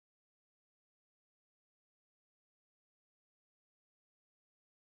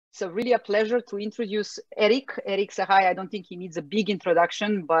it's really a pleasure to introduce Erik Sahai. I don't think he needs a big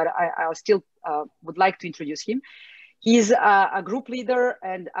introduction, but I still would like to introduce him. He's a group leader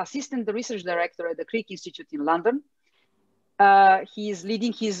and assistant research director at the Crick Institute in London. He's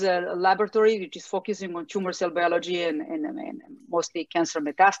leading his laboratory, which is focusing on tumor cell biology and mostly cancer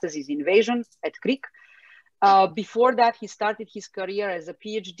metastasis invasion at Crick. Before that, he started his career as a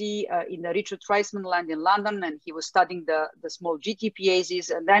PhD in the Richard Treisman Land in London, and he was studying the small GTPases.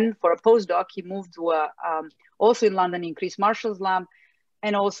 And then for a postdoc, he moved to also in London in Chris Marshall's lab,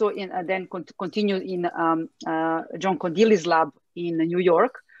 and also continued in John Condilli's lab in New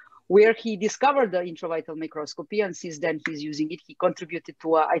York, where he discovered the intravital microscopy, and since then he's using it. He contributed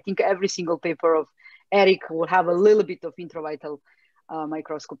to, I think every single paper of Erik will have a little bit of intravital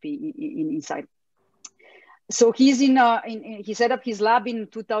microscopy inside. So he's he set up his lab in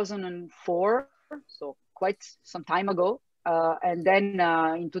 2004, so quite some time ago. And then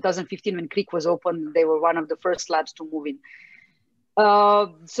in 2015, when Crick was opened, they were one of the first labs to move in.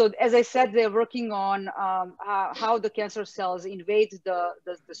 So as I said, they're working on how the cancer cells invade the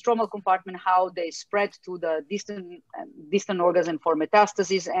stromal compartment, how they spread to the distant organs and for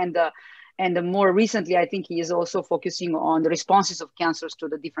metastasis. And more recently, I think he is also focusing on the responses of cancers to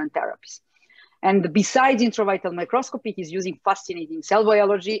the different therapies. And besides intravital microscopy, he's using fascinating cell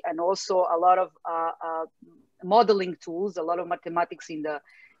biology and also a lot of modeling tools, a lot of mathematics in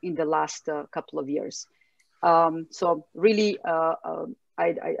the last couple of years. So really, I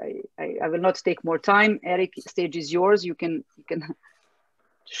will not take more time. Erik, stage is yours. You can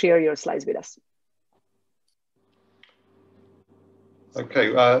share your slides with us.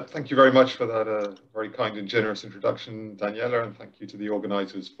 Okay, thank you very much for that very kind and generous introduction, Daniela, and thank you to the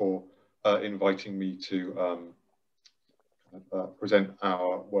organizers for inviting me to present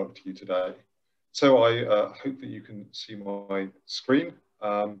our work to you today. So I hope that you can see my screen.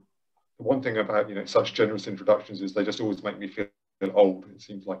 The one thing about such generous introductions is they just always make me feel old. It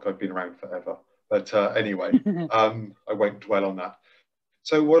seems like I've been around forever. But anyway, I won't dwell on that.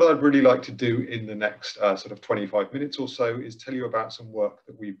 So what I'd really like to do in the next sort of 25 minutes or so is tell you about some work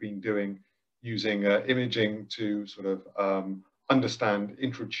that we've been doing using imaging to sort of understand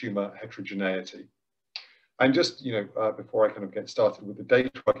intra-tumor heterogeneity. And just, before I kind of get started with the data,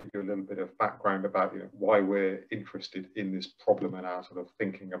 I'll give you a little bit of background about why we're interested in this problem and our sort of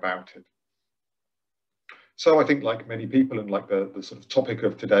thinking about it. So I think like many people and like the sort of topic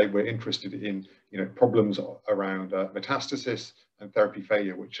of today, we're interested in, problems around metastasis and therapy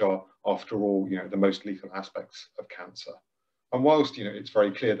failure, which are, after all, the most lethal aspects of cancer. And whilst, it's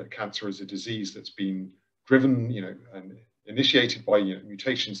very clear that cancer is a disease that's been driven, and initiated by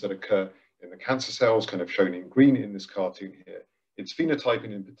mutations that occur in the cancer cells, kind of shown in green in this cartoon here, its phenotype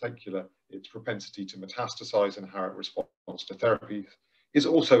and in particular its propensity to metastasize and how it responds to therapies is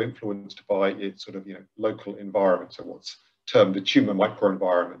also influenced by its sort of local environment, so what's termed the tumor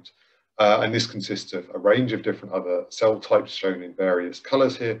microenvironment. And this consists of a range of different other cell types shown in various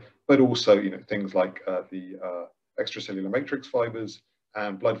colors here, but also things like the extracellular matrix fibers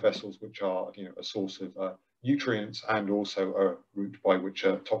and blood vessels, which are a source of nutrients and also a route by which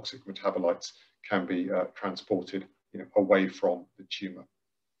toxic metabolites can be transported away from the tumor.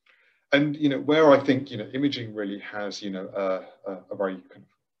 And where I think imaging really has a very kind of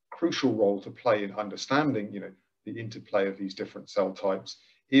crucial role to play in understanding the interplay of these different cell types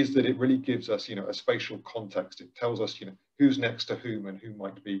is that it really gives us a spatial context. It tells us who's next to whom and who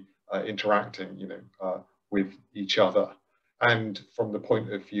might be interacting with each other. And from the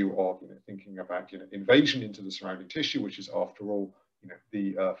point of view of thinking about invasion into the surrounding tissue, which is after all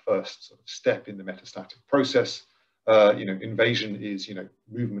the first sort of step in the metastatic process, invasion is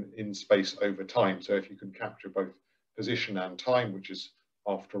movement in space over time. So if you can capture both position and time, which is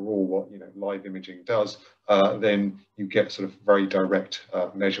after all what live imaging does, then you get sort of very direct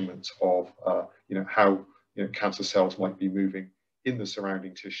measurements of how cancer cells might be moving in the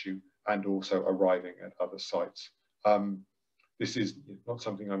surrounding tissue and also arriving at other sites. This is not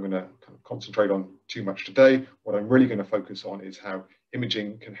something I'm going to kind of concentrate on too much today. What I'm really going to focus on is how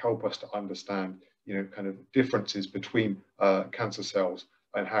imaging can help us to understand, kind of differences between cancer cells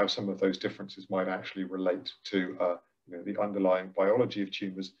and how some of those differences might actually relate to, the underlying biology of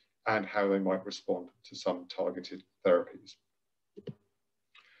tumors and how they might respond to some targeted therapies.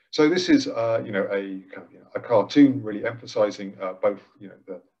 So this is, a kind of, a cartoon really emphasizing both,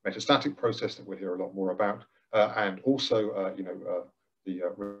 the metastatic process that we'll hear a lot more about, and also, the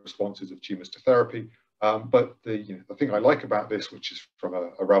responses of tumors to therapy. But the thing I like about this, which is from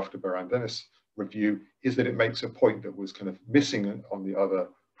a Ralph de Barandenis review, is that it makes a point that was kind of missing on the other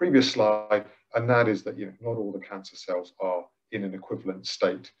previous slide, and that is that not all the cancer cells are in an equivalent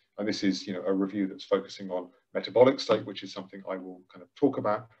state. And this is, a review that's focusing on metabolic state, which is something I will kind of talk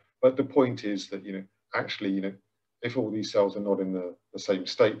about. But the point is that, actually, if all these cells are not in the same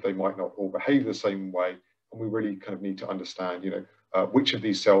state, they might not all behave the same way. And we really kind of need to understand, which of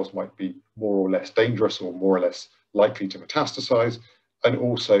these cells might be more or less dangerous or more or less likely to metastasize. And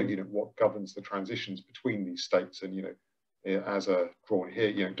also, what governs the transitions between these states. And, as drawn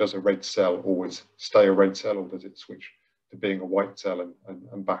here, does a red cell always stay a red cell, or does it switch to being a white cell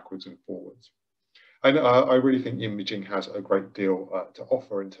and backwards and forwards? And I really think imaging has a great deal to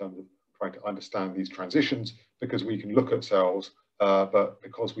offer in terms of trying to understand these transitions, because we can look at cells, but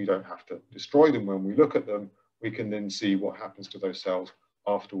because we don't have to destroy them when we look at them, we can then see what happens to those cells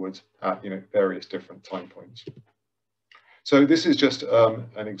afterwards at various different time points. So this is just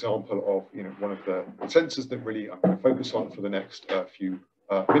an example of one of the sensors that really I'm going to focus on for the next few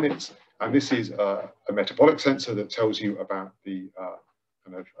minutes. And this is a metabolic sensor that tells you about the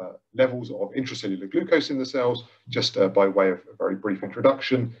levels of intracellular glucose in the cells. Just by way of a very brief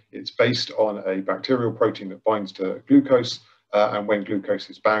introduction, it's based on a bacterial protein that binds to glucose. And when glucose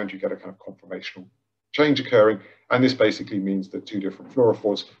is bound, you get a kind of conformational change occurring. And this basically means that two different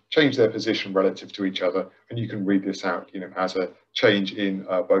fluorophores change their position relative to each other. And you can read this out, as a change in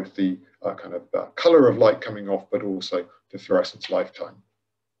both the color of light coming off, but also the fluorescence lifetime.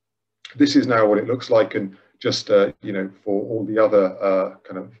 This is now what it looks like. And just, for all the other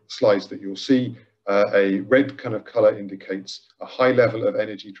kind of slides that you'll see, a red kind of color indicates a high level of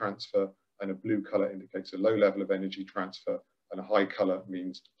energy transfer, and a blue color indicates a low level of energy transfer, and a high color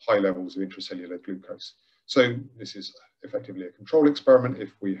means high levels of intracellular glucose. So this is effectively a control experiment. If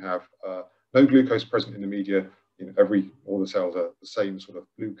we have no glucose present in the media, all the cells are the same sort of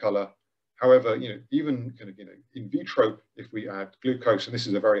blue color. However, even kind of, in vitro, if we add glucose, and this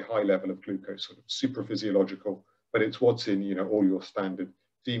is a very high level of glucose, sort of super physiological, but it's what's in, all your standard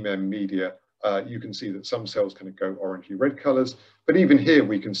DMEM media, you can see that some cells kind of go orangey red colors. But even here,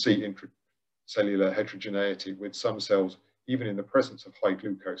 we can see intracellular heterogeneity with some cells, even in the presence of high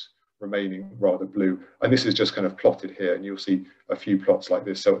glucose, remaining rather blue. And this is just kind of plotted here, and you'll see a few plots like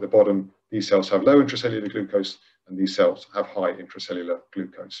this. So at the bottom, these cells have low intracellular glucose, and these cells have high intracellular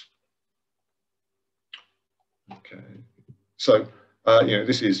glucose. Okay, so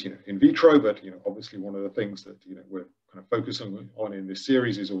this is in vitro, but obviously one of the things that we're kind of focusing on in this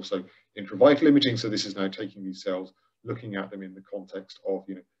series is also intravital imaging. So this is now taking these cells, looking at them in the context of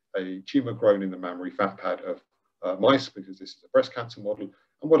a tumor grown in the mammary fat pad of mice, because this is a breast cancer model.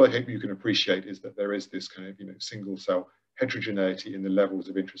 And what I hope you can appreciate is that there is this kind of single cell heterogeneity in the levels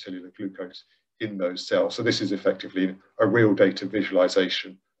of intracellular glucose in those cells. So this is effectively a real data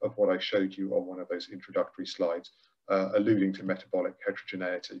visualization of what I showed you on one of those introductory slides, alluding to metabolic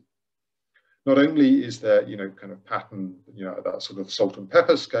heterogeneity. Not only is there, kind of pattern, at that sort of salt and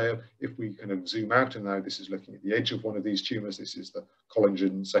pepper scale, if we kind of zoom out, and now this is looking at the edge of one of these tumors, this is the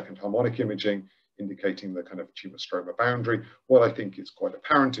collagen second harmonic imaging, indicating the kind of tumor stroma boundary. What I think is quite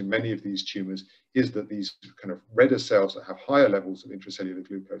apparent in many of these tumors is that these kind of redder cells that have higher levels of intracellular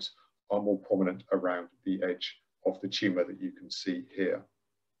glucose are more prominent around the edge of the tumor that you can see here.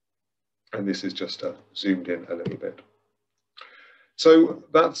 And this is just zoomed in a little bit. So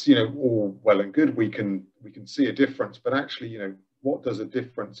that's, all well and good. We can see a difference, but actually, what does a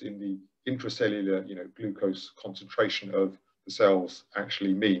difference in the intracellular, glucose concentration of the cells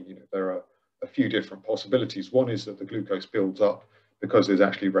actually mean? There are a few different possibilities. One is that the glucose builds up because there's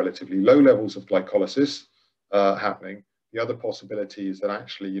actually relatively low levels of glycolysis happening. The other possibility is that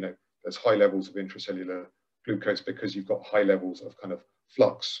actually, there's high levels of intracellular glucose because you've got high levels of kind of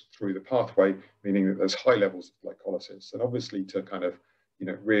flux through the pathway, meaning that there's high levels of glycolysis. And obviously to kind of,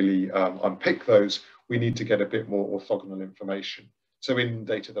 really unpick those, we need to get a bit more orthogonal information. So in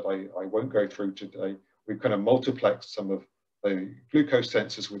data that I won't go through today, we've kind of multiplexed some of the glucose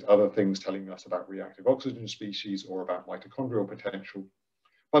sensors with other things telling us about reactive oxygen species or about mitochondrial potential.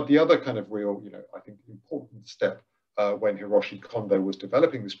 But the other kind of real, I think important step when Hiroshi Kondo was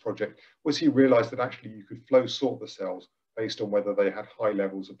developing this project was he realized that actually you could flow sort the cells based on whether they had high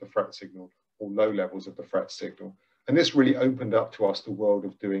levels of the FRET signal or low levels of the FRET signal. And this really opened up to us the world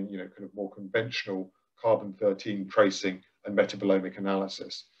of doing, kind of more conventional carbon-13 tracing and metabolomic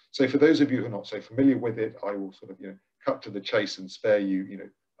analysis. So for those of you who are not so familiar with it, I will sort of, cut to the chase and spare you,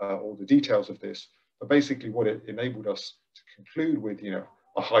 all the details of this. But basically what it enabled us to conclude with,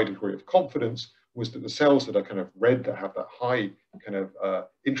 a high degree of confidence was that the cells that are kind of red, that have that high kind of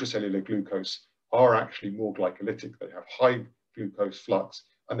intracellular glucose, are actually more glycolytic. They have high glucose flux,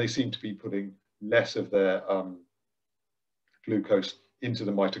 and they seem to be putting less of their glucose into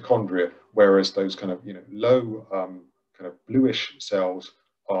the mitochondria, whereas those kind of low kind of bluish cells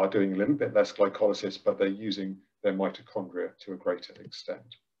are doing a little bit less glycolysis, but they're using their mitochondria to a greater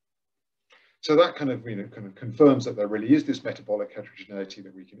extent. So that kind of confirms that there really is this metabolic heterogeneity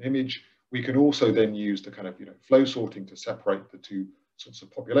that we can image. We can also then use the kind of flow sorting to separate the two sorts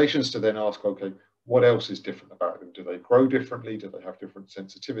of populations to then ask, okay, what else is different about them? Do they grow differently? Do they have different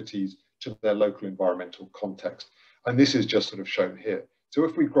sensitivities to their local environmental context? And this is just sort of shown here. So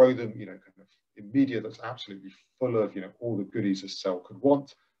if we grow them, kind of in media that's absolutely full of, all the goodies a cell could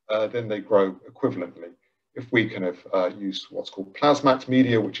want, then they grow equivalently. If we kind of use what's called plasmat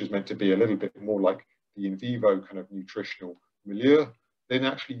media, which is meant to be a little bit more like the in vivo kind of nutritional milieu, then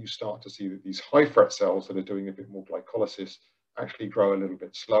actually you start to see that these high fret cells that are doing a bit more glycolysis actually grow a little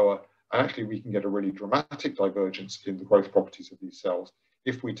bit slower. And actually we can get a really dramatic divergence in the growth properties of these cells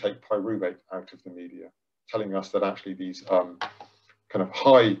if we take pyruvate out of the media, telling us that actually these kind of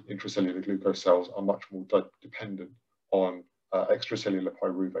high intracellular glucose cells are much more dependent on extracellular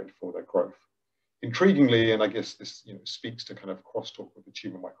pyruvate for their growth. Intriguingly, and I guess this speaks to kind of crosstalk with the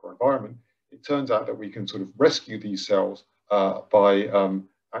tumor microenvironment, it turns out that we can sort of rescue these cells by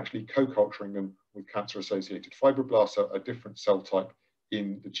actually co-culturing them with cancer-associated fibroblasts, a different cell type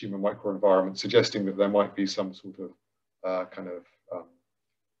in the tumor microenvironment, suggesting that there might be some sort of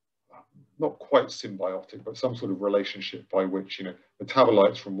not quite symbiotic, but some sort of relationship by which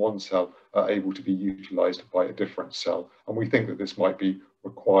metabolites from one cell are able to be utilized by a different cell. And we think that this might be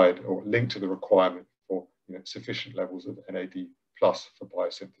required or linked to the requirement for sufficient levels of NAD+ for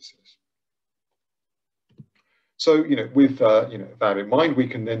biosynthesis. So, with that in mind, we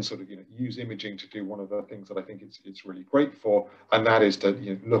can then sort of use imaging to do one of the things that I think it's really great for, and that is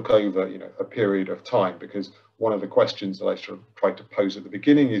to look over a period of time. Because one of the questions that I sort of tried to pose at the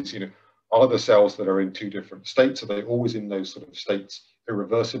beginning is are the cells that are in two different states, are they always in those sort of states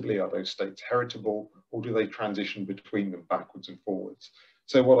irreversibly? Are those states heritable, or do they transition between them backwards and forwards?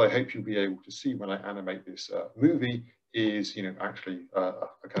 So what I hope you'll be able to see when I animate this movie is actually a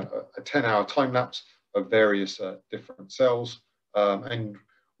 10-hour time lapse of various different cells. And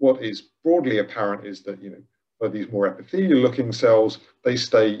what is broadly apparent is that, for these more epithelial looking cells, they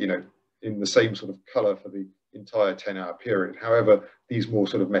stay, in the same sort of color for the entire 10-hour period. However, these more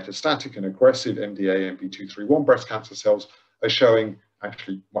sort of metastatic and aggressive MDA MB231 breast cancer cells are showing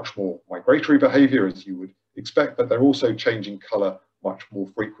actually much more migratory behavior, as you would expect, but they're also changing color much more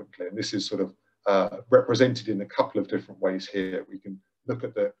frequently. And this is sort of represented in a couple of different ways here. We can look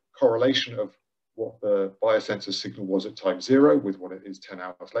at the correlation of what the biosensor signal was at time 0 with what it is 10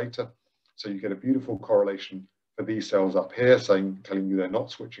 hours later. So you get a beautiful correlation for these cells up here, telling you they're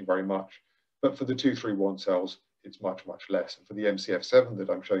not switching very much. But for the 231 cells, it's much, much less. And for the MCF7 that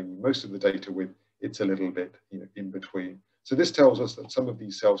I'm showing you most of the data with, it's a little bit in between. So this tells us that some of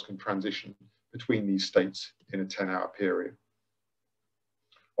these cells can transition between these states in a 10-hour period.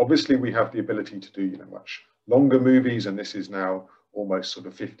 Obviously, we have the ability to do much longer movies, and this is now almost sort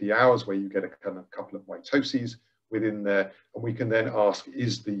of 50 hours where you get a couple of mitoses within there. And we can then ask,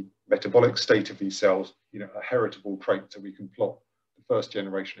 is the metabolic state of these cells a heritable trait? So we can plot the first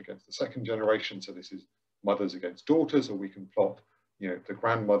generation against the second generation. So this is mothers against daughters, or we can plot the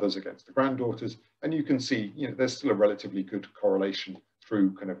grandmothers against the granddaughters. And you can see there's still a relatively good correlation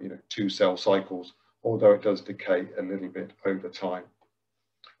through kind of 2 cell cycles, although it does decay a little bit over time.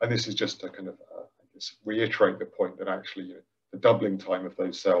 And this is just to kind of I guess reiterate the point that actually the doubling time of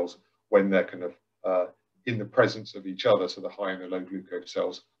those cells when they're kind of in the presence of each other, so the high and the low glucose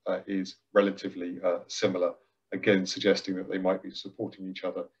cells, is relatively similar, again suggesting that they might be supporting each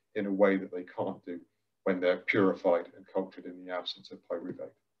other in a way that they can't do when they're purified and cultured in the absence of pyruvate.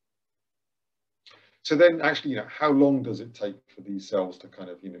 So then actually, how long does it take for these cells to kind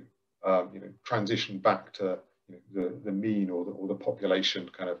of, transition back to the mean or the population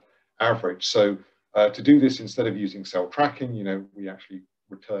kind of average? So to do this, instead of using cell tracking, we actually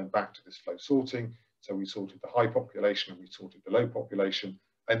return back to this flow sorting. So we sorted the high population and we sorted the low population,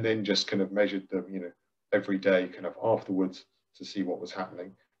 and then just kind of measured them, every day kind of afterwards to see what was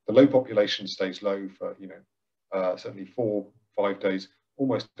happening. The low population stays low for, certainly 4-5 days,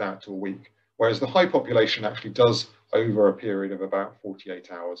 almost out to a week. Whereas the high population actually does, over a period of about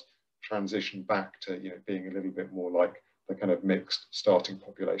 48 hours, transition back to, being a little bit more like the kind of mixed starting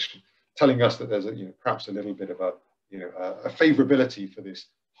population, telling us that there's perhaps a little bit of a favorability for this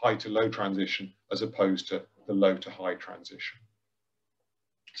high to low transition as opposed to the low to high transition.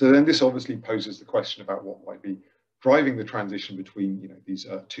 So then this obviously poses the question about what might be driving the transition between these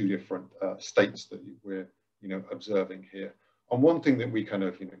 2 different states that we're observing here. And one thing that we kind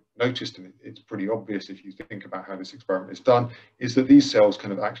of noticed, and it's pretty obvious if you think about how this experiment is done, is that these cells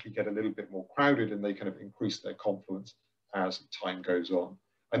kind of actually get a little bit more crowded and they kind of increase their confluence as time goes on.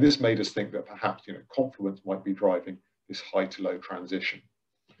 And this made us think that perhaps, confluence might be driving this high to low transition.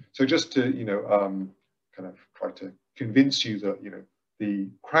 So just to, kind of try to convince you that, the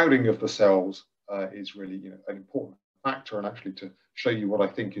crowding of the cells is really, an important factor, and actually to show you what I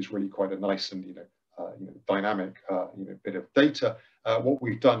think is really quite a nice and, dynamic, bit of data. What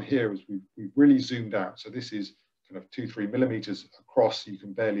we've done here is we've really zoomed out. So this is kind of 2-3 millimeters across. You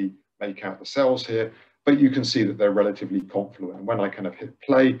can barely make out the cells here, but you can see that they're relatively confluent. And when I kind of hit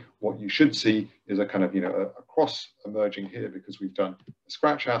play, what you should see is a kind of, a cross emerging here, because we've done a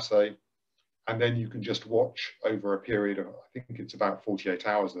scratch assay. And then you can just watch over a period of, I think it's about 48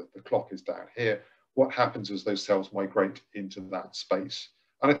 hours, that the clock is down here, what happens as those cells migrate into that space.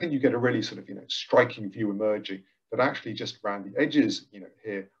 And I think you get a really sort of, striking view emerging that actually just around the edges,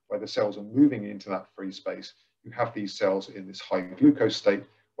 here, where the cells are moving into that free space, you have these cells in this high glucose state,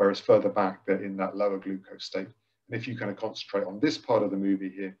 whereas further back, they're in that lower glucose state. And if you kind of concentrate on this part of the movie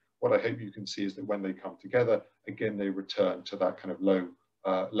here, what I hope you can see is that when they come together, again, they return to that kind of lower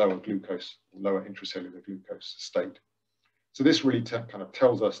glucose, lower intracellular glucose state. So this really kind of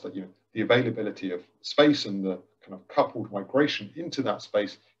tells us that, the availability of space and the kind of coupled migration into that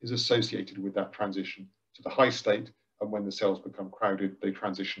space is associated with that transition to the high state. And when the cells become crowded, they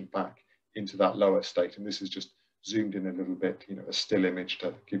transition back into that lower state. And this is just zoomed in a little bit, a still image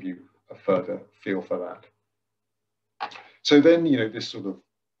to give you a further feel for that. So then, this sort of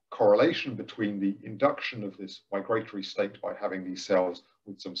correlation between the induction of this migratory state by having these cells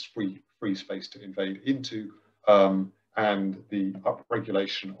with some free space to invade into, and the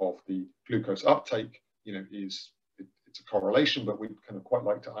upregulation of the glucose uptake, it's a correlation, but we kind of quite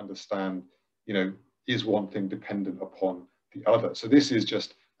like to understand, is one thing dependent upon the other? So this is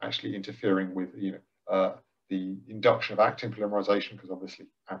just actually interfering with, the induction of actin polymerization, because obviously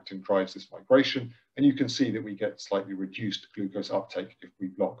actin drives this migration. And you can see that we get slightly reduced glucose uptake if we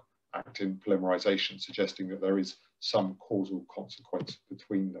block actin polymerization, suggesting that there is some causal consequence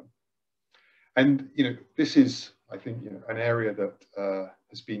between them. And, this is, I think, an area that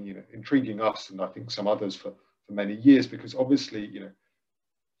has been, intriguing us, and I think some others for many years, because obviously,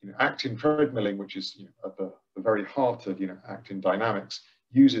 actin treadmilling, which is at the very heart of actin dynamics,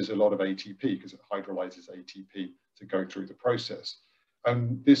 uses a lot of ATP because it hydrolyzes ATP to go through the process.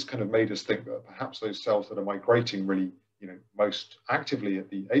 And this kind of made us think that perhaps those cells that are migrating really, most actively at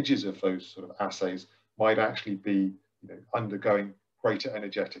the edges of those sort of assays might actually be, undergoing greater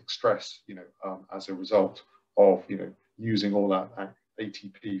energetic stress, as a result of, using all that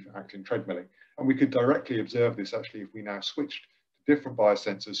ATP for actin treadmilling. And we could directly observe this actually if we now switched to different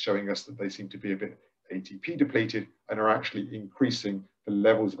biosensors, showing us that they seem to be a bit ATP depleted and are actually increasing the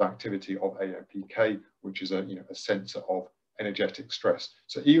levels of activity of AMPK, which is a sensor of energetic stress.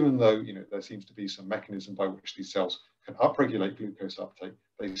 So even though there seems to be some mechanism by which these cells can upregulate glucose uptake,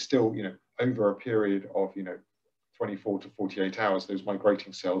 they still over a period of 24 to 48 hours, those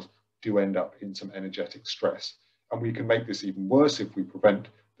migrating cells do end up in some energetic stress. And we can make this even worse if we prevent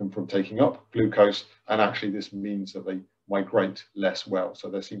them from taking up glucose, and actually this means that they migrate less well. So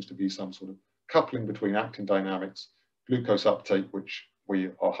there seems to be some sort of coupling between actin dynamics, glucose uptake, which we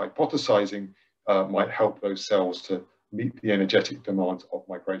are hypothesizing might help those cells to meet the energetic demands of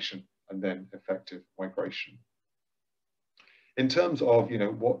migration and then effective migration. In terms of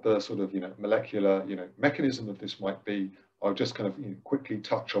what the sort of molecular mechanism of this might be, I'll just kind of quickly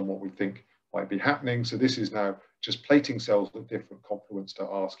touch on what we think might be happening. So this is now just plating cells at different confluence to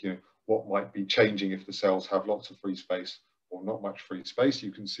ask what might be changing if the cells have lots of free space or not much free space.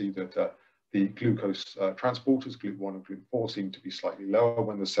 You can see that the glucose transporters, GLUT1 and GLUT4, seem to be slightly lower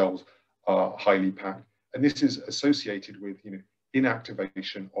when the cells are highly packed. And this is associated with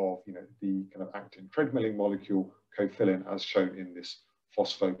inactivation of the kind of actin treadmilling molecule cofilin, as shown in this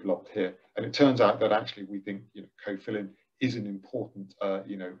phosphoblot here. And it turns out that actually we think cofilin is an important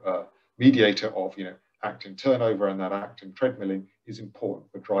mediator of actin turnover, and that actin treadmilling is important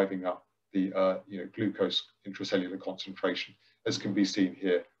for driving up the glucose intracellular concentration, as can be seen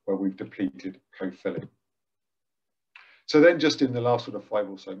here, where we've depleted cofilin. So then just in the last sort of 5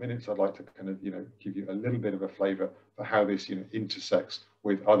 or so minutes, I'd like to kind of, give you a little bit of a flavor for how this, intersects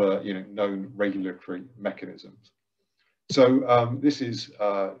with other, known regulatory mechanisms. So this is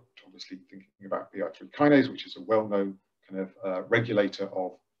obviously thinking about PI3 kinase, which is a well-known kind of regulator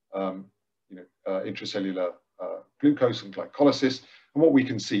of, intracellular glucose and glycolysis. And what we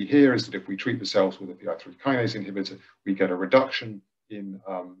can see here is that if we treat the cells with a PI3 kinase inhibitor, we get a reduction in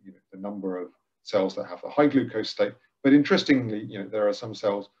the number of cells that have the high glucose state. But interestingly, there are some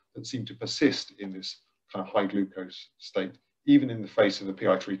cells that seem to persist in this kind of high glucose state, even in the face of the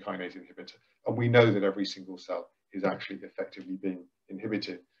PI3 kinase inhibitor. And we know that every single cell is actually effectively being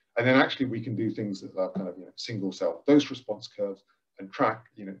inhibited. And then actually we can do things that are kind of, single cell dose response curves and track,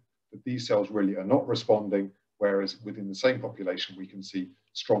 that these cells really are not responding, whereas within the same population, we can see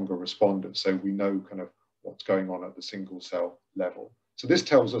stronger responders. So we know kind of what's going on at the single cell level. So this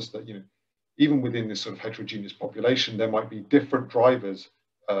tells us that, even within this sort of heterogeneous population, there might be different drivers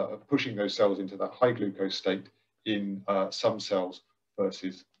of pushing those cells into that high glucose state in some cells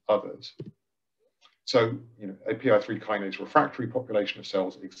versus others. So, a PI3 kinase refractory population of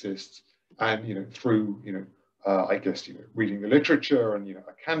cells exists, and through I guess reading the literature and a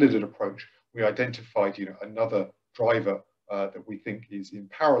candidate approach, we identified another driver that we think is in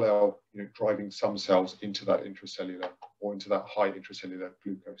parallel, driving some cells into that intracellular or into that high intracellular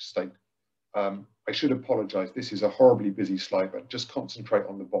glucose state. I should apologize. This is a horribly busy slide, but just concentrate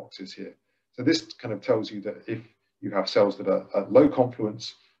on the boxes here. So this kind of tells you that if you have cells that are at low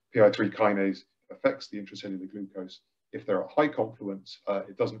confluence, PI3 kinase affects the intracellular glucose. If they're at high confluence,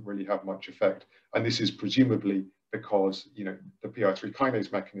 it doesn't really have much effect. And this is presumably because, the PI3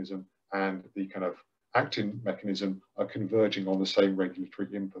 kinase mechanism and the kind of actin mechanism are converging on the same regulatory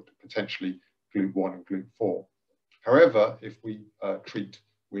input, potentially GLUT1 and GLUT4. However, if we treat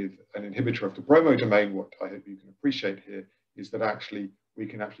with an inhibitor of the bromodomain, what I hope you can appreciate here is that actually we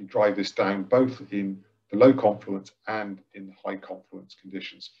can actually drive this down both in the low confluence and in the high confluence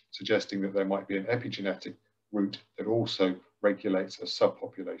conditions, suggesting that there might be an epigenetic route that also regulates a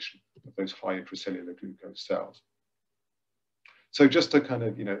subpopulation of those high intracellular glucose cells. So just to kind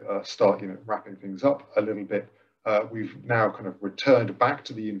of start wrapping things up a little bit, we've now kind of returned back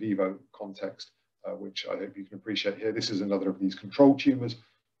to the in vivo context, which I hope you can appreciate here. This is another of these control tumors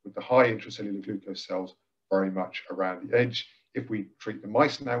with the high intracellular glucose cells very much around the edge. If we treat the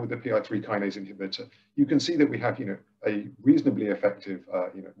mice now with the PI3 kinase inhibitor, you can see that we have, a reasonably effective,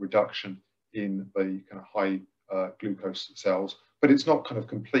 reduction in the kind of high glucose cells, but it's not kind of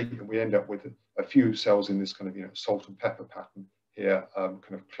complete, and we end up with a few cells in this kind of, salt and pepper pattern here,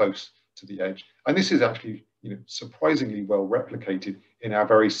 kind of close to the edge. And this is actually, surprisingly well replicated in our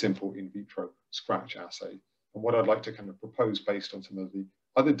very simple in vitro scratch assay. And what I'd like to kind of propose based on some of the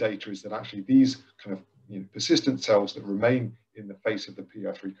other data is that actually these kind of persistent cells that remain in the face of the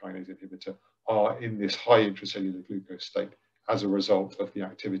PI3 kinase inhibitor are in this high intracellular glucose state as a result of the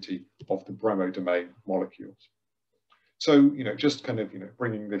activity of the bromodomain molecules. So, just kind of,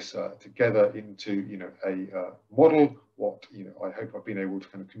 bringing this together into, a model, what, I hope I've been able to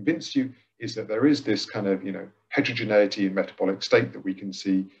kind of convince you is that there is this kind of, heterogeneity in metabolic state that we can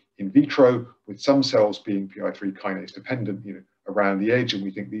see in vitro, with some cells being PI3 kinase dependent, around the edge, and we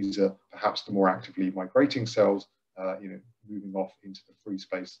think these are perhaps the more actively migrating cells, moving off into the free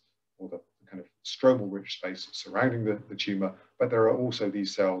space or the kind of stromal-rich space surrounding the tumor. But there are also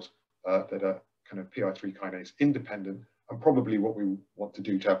these cells that are kind of PI3 kinase independent, and probably what we want to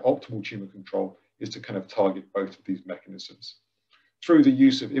do to have optimal tumor control is to kind of target both of these mechanisms. Through the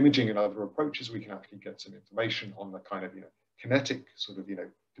use of imaging and other approaches, we can actually get some information on the kind of kinetic sort of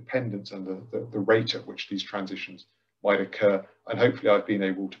dependence and the rate at which these transitions might occur. And hopefully I've been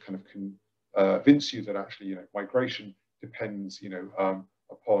able to kind of convince you that actually migration depends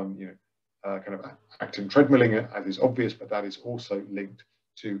upon kind of actin treadmilling, as is obvious, but that is also linked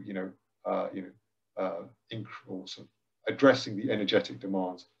to also addressing the energetic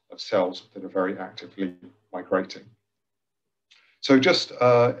demands of cells that are very actively migrating. So just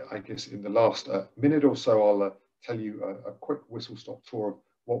I guess in the last minute or so, I'll tell you a quick whistle-stop tour of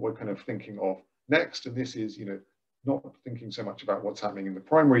what we're kind of thinking of next. And this is not thinking so much about what's happening in the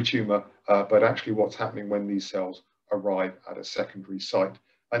primary tumor, but actually what's happening when these cells arrive at a secondary site.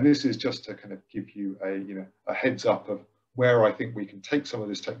 And this is just to kind of give you a heads up of where I think we can take some of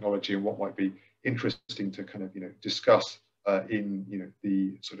this technology and what might be interesting to kind of discuss in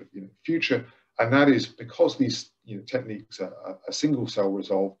the sort of future. And that is because these techniques are a single cell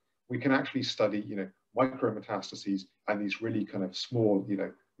resolve, we can actually study micrometastases and these really kind of small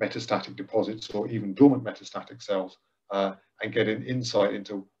metastatic deposits or even dormant metastatic cells, and get an insight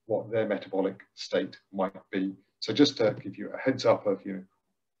into what their metabolic state might be. So just to give you a heads up of the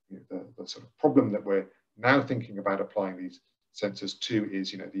sort of problem that we're now thinking about applying these sensors to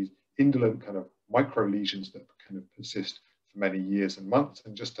is these indolent kind of micro lesions that kind of persist for many years and months,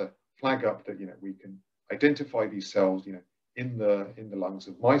 and just to flag up that we can identify these cells in the lungs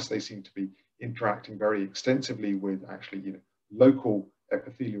of mice. They seem to be interacting very extensively with actually local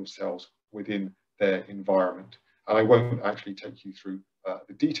epithelial cells within their environment. And I won't actually take you through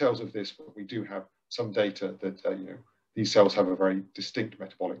the details of this, but we do have some data that these cells have a very distinct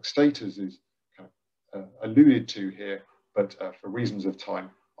metabolic state, as is kind of alluded to here. But for reasons of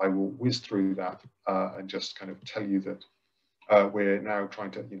time, I will whiz through that and just kind of tell you that we're now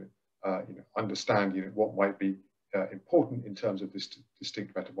trying to understand what might be important in terms of this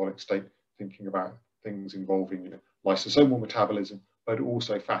distinct metabolic state, thinking about things involving lysosomal metabolism, but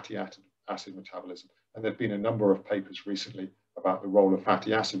also fatty acid metabolism. And there have been a number of papers recently about the role of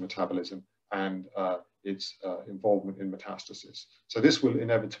fatty acid metabolism and its involvement in metastasis. So this will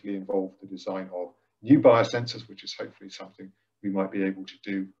inevitably involve the design of new biosensors, which is hopefully something we might be able to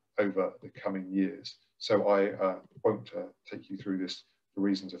do over the coming years. So I won't take you through this for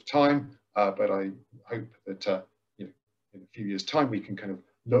reasons of time, but I hope that in a few years' time we can kind of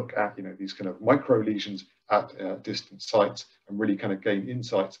look at these kind of micro lesions at distant sites and really kind of gain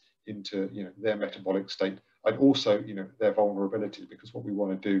insights into their metabolic state and also their vulnerability, because what we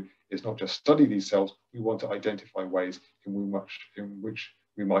want to do is not just study these cells, we want to identify ways in which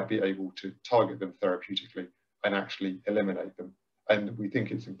we might be able to target them therapeutically and actually eliminate them. And we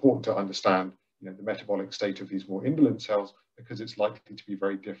think it's important to understand the metabolic state of these more indolent cells, because it's likely to be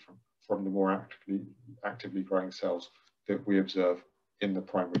very different from the more actively growing cells that we observe in the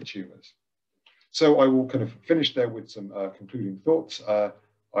primary tumors. So I will kind of finish there with some concluding thoughts.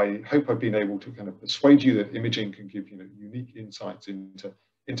 I hope I've been able to kind of persuade you that imaging can give unique insights into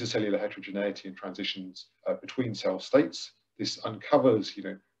intercellular heterogeneity and transitions between cell states. This uncovers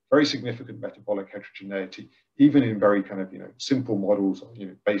very significant metabolic heterogeneity, even in very kind of simple models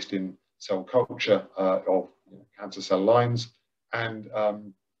based in cell culture of cancer cell lines. And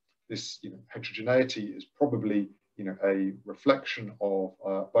this heterogeneity is probably a reflection of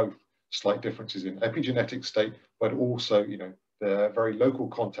both slight differences in epigenetic state, but also the very local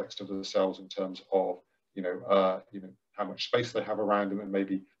context of the cells in terms of how much space they have around them and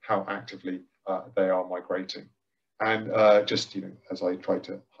maybe how actively they are migrating. And just as I tried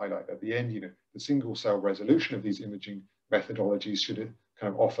to highlight at the end, the single cell resolution of these imaging methodologies should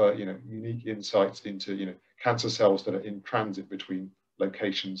kind of offer unique insights into cancer cells that are in transit between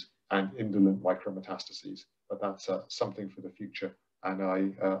locations and indolent micrometastases. But that's something for the future, and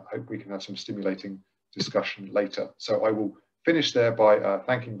I hope we can have some stimulating discussion later. So I will finish there by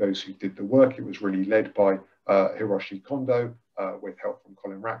thanking those who did the work. It was really led by Hiroshi Kondo with help from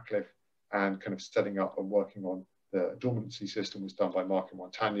Colin Ratcliffe, and kind of setting up and working on the dormancy system was done by Marco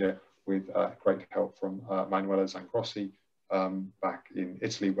Montagna with great help from Manuela Zangrossi back in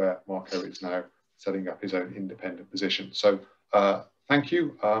Italy, where Marco is now setting up his own independent position. So thank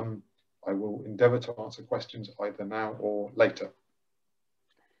you. I will endeavour to answer questions either now or later.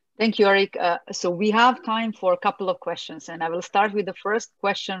 Thank you, Erik. So we have time for a couple of questions, and I will start with the first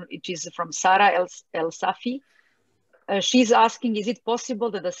question, which is from Sarah El Safi. She's asking, is it possible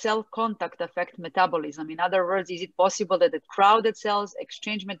that the cell contact affect metabolism? In other words, is it possible that the crowded cells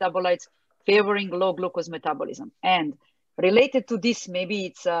exchange metabolites favoring low glucose metabolism? And related to this, maybe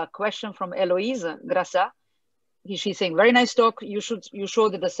it's a question from Eloise Grassa. She's saying, very nice talk. You show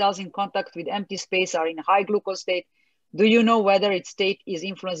that the cells in contact with empty space are in a high glucose state. Do you know whether its state is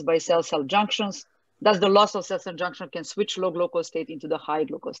influenced by cell-cell junctions? Does the loss of cell-cell junction can switch low glucose state into the high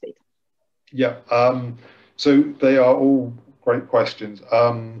glucose state? Yeah, so they are all great questions.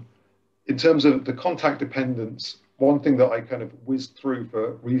 In terms of the contact dependence, one thing that I kind of whizzed through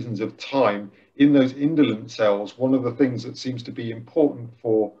for reasons of time, in those indolent cells, one of the things that seems to be important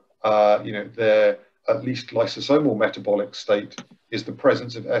for their at least lysosomal metabolic state is the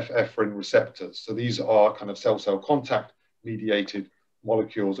presence of F-ephrin receptors. So these are kind of cell-cell contact mediated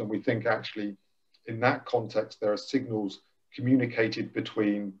molecules. And we think actually in that context, there are signals communicated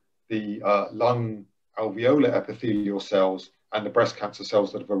between the lung alveolar epithelial cells and the breast cancer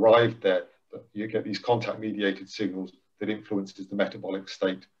cells that have arrived there. You get these contact mediated signals that influences the metabolic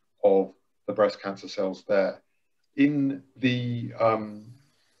state of the breast cancer cells there. In the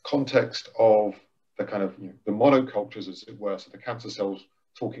context of the kind of the monocultures, as it were, so the cancer cells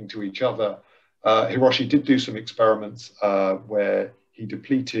talking to each other, Hiroshi did do some experiments where he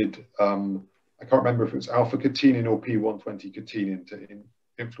depleted, I can't remember if it was alpha-catenin or P120-catenin to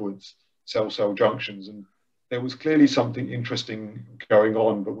influence cell-cell junctions. And there was clearly something interesting going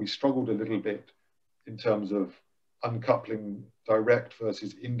on, but we struggled a little bit in terms of uncoupling direct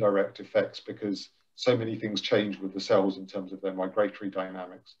versus indirect effects, because so many things change with the cells in terms of their migratory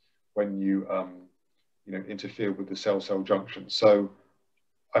dynamics when you interfere with the cell-cell junction. So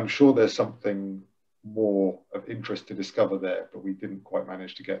I'm sure there's something more of interest to discover there, but we didn't quite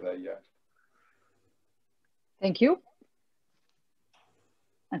manage to get there yet. Thank you.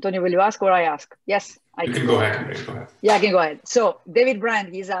 Antonio, will you ask or I ask? Yes, I can. You can go ahead. Go ahead. Yeah, I can go ahead. So David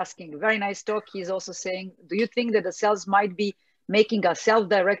Brand, he's asking, very nice talk. He's also saying, do you think that the cells might be making a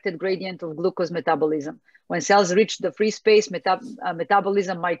self-directed gradient of glucose metabolism? When cells reach the free space,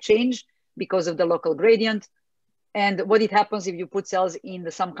 metabolism might change because of the local gradient. and what it happens if you put cells in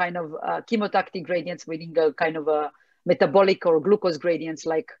some kind of chemotactic gradients within a kind of a metabolic or glucose gradients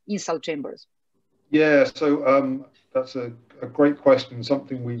like insult chambers? Yeah, so that's a great question,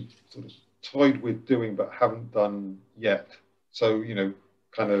 something we sort of toyed with doing but haven't done yet. So, you know,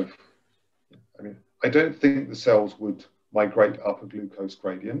 kind of, I mean, I don't think the cells would migrate up a glucose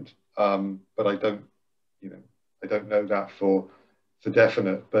gradient, but I don't, you know, I don't know that for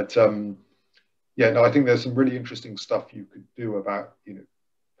definite. But yeah, no, I think there's some really interesting stuff you could do about, you know,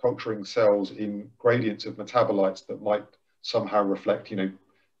 culturing cells in gradients of metabolites that might somehow reflect, you know,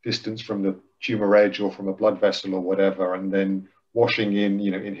 distance from the tumor edge or from a blood vessel or whatever, and then washing in,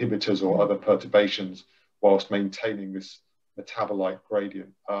 you know, inhibitors or other perturbations whilst maintaining this metabolite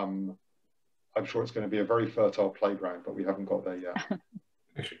gradient. I'm sure it's going to be a very fertile playground, but we haven't got there yet.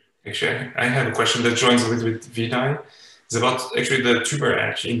 Actually, I have a question that joins a little bit Vinay. It's about actually the tumor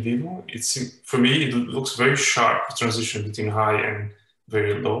edge in vivo. It's, for me, it looks very sharp transition between high and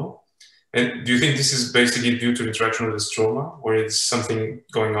very low. And do you think this is basically due to interaction with the stroma, or is something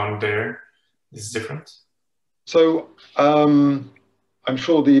going on there is different? So I'm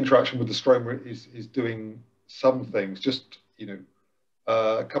sure the interaction with the stroma is doing some things. Just, you know,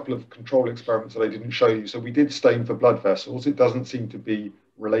 a couple of control experiments that I didn't show you. So we did stain for blood vessels. It doesn't seem to be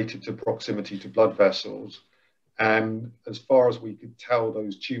related to proximity to blood vessels. And as far as we could tell,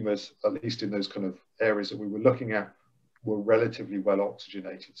 those tumors, at least in those kind of areas that we were looking at, were relatively well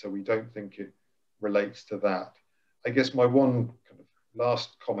oxygenated. So we don't think it relates to that. I guess my one kind of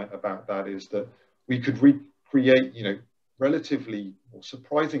last comment about that is that we could recreate, you know, relatively or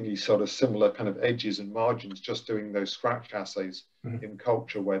surprisingly sort of similar kind of edges and margins just doing those scratch assays in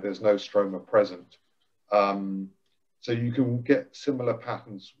culture where there's no stroma present. So you can get similar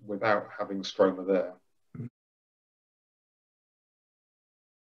patterns without having stroma there.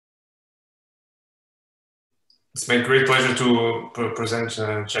 It's my great pleasure to present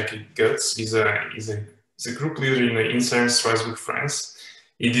Jacky Goetz. He's a group leader in Strasbourg, France.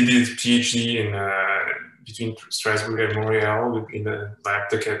 He did his PhD in between Strasbourg and Montreal in the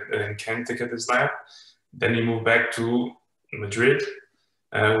lab in Kent Tekete's lab. Then he moved back to Madrid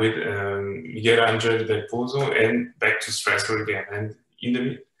with Miguel Angel del Pozo and back to Strasbourg again. And in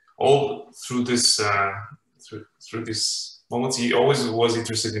the all through this through this moments, he always was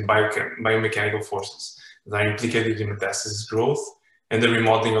interested in biomechanical forces that are implicated in metastasis growth and the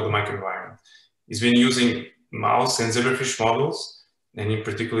remodeling of the microenvironment. He's been using mouse and zebrafish models, and in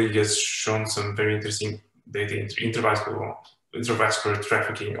particular, he has shown some very interesting data in intravascular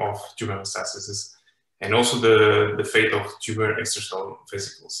trafficking of tumor metastasis, and also the fate of tumor extracellular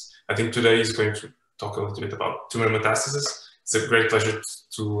vesicles. I think today he's going to talk a little bit about tumor metastasis. It's a great pleasure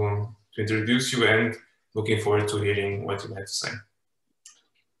to introduce you, and looking forward to hearing what you have to say.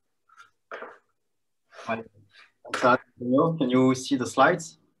 Hi. Can you see the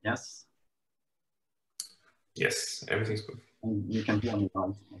slides? Yes? Yes, everything's good. And you can hear me,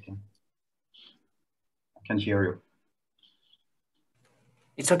 right? Okay. I can hear you.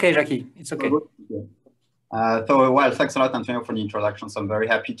 It's okay, Jacky. It's okay. So, well, thanks a lot, Antonio, for the introduction. So I'm very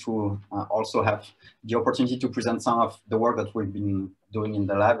happy to also have the opportunity to present some of the work that we've been doing in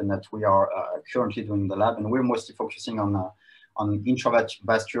the lab and that we are currently doing in the lab. And we're mostly focusing on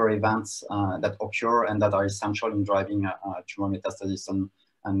intravascular events that occur and that are essential in driving tumor metastasis.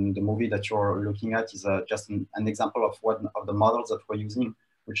 And the movie that you're looking at is just an example of one of the models that we're using,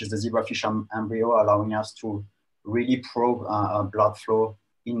 which is the zebrafish embryo, allowing us to really probe blood flow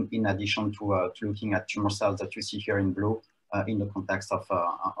in addition to looking at tumor cells that you see here in blue in the context of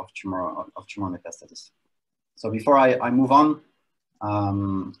tumor metastasis. So before I move on,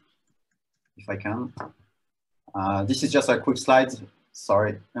 if I can, this is just a quick slide.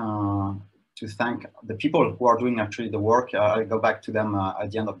 Sorry, to thank the people who are doing actually the work. I'll go back to them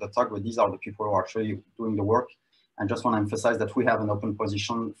at the end of the talk, but these are the people who are actually doing the work. And just want to emphasize that we have an open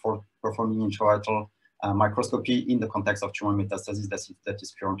position for performing intravital microscopy in the context of tumor metastasis that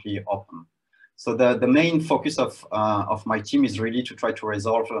is currently open. So the main focus of my team is really to try to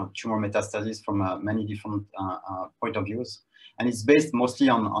resolve tumor metastasis from many different point of views. And it's based mostly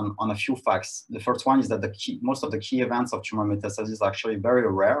on a few facts. The first one is that most of the key events of tumor metastasis are actually very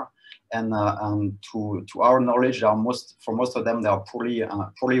rare. And to our knowledge, for most of them, they are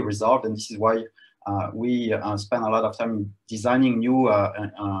poorly resolved. And this is why we spend a lot of time designing new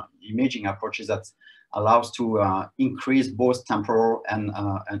imaging approaches that allows to increase both temporal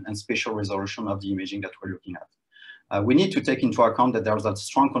and spatial resolution of the imaging that we're looking at. We need to take into account that there's a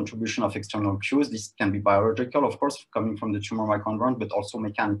strong contribution of external cues. This can be biological, of course, coming from the tumor microenvironment, but also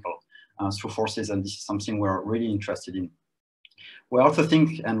mechanical through forces, and this is something we're really interested in. We also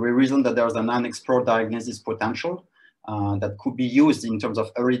think and we reason that there's an unexplored diagnosis potential that could be used in terms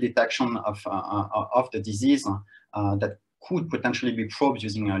of early detection of the disease that could potentially be probed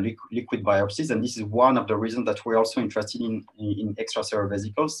using liquid biopsies. And this is one of the reasons that we're also interested in extracellular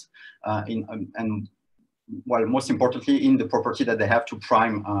vesicles, and well, most importantly, in the property that they have to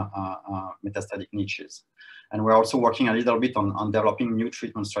prime metastatic niches. And we're also working a little bit on developing new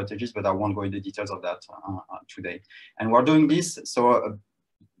treatment strategies, but I won't go into details of that today. And we're doing this so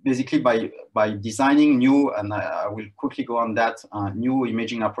basically by designing new, and I will quickly go on that, new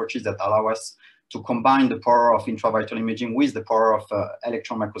imaging approaches that allow us to combine the power of intravital imaging with the power of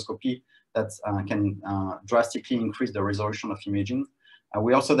electron microscopy that can drastically increase the resolution of imaging.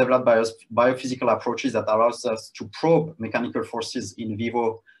 We also developed biophysical approaches that allows us to probe mechanical forces in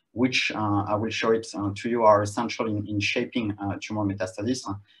vivo, which I will show it to you, are essential in shaping tumor metastasis.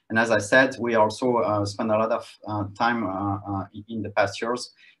 And as I said, we also spent a lot of time in the past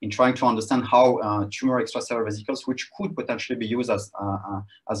years in trying to understand how tumor extracellular vesicles, which could potentially be used as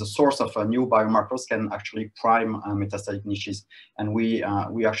a source of new biomarkers, can actually prime metastatic niches. And we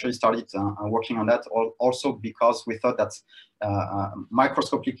actually started working on that also because we thought that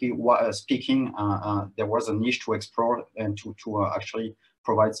microscopically speaking, there was a niche to explore and to actually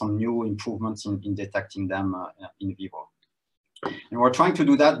provide some new improvements in detecting them in vivo. And we're trying to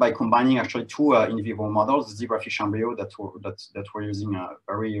do that by combining actually two in vivo models, the zebrafish embryo that we're using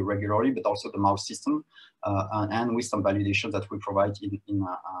very regularly, but also the mouse system, and with some validations that we provide in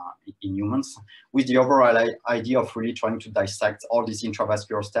humans, with the overall idea of really trying to dissect all these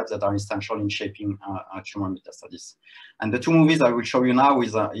intravascular steps that are essential in shaping tumor metastasis. And the two movies I will show you now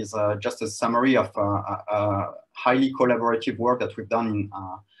is just a summary of highly collaborative work that we've done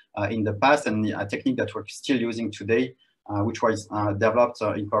in the past, and a technique that we're still using today, which was developed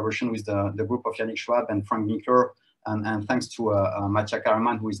in collaboration with the group of Yannick Schwab and Frank Winkler, and thanks to Mattia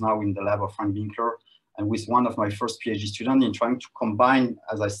Karaman, who is now in the lab of Frank Winkler, and with one of my first PhD students, in trying to combine,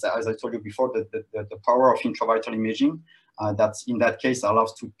 as I told you before, the power of intravital imaging that in that case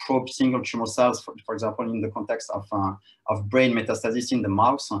allows to probe single tumor cells, for example, in the context of brain metastasis in the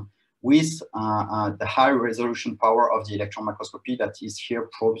mouse, with the high resolution power of the electron microscopy that is here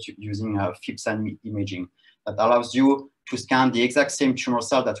probed using Timpson imaging. That allows you to scan the exact same tumor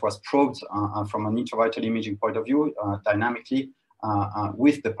cell that was probed from an intravital imaging point of view dynamically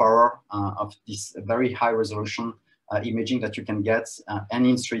with the power of this very high resolution imaging that you can get and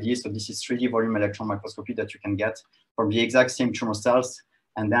in 3D. So this is 3D volume electron microscopy that you can get from the exact same tumor cells,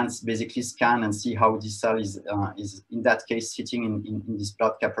 and then basically scan and see how this cell is in that case sitting in this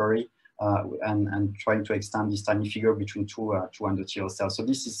blood capillary and trying to extend this tiny figure between two endothelial cells. So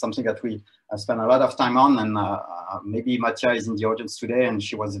this is something that we spent a lot of time on, and maybe Mattia is in the audience today, and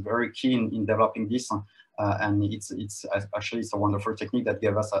she was very keen in developing this, and it's actually a wonderful technique that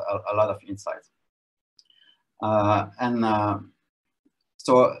gave us a lot of insight.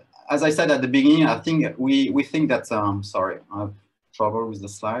 So as I said at the beginning, I think we think that, sorry, I have trouble with the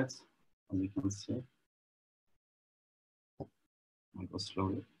slides, as you can see. I'll go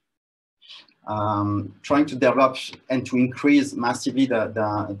slowly. Trying to develop and to increase massively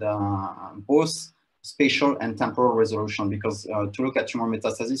the both spatial and temporal resolution, because to look at tumor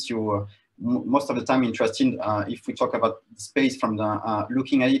metastasis, you most of the time interested if we talk about space from the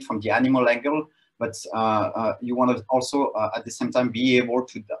looking at it from the animal angle, but you want to also at the same time be able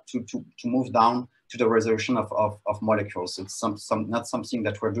to move down to the resolution of molecules. It's not something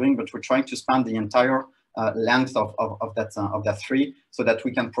that we're doing, but we're trying to span the entire length of that tree, so that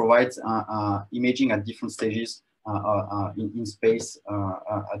we can provide imaging at different stages in space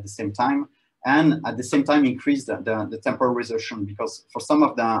at the same time, and at the same time increase the temporal resolution, because for some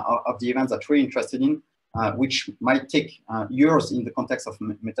of the events that we're interested in, which might take years in the context of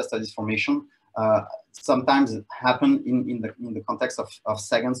metastasis formation, sometimes happen in the context of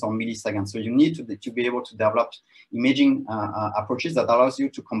seconds or milliseconds. So you need to be able to develop imaging approaches that allows you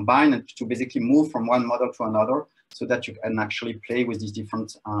to combine and to basically move from one model to another, so that you can actually play with these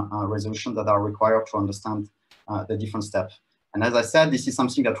different resolutions that are required to understand the different steps. And as I said, this is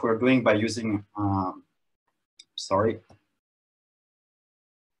something that we're doing by using,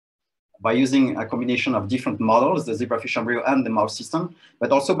 by using a combination of different models, the zebrafish embryo and the mouse system,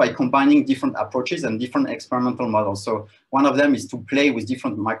 but also by combining different approaches and different experimental models. So one of them is to play with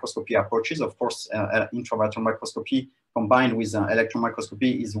different microscopy approaches. Of course, intravital microscopy combined with electron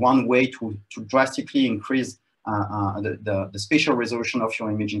microscopy is one way to drastically increase the spatial resolution of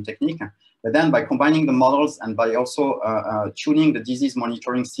your imaging technique. But then by combining the models and by also tuning the disease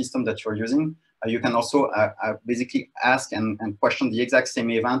monitoring system that you're using, you can also basically ask and question the exact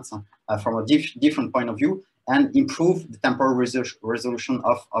same event from a different point of view, and improve the temporal resolution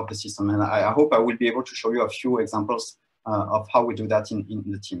of the system. And I hope I will be able to show you a few examples of how we do that in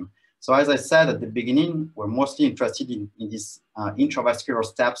the team. So as I said at the beginning, we're mostly interested in these intravascular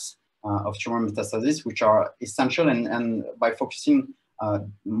steps of tumor metastasis, which are essential, and by focusing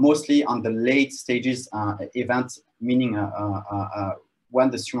mostly on the late stages event, meaning when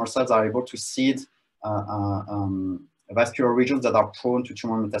the tumor cells are able to seed vascular regions that are prone to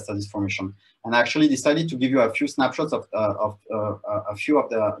tumor metastasis formation. And I actually decided to give you a few snapshots of a few of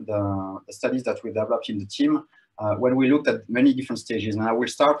the studies that we developed in the team when we looked at many different stages. And I will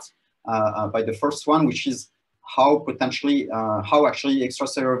start by the first one, which is how actually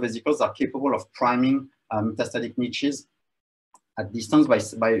extracellular vesicles are capable of priming metastatic niches at distance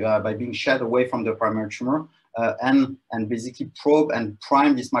by being shed away from the primary tumor and basically probe and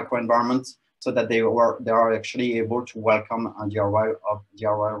prime this microenvironment so that they are actually able to welcome the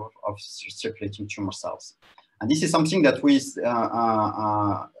arrival of circulating tumor cells. And this is something that we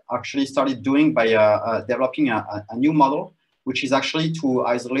actually started doing by developing a new model, which is actually to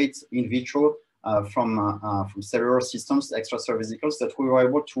isolate in vitro from cellular systems extracellular vesicles that we were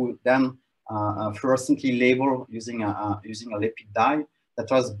able to then fluorescently label using a lipid dye that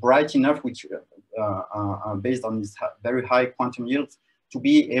was bright enough, which based on this very high quantum yield, to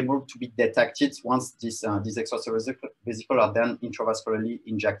be able to be detected once these extracellular vesicles are then intravascularly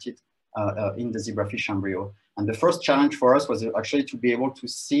injected in the zebrafish embryo. And the first challenge for us was actually to be able to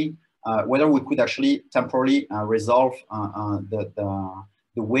see whether we could actually temporally resolve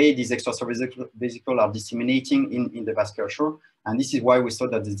the way these extracellular vesicles are disseminating in the vasculature. And this is why we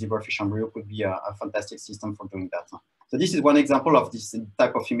thought that the zebrafish embryo could be a fantastic system for doing that. So this is one example of this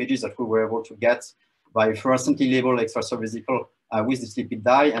type of images that we were able to get by fluorescently labeled extracellular vesicle with this lipid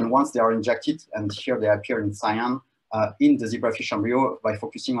dye. And once they are injected, and here they appear in cyan, in the zebrafish embryo by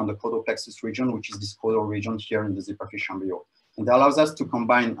focusing on the caudal-plexus region, which is this caudal region here in the zebrafish embryo. And that allows us to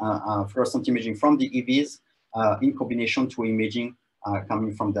combine fluorescent imaging from the EVs in combination to imaging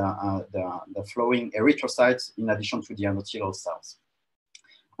coming from the flowing erythrocytes in addition to the endothelial cells.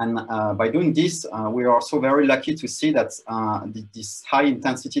 And by doing this, we are also very lucky to see that this high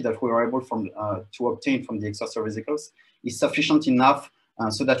intensity that we were able to obtain from the extracellular vesicles is sufficient enough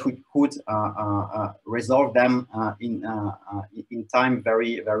so that we could resolve them in time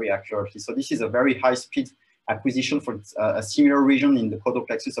very, very accurately. So this is a very high speed acquisition for a similar region in the caudal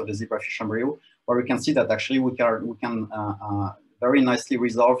plexus of the zebrafish embryo, where we can see that actually we can very nicely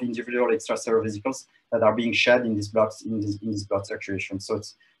resolve individual extracellular vesicles that are being shed in this blood circulation. So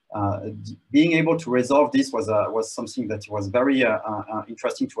it's being able to resolve this was something that was very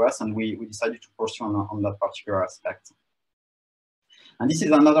interesting to us, and we decided to pursue on that particular aspect. And this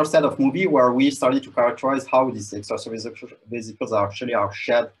is another set of movie where we started to characterize how these extracellular vesicles are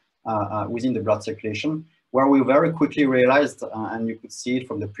shed within the blood circulation, where we very quickly realized, and you could see it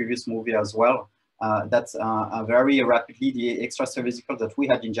from the previous movie as well, that very rapidly the extracellular vesicles that we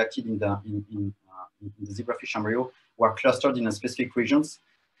had injected in the zebrafish embryo were clustered in specific regions,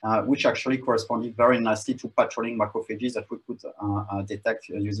 which actually corresponded very nicely to patrolling macrophages that we could detect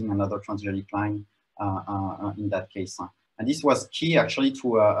using another transgenic line in that case. And this was key actually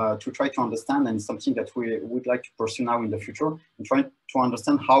to try to understand, and something that we would like to pursue now in the future, and try to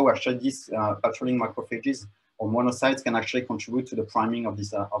understand how actually these patrolling macrophages or monocytes can actually contribute to the priming of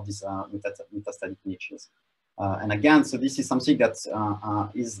these metastatic niches. And again, so this is something that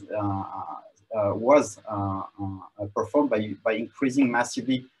was performed by increasing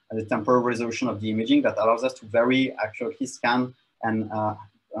massively the temporal resolution of the imaging that allows us to very accurately scan and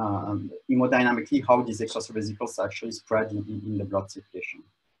hemodynamically how these extracellular vesicles actually spread in the blood circulation.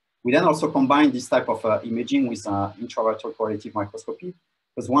 We then also combine this type of imaging with intravital correlative microscopy,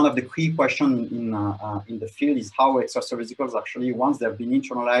 because one of the key questions in the field is how extracellular vesicles actually, once they've been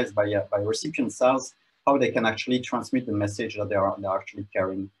internalized by recipient cells, how they can actually transmit the message that they're actually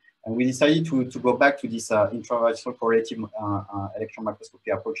carrying. And we decided to go back to this intravital correlative electron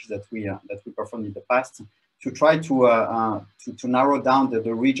microscopy approaches that we performed in the past, to try to narrow down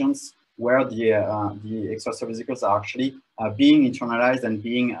the regions where the extracellular vesicles are actually being internalized and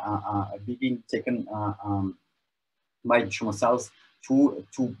being taken by tumor cells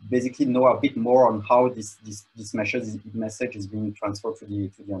to basically know a bit more on how this message is being transferred to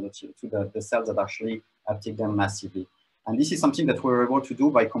the cells that actually uptake them massively. And this is something that we were able to do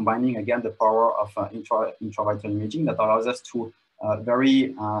by combining again the power of intravital imaging that allows us to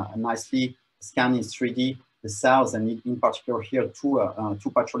very nicely scan in 3D the cells, and in particular here two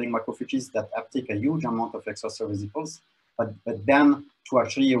patrolling macrophages that uptake a huge amount of extracellular vesicles, but then to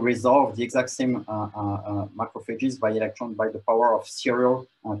actually resolve the exact same macrophages by the power of serial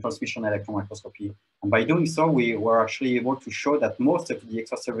transmission electron microscopy. And by doing so, we were actually able to show that most of the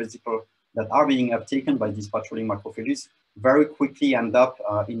extracellular that are being uptaken by these patrolling macrophages very quickly end up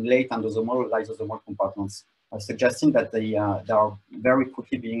in late endosomal lysosomal compartments, suggesting that they are very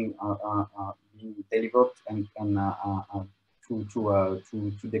quickly being delivered and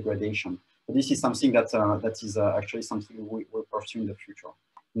to degradation. But this is something that is actually something we will pursue in the future.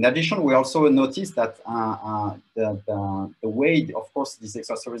 In addition, we also noticed that the way, of course, these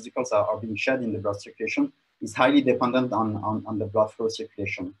extracellular vesicles are being shed in the blood circulation is highly dependent on the blood flow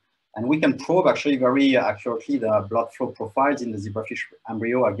circulation. And we can probe actually very accurately the blood flow profiles in the zebrafish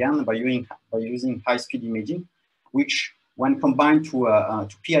embryo again by using high-speed imaging, which when combined to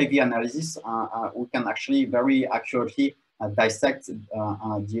PIV analysis, we can actually very accurately dissect the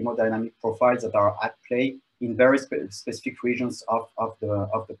hemodynamic profiles that are at play in very specific regions of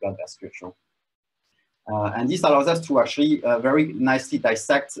the blood vasculature. And this allows us to actually very nicely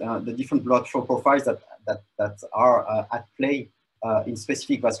dissect the different blood flow profiles that are at play in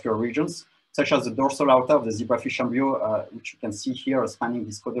specific vascular regions, such as the dorsal aorta of the zebrafish embryo, which you can see here spanning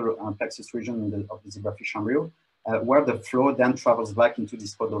this caudal plexus region of the zebrafish embryo, where the flow then travels back into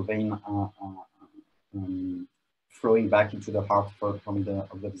this caudal vein, flowing back into the heart from the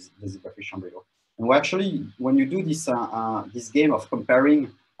zebrafish embryo. And we actually, when you do this, this game of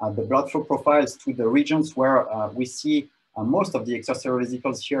comparing the blood flow profiles to the regions where we see most of the extracellular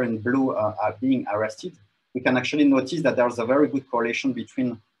vesicles here in blue are being arrested, we can actually notice that there's a very good correlation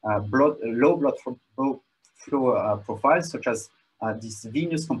between low blood flow profiles, such as these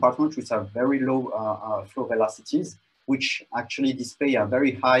venous compartments, which are very low flow velocities, which actually display a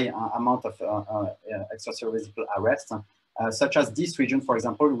very high amount of extracellular vesicle arrest, such as this region, for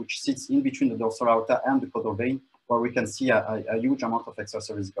example, which sits in between the dorsal aorta and the caudal vein, where we can see a huge amount of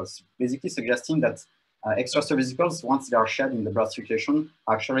extracellular vesicles, basically suggesting that extracellular vesicles, once they are shed in the blood circulation,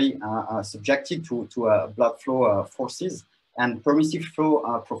 are actually subjected to blood flow forces, and permissive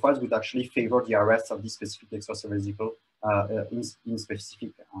flow profiles would actually favor the arrest of this specific extracellular vesicle in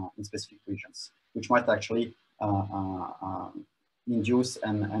specific regions, which might actually induce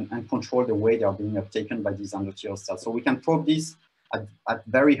and control the way they are being uptaken by these endothelial cells. So we can probe this at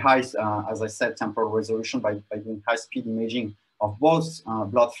very high, as I said, temporal resolution by doing high-speed imaging of both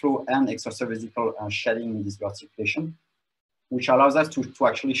blood flow and extracellular vesicle shedding in this blood circulation, which allows us to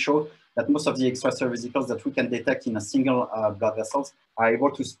actually show that most of the extracellular vesicles that we can detect in a single blood vessels are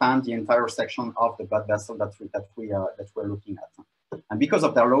able to span the entire section of the blood vessel that we're looking at. And because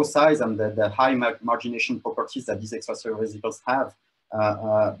of their low size and the high margination properties that these extracellular vesicles have,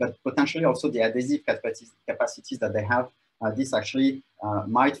 but potentially also the adhesive capacities that they have, this actually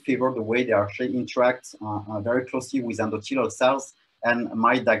might favor the way they actually interact very closely with endothelial cells, and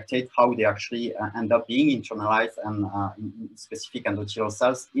might dictate how they actually end up being internalized and in specific endothelial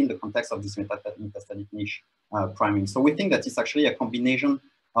cells in the context of this metastatic niche priming. So we think that it's actually a combination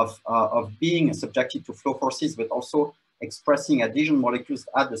of being subjected to flow forces, but also expressing adhesion molecules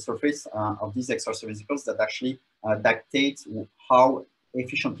at the surface of these extracellular vesicles that actually dictate how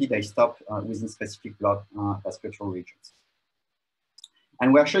efficiently they stop within specific blood vasculature regions.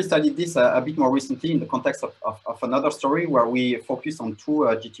 And we actually studied this a bit more recently in the context of another story where we focused on two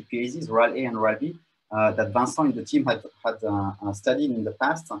GTPases, RAL-A and RAL-B, that Vincent and the team had studied in the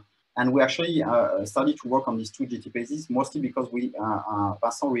past. And we actually started to work on these two GTPases, mostly because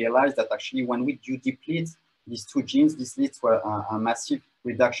Vincent realized that actually when we do deplete these two genes, this leads to a massive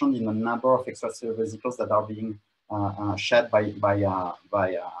reduction in the number of extracellular vesicles that are being shed by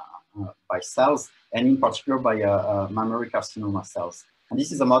cells, and in particular by mammary carcinoma cells. And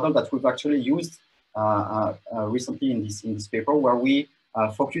this is a model that we've actually used recently in this paper, where we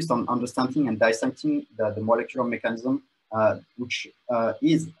focused on understanding and dissecting the molecular mechanism which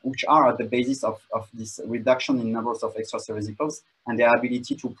are at the basis of this reduction in numbers of extracellular vesicles and their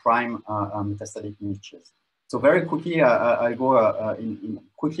ability to prime metastatic niches. So very quickly, I'll go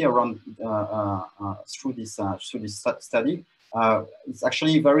quickly around through this study. It's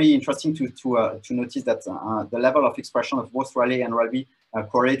actually very interesting to notice that the level of expression of both RAL-A and RAL-B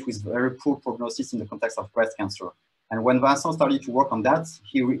correlate with very poor prognosis in the context of breast cancer. And when Vincent started to work on that,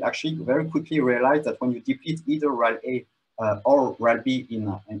 he actually very quickly realized that when you deplete either RAL-A or RAL-B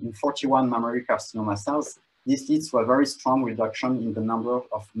in 41 mammary carcinoma cells, this leads to a very strong reduction in the number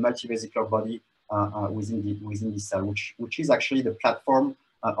of multivesicular body within the cell, which is actually the platform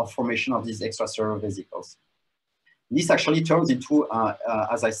of formation of these extracellular vesicles. This actually turns into,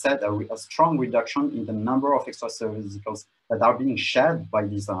 as I said, a strong reduction in the number of extracellular vesicles that are being shed by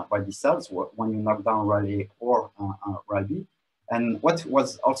these cells when you knock down RAL-A or RAL-B. And what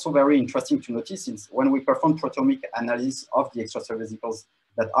was also very interesting to notice is when we perform proteomic analysis of the extracellular vesicles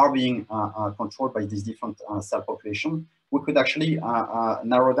that are being controlled by these different cell population, we could actually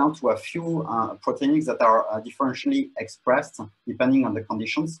narrow down to a few proteins that are differentially expressed depending on the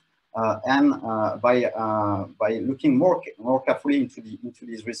conditions. By looking more carefully into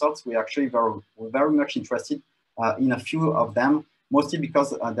these results, we actually were very much interested in a few of them, mostly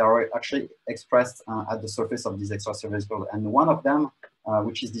because they are actually expressed at the surface of these extracellular vesicles. And one of them,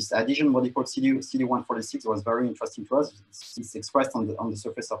 which is this adhesion molecule CD146, was very interesting to us. It's expressed on the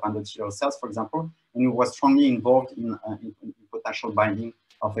surface of endothelial cells, for example, and it was strongly involved in potential binding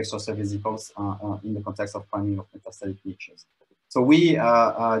of extracellular vesicles in the context of priming of metastatic niches. So we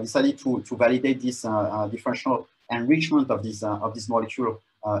decided to validate this differential enrichment of this molecule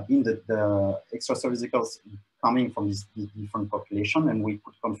in the extracellular vesicles coming from this different population, and we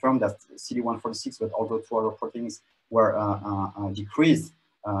could confirm that CD146, but although two other proteins were decreased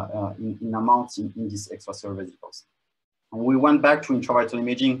in amounts in these extracellular vesicles. And we went back to intravital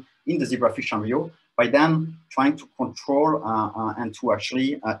imaging in the zebrafish embryo by then trying to control and to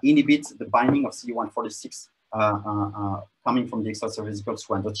actually inhibit the binding of CD146 coming from the extracellular vesicles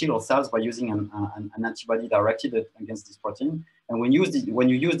to endothelial cells by using an antibody directed against this protein. And when you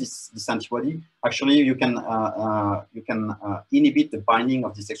use this antibody, actually you can inhibit the binding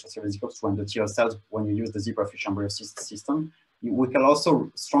of these extracellular vesicles to endothelial cells when you use the zebrafish embryo system. We can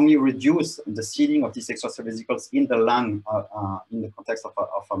also strongly reduce the seeding of these extracellular vesicles in the lung in the context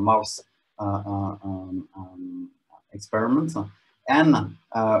of a mouse experiment. And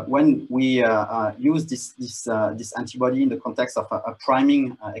when we use this antibody in the context of a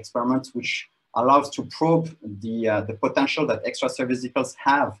priming experiment, which allows to probe the potential that extracellular vesicles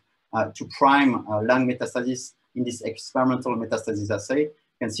have to prime lung metastasis in this experimental metastasis assay, you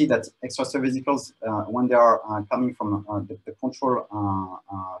can see that extracellular vesicles, when they are coming from the control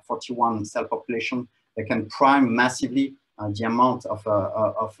 41 cell population, they can prime massively the amount of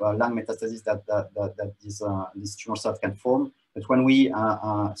lung metastasis that these tumor cells can form. But when we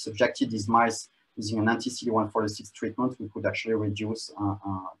subjected these mice using an anti-CD146 treatment, we could actually reduce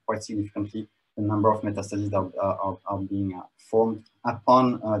quite significantly the number of metastases that are being formed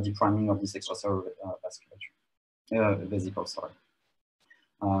upon depriming of this extracellular vesicles.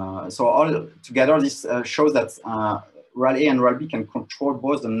 So all together, this shows that RAL-A and RAL-B can control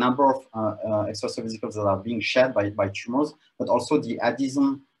both the number of extracellular vesicles that are being shed by tumors, but also the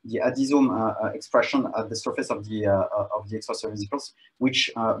adhesome expression at the surface of the extracellular vesicles,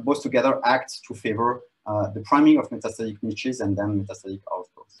 which both together act to favor the priming of metastatic niches and then metastatic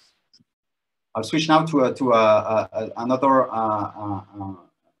outgrowth. I'll switch now to another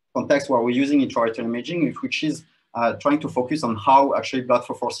context where we're using intravital imaging, which is trying to focus on how actually blood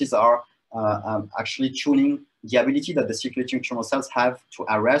flow forces are actually tuning the ability that the circulating tumor cells have to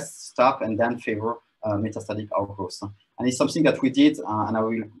arrest, stop, and then favor metastatic outgrowth. And it's something that we did, and I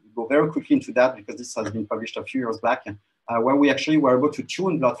will go very quickly into that because this has been published a few years back, where we actually were able to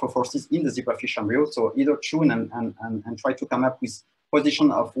tune blood flow forces in the zebrafish embryo. So either tune and try to come up with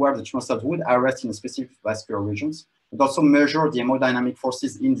position of where the tumor cells would arrest in specific vascular regions, but also measure the hemodynamic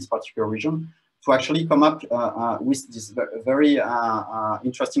forces in this particular region to actually come up with this very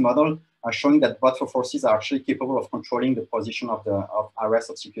interesting model showing that blood flow forces are actually capable of controlling the position of arrest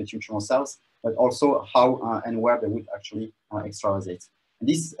of circulating tumor cells, but also how and where they would actually extravasate.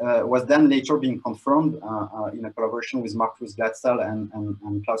 This was then later being confirmed in a collaboration with Markus Glatzel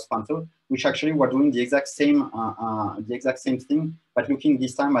and Klaus Pantel, which actually were doing the exact same thing, but looking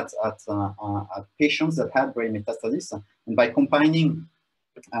this time at patients that had brain metastasis, and by combining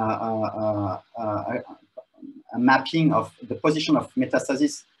a mapping of the position of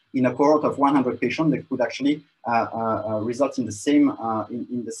metastasis in a cohort of 100 patients, they could actually result in the same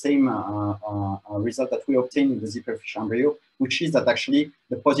result that we obtained in the zebrafish embryo, which is that actually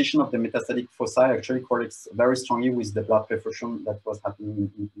the position of the metastatic foci actually correlates very strongly with the blood perfusion that was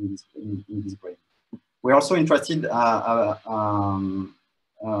happening in this brain. We're also interested a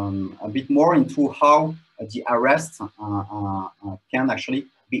bit more into how the arrest can actually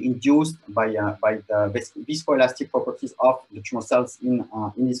be induced by the viscoelastic properties of the tumor cells in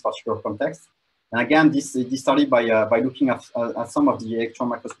this particular context. And again, this started by looking at some of the electron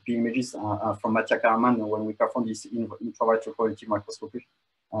microscopy images from Mattia Karaman when we performed this intravital quality microscopy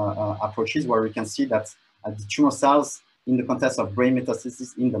approaches, where we can see that the tumor cells in the context of brain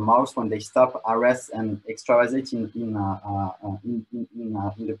metastasis in the mouse when they stop, arrest, and extravasate in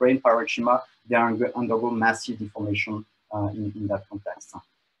the brain parenchyma, they undergo massive deformation in that context.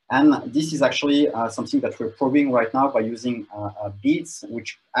 And this is actually something that we're probing right now by using beads,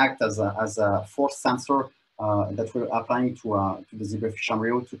 which act as a force sensor that we're applying to the zebrafish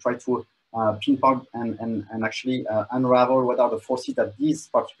embryo to try to pinpoint and actually unravel what are the forces that these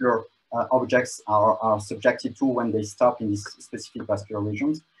particular objects are subjected to when they stop in these specific vascular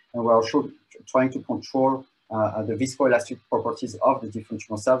regions. And we're also trying to control the viscoelastic properties of the different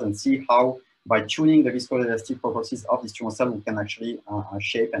tumor cells and see how, by tuning the viscoelastic properties of this tumor cell, we can actually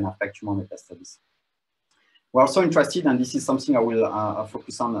shape and affect tumor metastasis. We're also interested, and this is something I will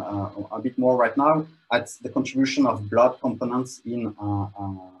focus on a bit more right now, at the contribution of blood components in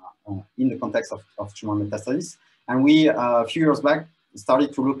the context of tumor metastasis. And we, a few years back,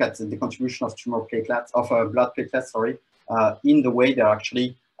 started to look at the contribution of tumor platelets, blood platelets, sorry, in the way they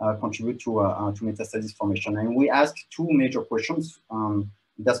actually contribute to metastasis formation. And we asked two major questions.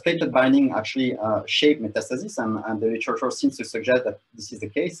 Does platelet binding actually shape metastasis? And the literature seems to suggest that this is the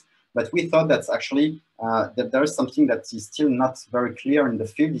case. But we thought that's actually, that there is something that is still not very clear in the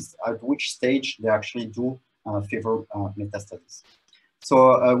field, is at which stage they actually do favor metastasis.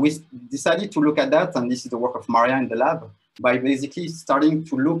 So we decided to look at that, and this is the work of Maria in the lab, by basically starting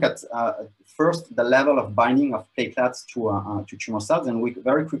to look at first the level of binding of platelets to tumor cells. And we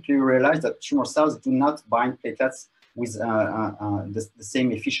very quickly realized that tumor cells do not bind platelets with the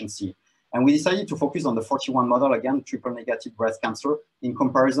same efficiency. And we decided to focus on the 41 model, again, triple negative breast cancer, in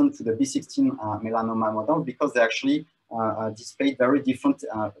comparison to the B16 melanoma model, because they actually displayed very different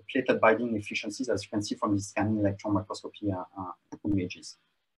platelet binding efficiencies, as you can see from the scanning electron microscopy images.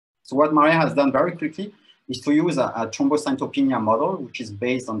 So what Maria has done very quickly is to use a thrombocytopenia model, which is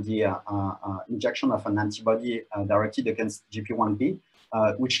based on the injection of an antibody directed against GP1B,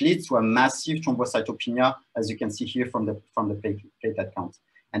 which leads to a massive thrombocytopenia, as you can see here from the platelet count.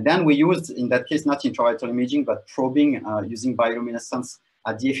 And then we used, in that case, not intravital imaging, but probing using bioluminescence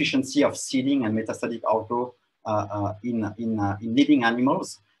at the efficiency of seeding and metastatic outgrowth in living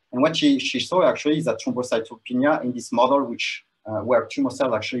animals. And what she saw actually is that thrombocytopenia in this model, which where tumor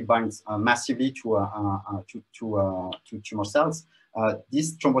cells actually binds massively to tumor cells,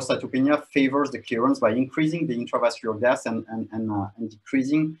 this thrombocytopenia favors the clearance by increasing the intravascular gas and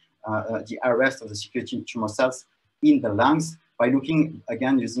decreasing the arrest of the circulating tumor cells in the lungs, by looking,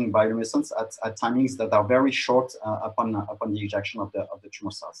 again, using bioluminescence at timings that are very short upon the ejection of the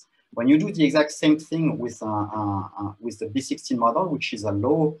tumor cells. When you do the exact same thing with the B16 model, which is a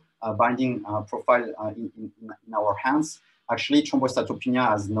low binding profile in our hands, actually thrombocytopenia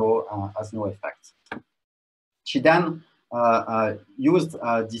has no effect. She then used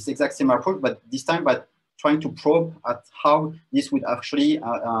this exact same approach, but this time by trying to probe at how this would actually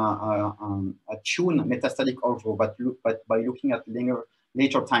tune metastatic outgrowth, but by looking at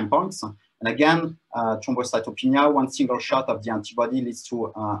later time points. And again, thrombocytopenia, one single shot of the antibody leads to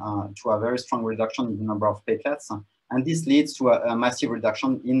a very strong reduction in the number of platelets. And this leads to a massive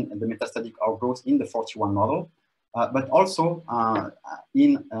reduction in the metastatic outgrowth in the 41 model, but also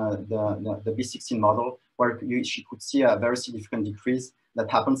in the B16 model, where she could see a very significant decrease that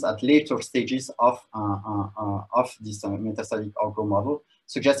happens at later stages of this metastatic outgrowth model,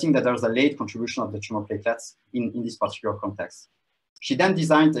 suggesting that there's a late contribution of the tumor platelets in this particular context. She then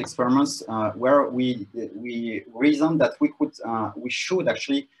designed experiments where we reasoned that we should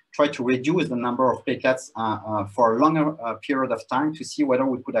actually try to reduce the number of platelets for a longer period of time to see whether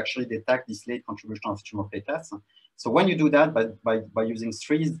we could actually detect this late contribution of tumor platelets. So when you do that by using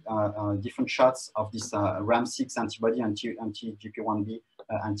 3 different shots of this RAM6 antibody, anti-GP1B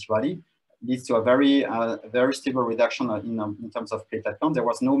antibody, leads to a very stable reduction in terms of platelet count. There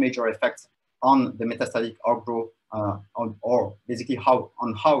was no major effect on the metastatic outgrowth or basically how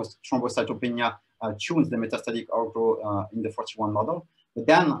thrombocytopenia tunes the metastatic outgrowth in the 41 model. But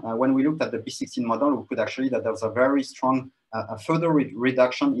then when we looked at the B16 model, we could actually that there was a very strong further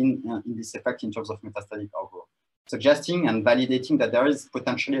reduction in this effect in terms of metastatic outgrowth, suggesting and validating that there is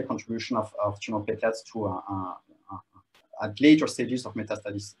potentially a contribution of tumor platelets to at later stages of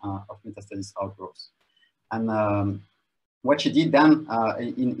metastasis outgrowth. And what she did then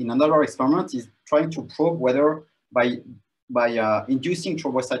in another experiment is trying to probe whether by inducing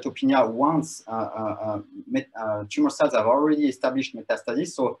thrombocytopenia once tumor cells have already established metastasis,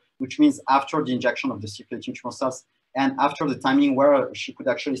 so which means after the injection of the circulating tumor cells and after the timing where she could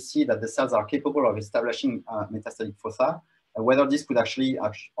actually see that the cells are capable of establishing metastatic foci, whether this could actually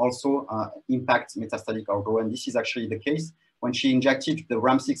also impact metastatic outgrowth. And this is actually the case. when she injected the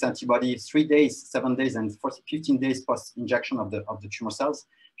RAM6 antibody 3 days, 7 days, and 15 days post-injection of the tumor cells,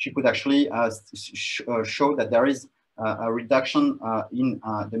 she could actually show that there is a reduction in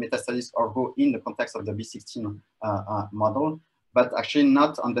the metastasis orgo in the context of the B16 model, but actually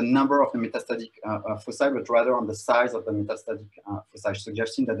not on the number of the metastatic foci, but rather on the size of the metastatic foci,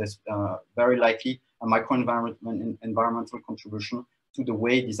 suggesting that there's very likely a environmental contribution to the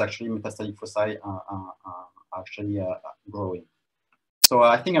way these actually metastatic foci are actually growing. So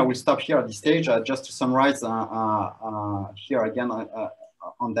I think I will stop here at this stage. Just to summarize here again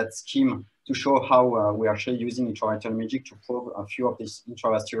on that scheme to show how we're actually using intravital imaging to probe a few of these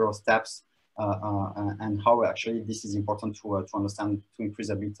intravascular steps and how actually this is important to understand, to increase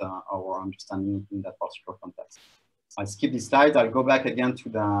a bit our understanding in that particular context. I'll skip this slide. I'll go back again to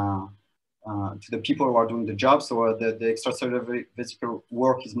the people who are doing the job. So the extracellular vesicle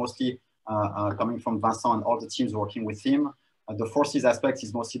work is mostly coming from Vincent and all the teams working with him. The forces aspect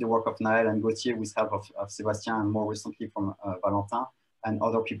is mostly the work of Naël and Gauthier with help of Sébastien and more recently from Valentin. And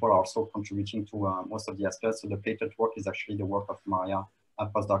other people are also contributing to most of the aspects. So the platelet work is actually the work of Maria, a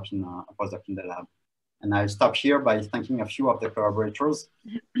postdoc in the lab. And I'll stop here by thanking a few of the collaborators.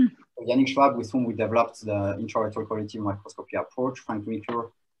 Yannick Schwab, with whom we developed the intravital quality microscopy approach, Frank Winkler,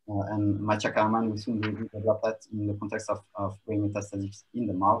 and Mattia Kalman, with whom we developed that in the context of brain metastasis in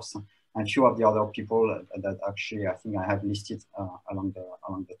the mouse, and a few of the other people that actually I think I have listed along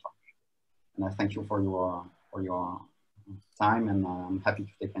the talk. And I thank you for your time, and I'm happy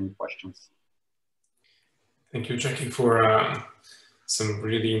to take any questions. Thank you, Jacky, for some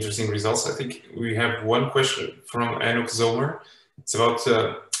really interesting results. I think we have one question from Anuk Zomer. It's about,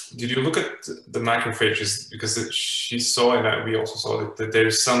 did you look at the macrophages? Because she saw, and we also saw that there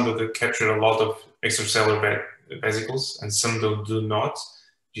is some that capture a lot of extracellular vesicles and some that do not.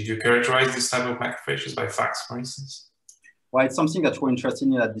 Did you characterize this type of macrophages by FACS, for instance? Well, it's something that we're interested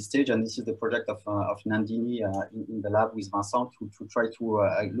in at this stage, and this is the project of Nandini in the lab with Vincent to try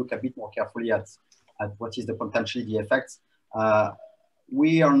to look a bit more carefully at what is potentially the effects.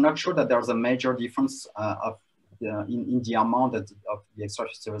 We are not sure that there's a major difference in the amount of the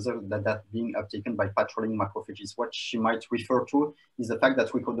extracellular that being uptaken by patrolling macrophages. What she might refer to is the fact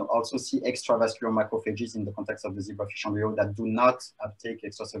that we could also see extravascular macrophages in the context of the zebrafish embryo that do not uptake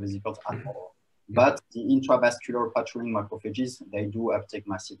extracellular vesicles at all. But the intravascular patrolling macrophages, they do uptake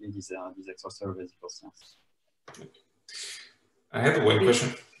massively these extracellular vesicles. Yes. I have one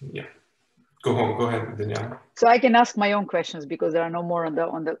question. Yeah, go ahead, Daniela. So I can ask my own questions because there are no more on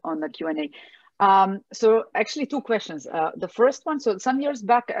the Q&A. So actually two questions. The first one, so some years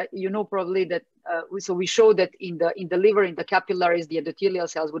back, you know probably that, so we showed that in the liver, in the capillaries, the endothelial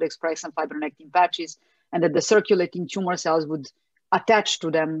cells would express some fibronectin patches, and that the circulating tumor cells would attach to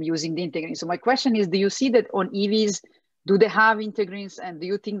them using the integrins. So my question is, do you see that on EVs, do they have integrins, and do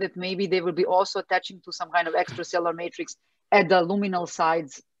you think that maybe they will be also attaching to some kind of extracellular matrix at the luminal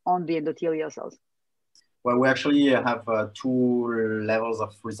sides on the endothelial cells? Well, we actually have two levels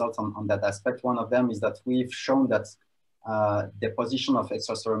of results on that aspect. One of them is that we've shown that deposition of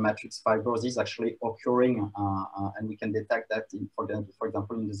extracellular matrix fibers is actually occurring, and we can detect that, for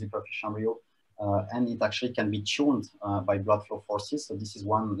example, in the zebrafish embryo, and it actually can be tuned by blood flow forces. So this is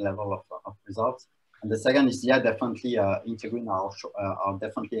one level of results. And the second is, yeah, definitely integrin are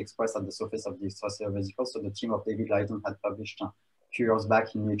definitely expressed at the surface of the extracellular vesicles. So the team of David Leiden had published a few years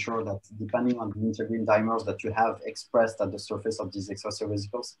back in Nature that depending on the integrin dimers that you have expressed at the surface of these extracellular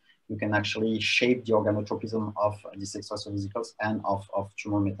vesicles, you can actually shape the organotropism of these extracellular vesicles and of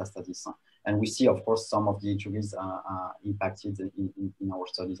tumor metastasis. And we see, of course, some of the integrins impacted in our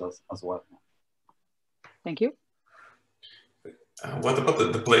studies as well. Thank you. What about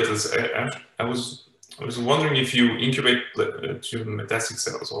the platelets? I was wondering if you incubate metastatic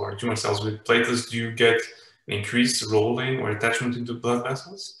cells or tumor cells with platelets, do you get increased rolling or attachment into blood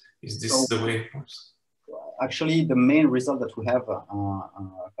vessels? Is this the way it works? Actually, the main result that we have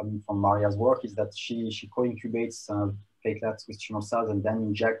coming from Maria's work is that she co-incubates platelets with tumor cells and then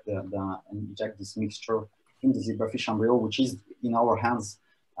inject this mixture in the zebrafish embryo, which is in our hands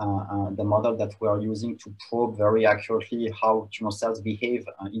the model that we are using to probe very accurately how tumor cells behave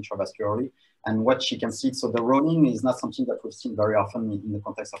intravascularly. And what she can see, so the rolling is not something that we've seen very often in the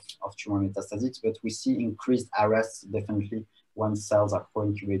context of tumor metastasis, but we see increased arrests definitely when cells are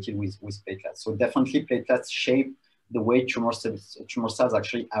co-incubated with platelets. So definitely platelets shape the way tumor cells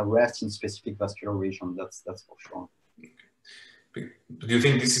actually arrest in specific vascular region. That's for sure. Okay. Do you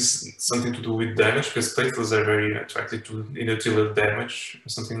think this is something to do with damage? Because platelets are very attracted to endothelial damage or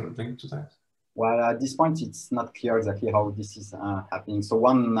something linked to that? Well, at this point, it's not clear exactly how this is happening. So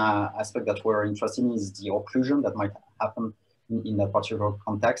one aspect that we're interested in is the occlusion that might happen in that particular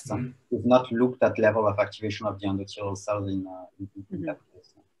context. We've not looked at level of activation of the endothelial cells in that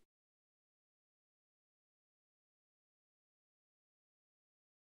case.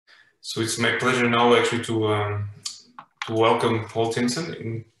 So it's my pleasure now actually to welcome Paul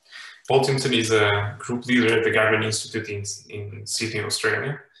Timpson. Paul Timpson is a group leader at the Garvan Institute in Sydney,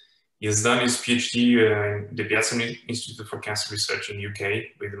 Australia. He has done his PhD in the Biomédecine Institute for Cancer Research in the UK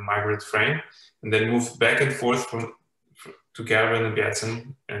with a migrant frame, and then moved back and forth to Garvan and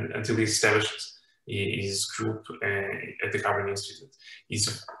Biomédecine until he established his group at the Garvan Institute.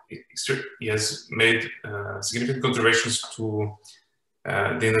 He has made significant contributions to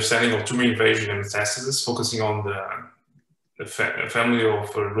the understanding of tumor invasion and metastasis, focusing on the family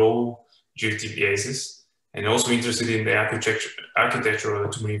of low GFT-bases, and also interested in the architecture of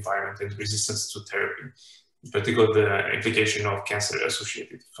the tumor environment and resistance to therapy, in particular the implication of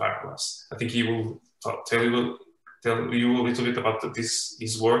cancer-associated fibroblasts. I think he will tell you a little bit about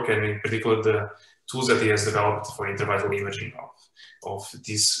his work, and in particular the tools that he has developed for intravital imaging of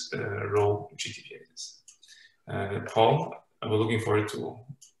these raw GFT-bases. Paul, I'm looking forward to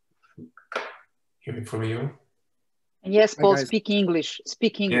hearing from you. And yes, Paul, speak English.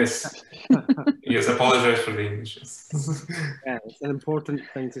 Speak English. Yes. Yes, I apologize for the English. Yeah, it's an important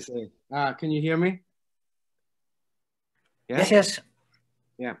thing to say. Can you hear me? Yeah? Yes, yes.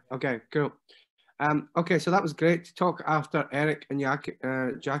 Yeah, okay, cool. Okay, so that was great to talk after Erik and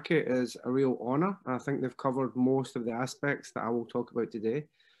Jacky is a real honor. I think they've covered most of the aspects that I will talk about today.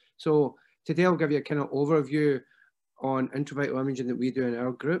 So today I'll give you a kind of overview on intravital imaging that we do in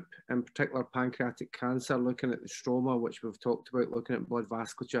our group, in particular pancreatic cancer, looking at the stroma, which we've talked about, looking at blood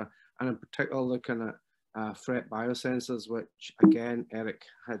vasculature, and in particular looking at FRET biosensors, which again Erik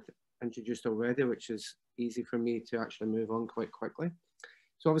had introduced already, which is easy for me to actually move on quite quickly.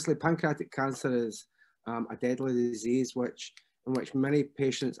 So obviously pancreatic cancer is a deadly disease in which many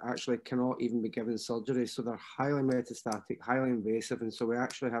patients actually cannot even be given surgery. So they're highly metastatic, highly invasive, and so we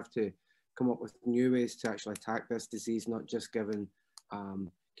actually have to come up with new ways to actually attack this disease, not just given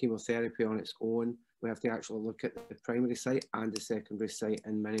chemotherapy on its own. We have to actually look at the primary site and the secondary site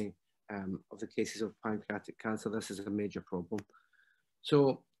in many of the cases of pancreatic cancer. This is a major problem.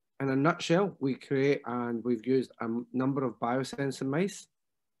 So in a nutshell, we create and we've used a number of biosensor mice,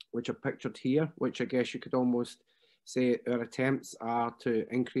 which are pictured here, which I guess you could almost say our attempts are to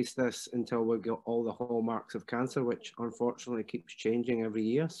increase this until we get all the hallmarks of cancer, which unfortunately keeps changing every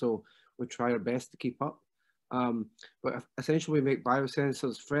year. So we try our best to keep up. But essentially we make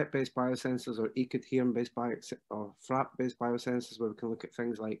biosensors, FRET-based biosensors or ecoadherent-based or FRAP-based biosensors, where we can look at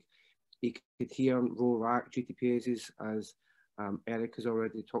things like ecoadherent, row-rack, GTPases, as Erik has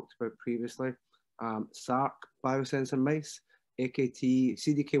already talked about previously. SARC biosensor mice, AKT,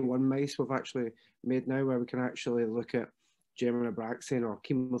 CDK1 mice we've actually made now, where we can actually look at German Abraxane or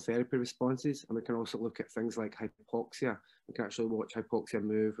chemotherapy responses, and we can also look at things like hypoxia. We can actually watch hypoxia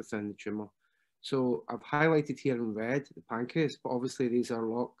move within the tumour. So I've highlighted here in red the pancreas, but obviously these are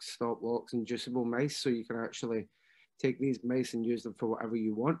locks, stop locks, inducible mice, so you can actually take these mice and use them for whatever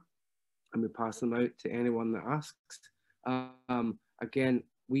you want, and we pass them out to anyone that asks. Again,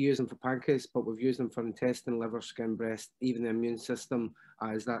 we use them for pancreas, but we've used them for intestine, liver, skin, breast, even the immune system,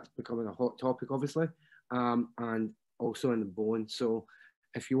 as that's becoming a hot topic, obviously, and also in the bone. So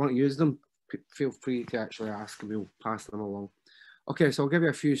if you want to use them, feel free to actually ask and we'll pass them along. Okay, so I'll give you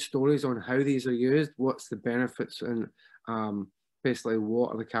a few stories on how these are used, what's the benefits, and basically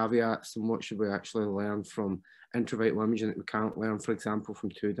what are the caveats and what should we actually learn from intravital imaging that we can't learn, for example,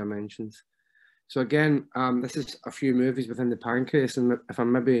 from 2 dimensions. So again, this is a few movies within the pancreas, and if I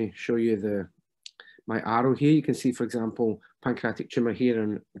maybe show you my arrow here, you can see, for example, pancreatic tumour here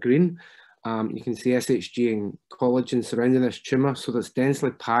in green. You can see SHG and collagen surrounding this tumour, so that's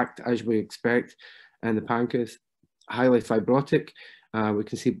densely packed as we expect in the pancreas, highly fibrotic. We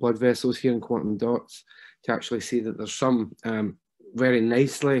can see blood vessels here in quantum dots to actually see that there's some very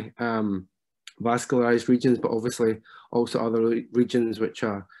nicely vascularized regions, but obviously also other regions which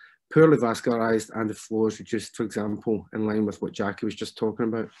are poorly vascularized and the flow is reduced, for example, in line with what Jacky was just talking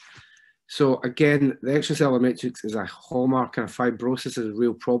about. So again, the extracellular matrix is a hallmark, and fibrosis is a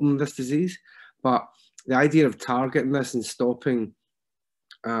real problem in this disease. But the idea of targeting this and stopping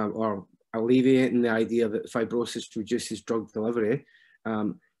or alleviating the idea that fibrosis reduces drug delivery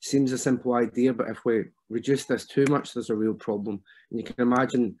seems a simple idea, but if we reduce this too much, there's a real problem. And you can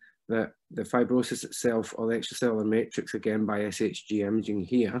imagine that the fibrosis itself, or the extracellular matrix, again by SHG imaging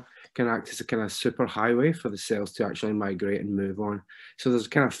here, can act as a kind of super highway for the cells to actually migrate and move on. So there's a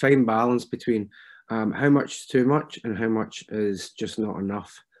kind of fine balance between how much is too much and how much is just not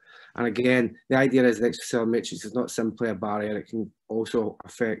enough. And again, the idea is the extracellular matrix is not simply a barrier, it can also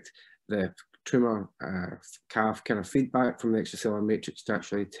affect the tumour calf kind of feedback from the extracellular matrix to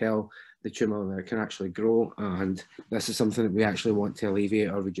actually tell the tumour that it can actually grow, and this is something that we actually want to alleviate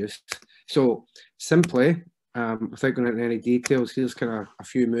or reduce. So simply, without going into any details, here's kind of a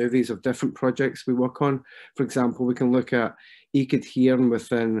few movies of different projects we work on. For example, we can look at e-coherin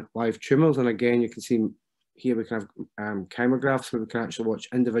within live tumours, and again, you can see here we can have chymographs where we can actually watch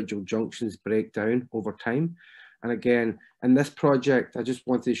individual junctions break down over time. And again, in this project, I just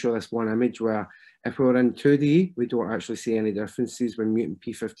wanted to show this one image where if we were in 2D, we don't actually see any differences when mutant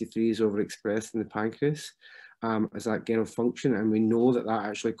P53 is overexpressed in the pancreas as that gain of function, and we know that that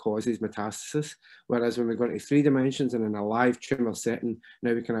actually causes metastasis. Whereas when we go into 3 dimensions and in a live tumour setting,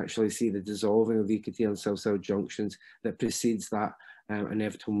 now we can actually see the dissolving of e-coherin cell-cell junctions that precedes that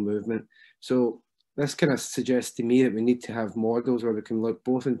inevitable movement. So this kind of suggests to me that we need to have models where we can look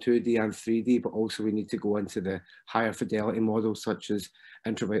both in 2D and 3D, but also we need to go into the higher fidelity models such as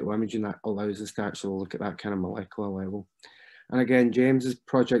intravital imaging that allows us to actually look at that kind of molecular level. And again, James's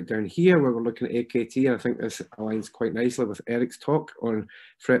project down here where we're looking at AKT, I think this aligns quite nicely with Erik's talk on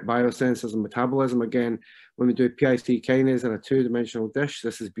threat biosensors and metabolism. Again, when we do PI3 kinase in a 2-dimensional dish,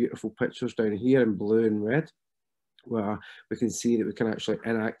 this is beautiful pictures down here in blue and red, where we can see that we can actually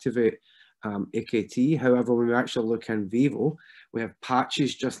inactivate AKT. However, when we actually look in vivo, we have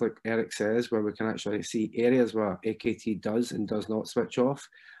patches, just like Erik says, where we can actually see areas where AKT does and does not switch off.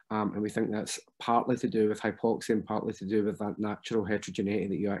 And we think that's partly to do with hypoxia and partly to do with that natural heterogeneity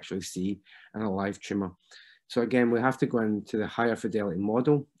that you actually see in a live tumour. So again, we have to go into the higher fidelity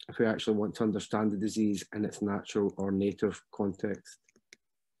model if we actually want to understand the disease in its natural or native context.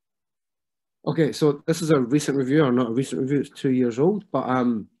 Okay, so this is a recent review, or not a recent review, it's 2 years old, but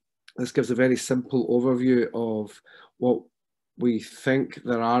this gives a very simple overview of what we think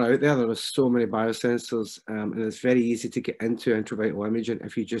there are out there. There are so many biosensors, and it's very easy to get into intravital imaging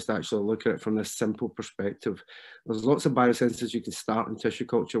if you just actually look at it from this simple perspective. There's lots of biosensors you can start in tissue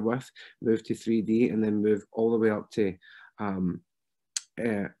culture with, move to 3D, and then move all the way up to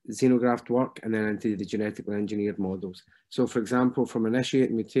xenograft work, and then into the genetically engineered models. So for example, from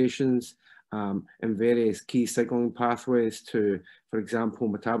initiating mutations in various key signaling pathways to, for example,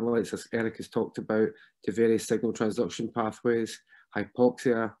 metabolites, as Erik has talked about, to various signal transduction pathways,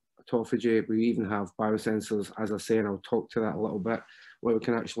 hypoxia, autophagy. We even have biosensors, as I say, and I'll talk to that a little bit, where we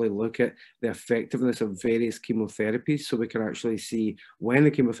can actually look at the effectiveness of various chemotherapies, so we can actually see when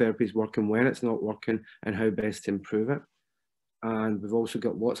the chemotherapy is working, when it's not working, and how best to improve it. And we've also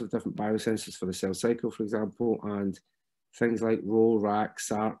got lots of different biosensors for the cell cycle, for example, and things like Rho, RAC,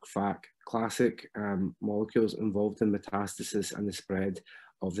 SARC, FAC, classic molecules involved in metastasis and the spread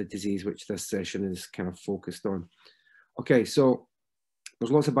of the disease, which this session is kind of focused on. Okay, so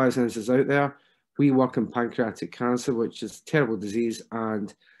there's lots of biosensors out there. We work in pancreatic cancer, which is a terrible disease,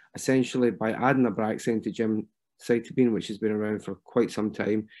 and essentially by adding Abraxane to gemcitabine, which has been around for quite some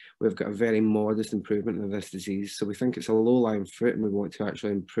time, we've got a very modest improvement in this disease. So we think it's a low-lying fruit, and we want to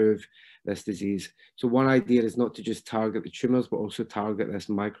actually improve this disease. So one idea is not to just target the tumours, but also target this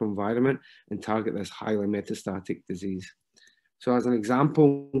microenvironment and target this highly metastatic disease. So as an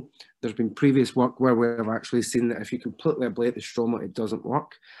example, there's been previous work where we have actually seen that if you completely ablate the stroma, it doesn't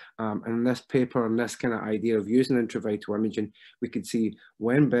work. And in this paper, and this kind of idea of using intravital imaging, we could see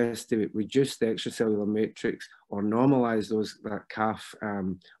when best to reduce the extracellular matrix or normalize that CAF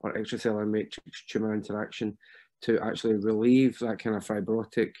or extracellular matrix tumor interaction to actually relieve that kind of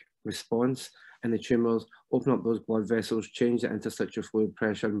fibrotic response in the tumours, open up those blood vessels, change the interstitial fluid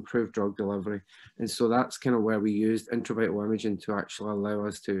pressure, improve drug delivery. And so that's kind of where we used intravital imaging to actually allow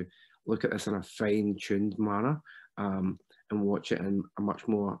us to look at this in a fine-tuned manner and watch it in a much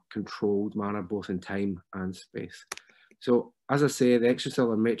more controlled manner, both in time and space. So as I say, the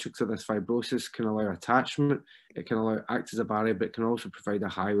extracellular matrix of this fibrosis can allow attachment, it can act as a barrier, but it can also provide a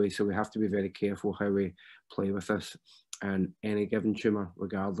highway. So we have to be very careful how we play with this in any given tumour,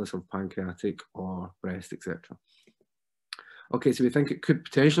 regardless of pancreatic or breast, etc. Okay, so we think it could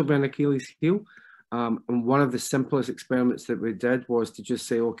potentially be an Achilles heel. And one of the simplest experiments that we did was to just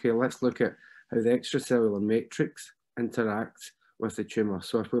say, okay, let's look at how the extracellular matrix interacts with the tumour.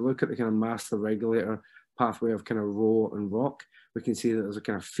 So if we look at the kind of master regulator pathway of kind of Rho and ROC, we can see that there's a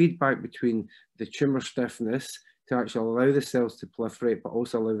kind of feedback between the tumour stiffness to actually allow the cells to proliferate, but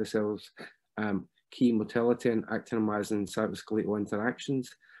also allow the cells key motility and actinomyosin and cytoskeletal interactions.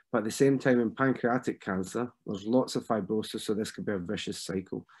 But at the same time, in pancreatic cancer, there's lots of fibrosis, so this could be a vicious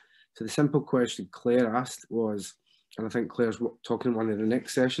cycle. So the simple question Claire asked was, and I think Claire's talking in one of the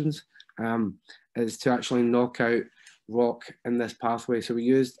next sessions, is to actually knock out ROCK in this pathway. So we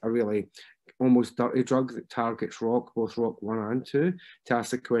used a really almost dirty drug that targets ROCK, both ROCK 1 and 2, to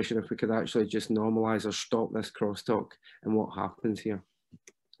ask the question if we could actually just normalize or stop this crosstalk and what happens here.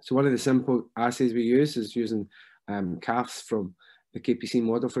 So one of the simple assays we use is using calves from the KPC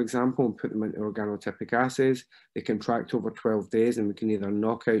model, for example, and put them into organotypic assays. They contract over 12 days, and we can either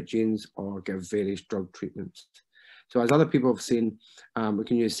knock out genes or give various drug treatments. So as other people have seen, we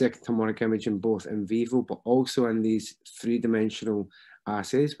can use second harmonic imaging both in vivo, but also in these three-dimensional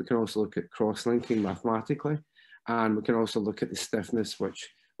assays. We can also look at cross-linking mathematically, and we can also look at the stiffness, which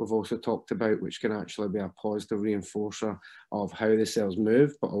we've also talked about, which can actually be a positive reinforcer of how the cells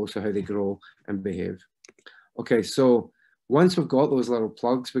move, but also how they grow and behave. Okay, so once we've got those little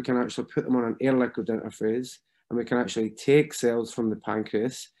plugs, we can actually put them on an air-liquid interface, and we can actually take cells from the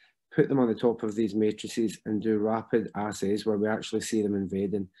pancreas, put them on the top of these matrices and do rapid assays where we actually see them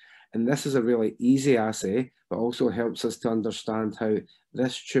invading. And this is a really easy assay, but also helps us to understand how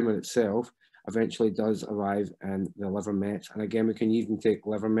this tumour itself eventually does arrive in the liver mets. And again, we can even take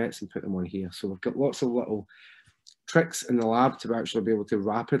liver mets and put them on here. So we've got lots of little tricks in the lab to actually be able to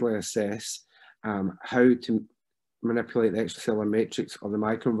rapidly assess how to manipulate the extracellular matrix of the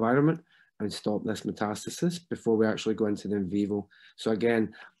microenvironment and stop this metastasis before we actually go into the in vivo. So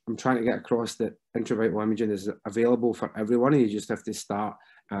again, I'm trying to get across that intravital imaging is available for everyone, and you just have to start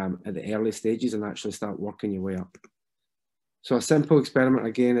at the early stages and actually start working your way up. So a simple experiment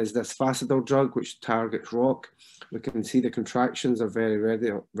again is this Fasidel drug, which targets ROCK. We can see the contractions are very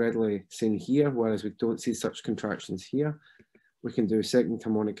readily seen here, whereas we don't see such contractions here. We can do second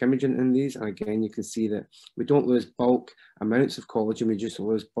harmonic imaging in these, and again, you can see that we don't lose bulk amounts of collagen, we just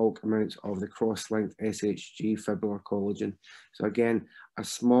lose bulk amounts of the cross-linked SHG fibrillar collagen. So again, a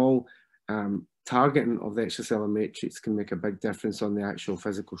small targeting of the extracellular matrix can make a big difference on the actual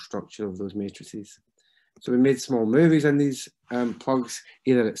physical structure of those matrices. So we made small movies in these plugs,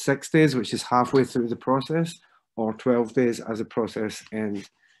 either at 6 days, which is halfway through the process, or 12 days as a process ends.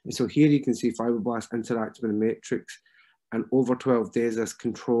 And so here you can see fibroblasts interact with the matrix, and over 12 days, this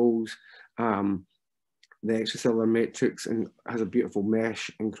controls the extracellular matrix and has a beautiful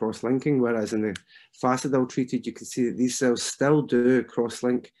mesh and cross-linking, whereas in the Fasidel treated, you can see that these cells still do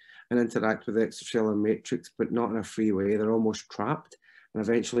cross-link and interact with the extracellular matrix, but not in a free way. They're almost trapped. And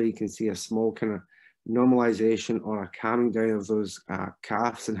eventually you can see a small kind of normalization or a calming down of those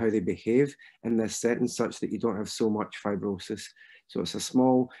calves and how they behave in this setting such that you don't have so much fibrosis. So it's a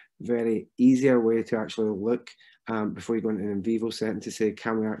small, very easier way to actually look before you go into an in vivo setting to say,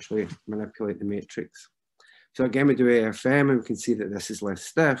 can we actually manipulate the matrix? So again, we do AFM and we can see that this is less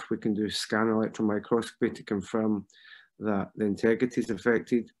stiff. We can do scan electron microscopy to confirm that the integrity is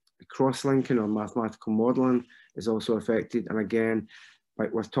affected. The cross-linking or mathematical modeling is also affected. And again,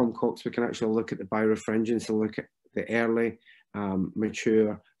 like with Tom Cox, we can actually look at the birefringence and look at the early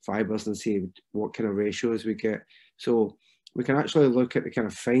mature fibers and see what kind of ratios we get. So we can actually look at the kind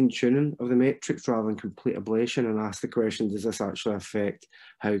of fine tuning of the matrix rather than complete ablation and ask the question, does this actually affect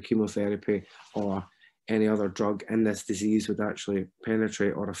how chemotherapy or any other drug in this disease would actually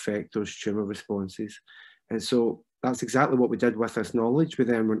penetrate or affect those tumour responses? And so that's exactly what we did with this knowledge. We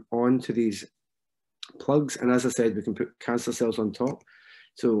then went on to these plugs, and as I said, we can put cancer cells on top.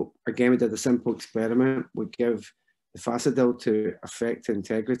 So again, we did a simple experiment. We give the Fasidel to affect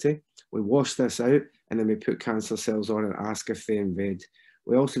integrity. We wash this out, and then we put cancer cells on and ask if they invade.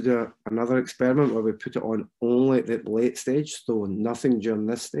 We also do another experiment where we put it on only at the late stage, so nothing during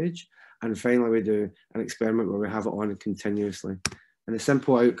this stage. And finally, we do an experiment where we have it on continuously. And the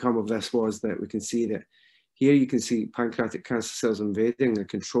simple outcome of this was that we can see that here you can see pancreatic cancer cells invading the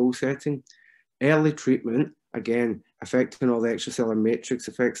control setting. Early treatment, again, affecting all the extracellular matrix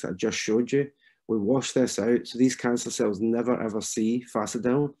effects that I just showed you. We wash this out, so these cancer cells never ever see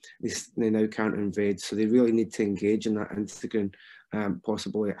Fasidel. They now can't invade, so they really need to engage in that integrin,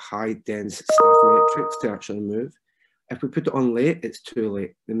 possibly high dense stiff matrix to actually move. If we put it on late, it's too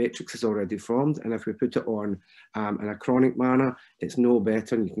late. The matrix is already formed, and if we put it on in a chronic manner, it's no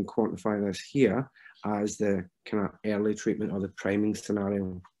better, and you can quantify this here as the kind of early treatment or the priming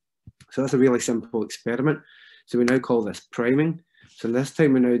scenario. So that's a really simple experiment. So we now call this priming. So this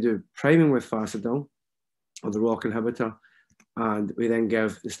time we now do priming with Fasidel, or the ROCK inhibitor, and we then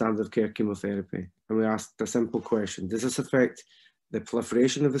give the standard of care chemotherapy. And we ask the simple question, does this affect the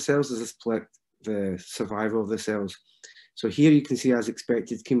proliferation of the cells? Does this affect the survival of the cells? So here you can see, as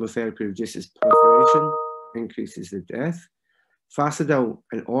expected, chemotherapy reduces proliferation, increases the death. Fasidel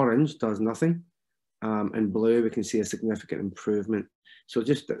in orange does nothing. In blue, we can see a significant improvement. So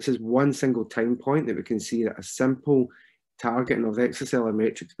just this is one single time point that we can see that a simple targeting of the extracellular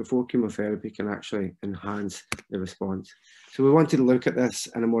matrix before chemotherapy can actually enhance the response. So we wanted to look at this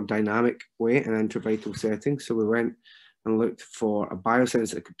in a more dynamic way in an intravital setting. So we went and looked for a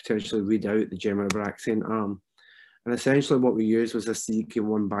biosensor that could potentially read out the Gemini-Abraxane arm. And essentially what we used was a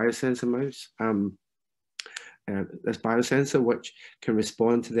CDK1 biosensor mouse. This biosensor, which can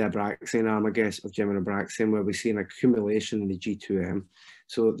respond to the Abraxane arm, I guess, of Gemini-Abraxane, where we see an accumulation in the G2M.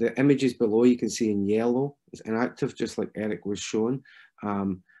 So the images below you can see in yellow is inactive, just like Erik was shown.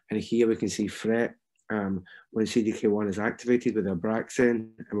 And here we can see FRET when CDK1 is activated with Abraxane,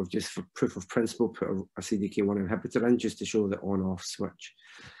 and we've just, for proof of principle, put a CDK1 inhibitor in just to show the on-off switch.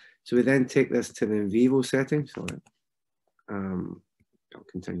 So we then take this to the in vivo setting. Sorry, I'll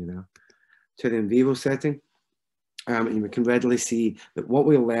continue now. To the in vivo setting. And we can readily see that what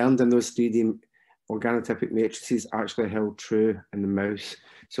we learned in those 3D organotypic matrices actually held true in the mouse.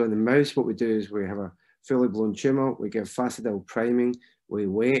 So in the mouse, what we do is we have a fully blown tumor, we give Fasudil priming, we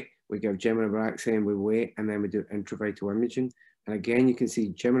wait, we give Gemini-Abraxane, we wait, and then we do intravital imaging. And again, you can see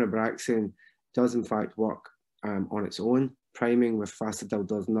Gemini-Abraxane does in fact work on its own. Priming with Fasudil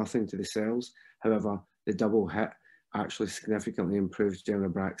does nothing to the cells. However, the double hit actually significantly improves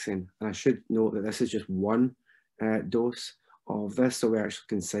Gemini-Abraxane. And I should note that this is just one dose of this, so we actually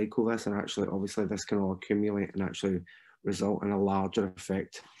can cycle this, and actually obviously this can all accumulate and actually result in a larger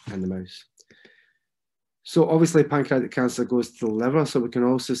effect in the mouse. So obviously pancreatic cancer goes to the liver, so we can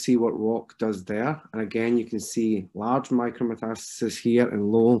also see what ROC does there. And again, you can see large micrometastasis here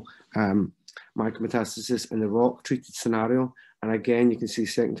and low micrometastasis in the ROC treated scenario. And again, you can see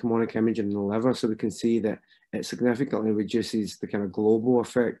second harmonic imaging in the liver, so we can see that it significantly reduces the kind of global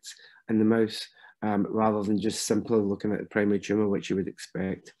effects in the mouse, rather than just simply looking at the primary tumour, which you would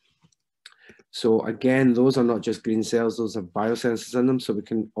expect. So again, those are not just green cells, those have biosensors in them, so we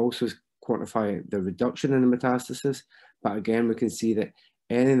can also quantify the reduction in the metastasis. But again, we can see that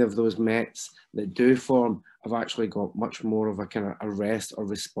any of those METs that do form have actually got much more of a kind of arrest or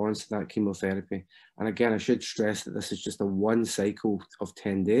response to that chemotherapy. And again, I should stress that this is just a one cycle of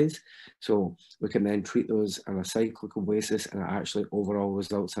 10 days. So we can then treat those on a cyclical basis, and it actually overall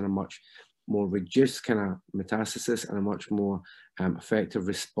results in a much more reduced kind of metastasis and a much more effective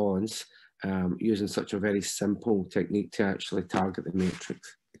response using such a very simple technique to actually target the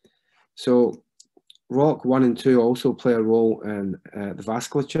matrix. So ROC 1 and 2 also play a role in the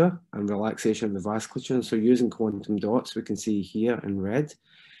vasculature and relaxation of the vasculature. So using quantum dots, we can see here in red,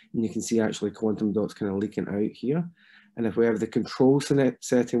 and you can see actually quantum dots kind of leaking out here. And if we have the control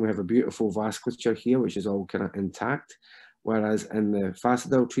setting, we have a beautiful vasculature here, which is all kind of intact. Whereas in the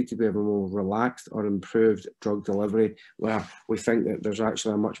Fasudil treated, we have a more relaxed or improved drug delivery, where we think that there's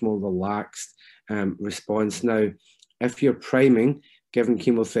actually a much more relaxed response. Now, if you're priming, given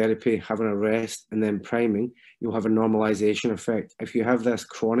chemotherapy, having a rest and then priming, you'll have a normalization effect. If you have this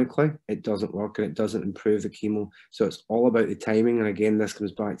chronically, it doesn't work and it doesn't improve the chemo. So it's all about the timing. And again, this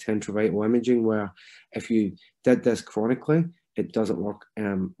comes back to intravital imaging, where if you did this chronically, it doesn't work.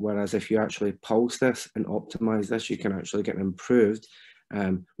 Whereas if you actually pulse this and optimize this, you can actually get an improved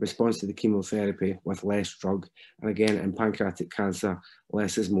response to the chemotherapy with less drug. And again, in pancreatic cancer,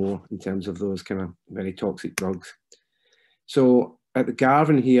 less is more in terms of those kind of very toxic drugs. So at the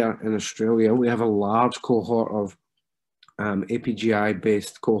Garvan here in Australia, we have a large cohort of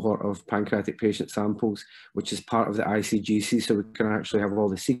APGI-based cohort of pancreatic patient samples, which is part of the ICGC, so we can actually have all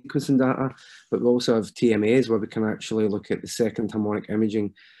the sequencing data, but we also have TMAs where we can actually look at the second harmonic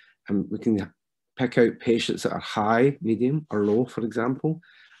imaging, and we can pick out patients that are high, medium, or low, for example.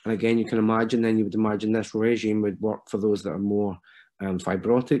 And again, you can imagine, then you would imagine this regime would work for those that are more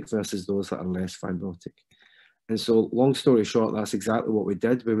fibrotic versus those that are less fibrotic. And so, long story short, that's exactly what we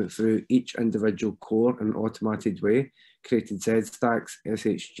did. We went through each individual core in an automated way, created Z-stacks,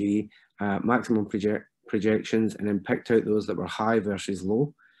 SHG, maximum projections, and then picked out those that were high versus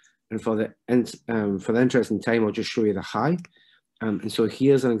low. And for the interest in time, I'll just show you the high. And so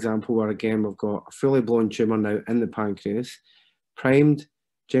here's an example where, again, we've got a fully blown tumour now in the pancreas, primed,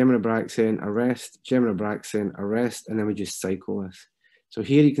 Gemini-Abraxane, arrest, Gemini-Abraxane, arrest, and then we just cycle this. So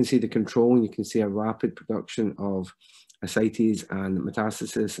here you can see the control, and you can see a rapid production of ascites and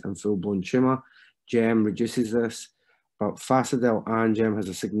metastasis and full-blown tumour. Gem reduces this, but Fasudil and Gem has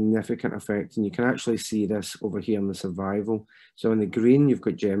a significant effect, and you can actually see this over here in the survival. So in the green, you've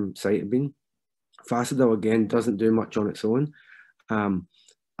got gemcitabine. Fasudil, again, doesn't do much on its own.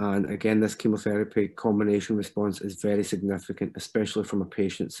 And again, this chemotherapy combination response is very significant, especially from a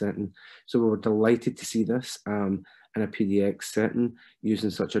patient setting. So we were delighted to see this in a PDX setting using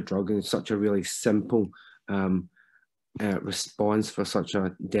such a drug, and such a really simple response for such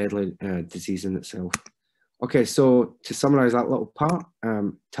a deadly disease in itself. Okay, so to summarize that little part,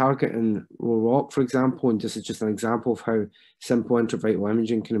 targeting ROROC, for example, and this is just an example of how simple intravital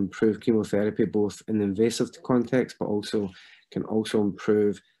imaging can improve chemotherapy, both in the invasive context, but can also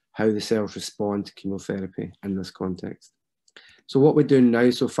improve how the cells respond to chemotherapy in this context. So what we're doing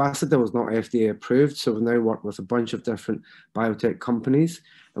now, so Fasudil is not FDA approved, so we've now worked with a bunch of different biotech companies,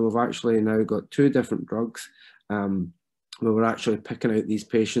 and we've actually now got 2 different drugs where we're actually picking out these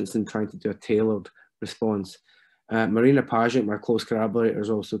patients and trying to do a tailored response. Marina Paget, my close collaborator,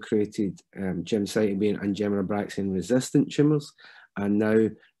 has also created gemcitabine and gemcitabine resistant tumours, and now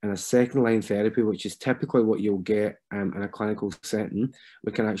in a second line therapy, which is typically what you'll get in a clinical setting,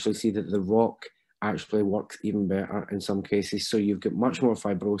 we can actually see that the ROC actually works even better in some cases. So you've got much more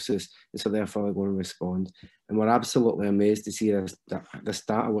fibrosis, and so therefore they're going to respond. And we're absolutely amazed to see this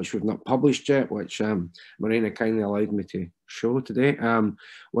data, which we've not published yet, which Marina kindly allowed me to show today,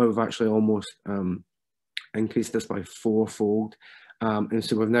 where we've actually almost increased this by 4-fold. And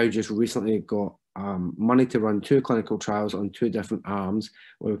so we've now just recently got money to run 2 clinical trials on 2 different arms,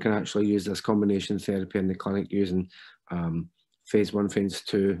 where we can actually use this combination therapy in the clinic using phase 1, phase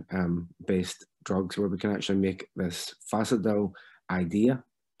 2 based drugs, where we can actually make this Fasudil idea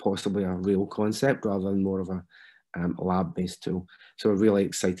possibly a real concept rather than more of a lab-based tool. So we're really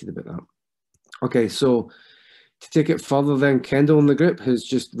excited about that. Okay, so to take it further then, Kendall in the group has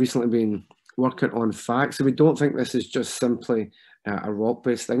just recently been working on FACS. So we don't think this is just simply a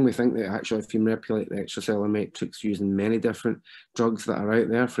ROC-based thing. We think that actually if you manipulate the extracellular matrix using many different drugs that are out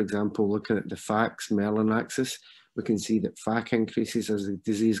there, for example, looking at the FACS Merlin axis, we can see that FAC increases as the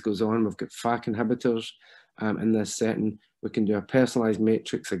disease goes on. We've got FAC inhibitors in this setting. We can do a personalized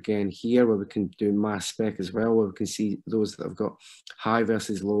matrix again here, where we can do mass spec as well, where we can see those that have got high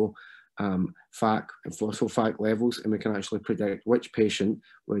versus low FAC and phospho-FAC levels, and we can actually predict which patient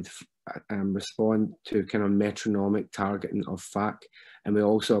would respond to kind of metronomic targeting of FAC. And we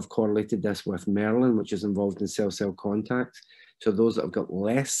also have correlated this with Merlin, which is involved in cell-cell contacts. So those that have got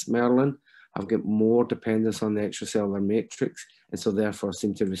less Merlin have got more dependence on the extracellular matrix, and so therefore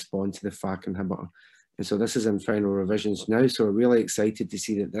seem to respond to the FAC inhibitor. And so this is in final revisions now, so we're really excited to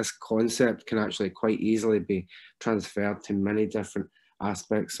see that this concept can actually quite easily be transferred to many different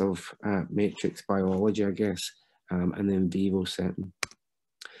aspects of matrix biology, I guess, in the in vivo setting.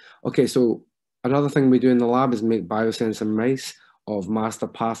 Okay, so another thing we do in the lab is make biosensor mice of master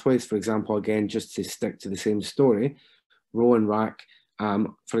pathways. For example, again, just to stick to the same story, Ro and RAC,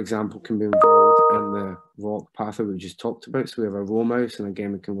 for example, can be involved in the ROC pathway we just talked about. So we have a Ro mouse, and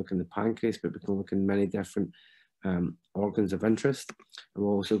again, we can look in the pancreas, but we can look in many different organs of interest. And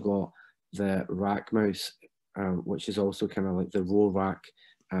we've also got the RAC mouse, which is also kind of like the Ro-RAC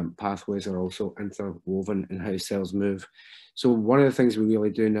pathways are also interwoven in how cells move. So one of the things we really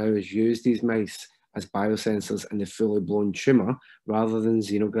do now is use these mice as biosensors in the fully blown tumour, rather than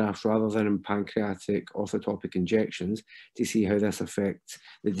xenografts, rather than in pancreatic orthotopic injections, to see how this affects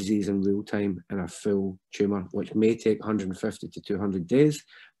the disease in real time in a full tumour, which may take 150 to 200 days.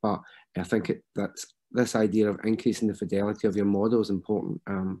 But I think that's this idea of increasing the fidelity of your model is important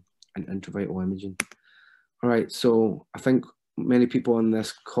in intravital imaging. All right, so I think many people on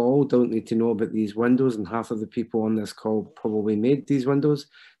this call don't need to know about these windows, and half of the people on this call probably made these windows.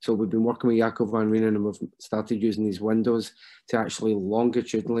 So we've been working with Jakob van Reenen, and we've started using these windows to actually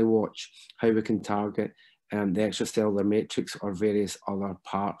longitudinally watch how we can target the extracellular matrix or various other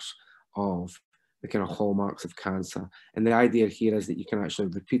parts of the kind of hallmarks of cancer. And the idea here is that you can actually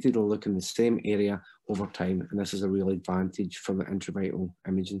repeatedly look in the same area over time, and this is a real advantage for the intravital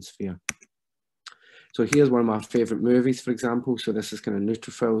imaging sphere. So here's one of my favourite movies, for example. So this is kind of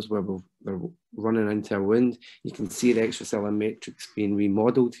neutrophils where they're running into a wound. You can see the extracellular matrix being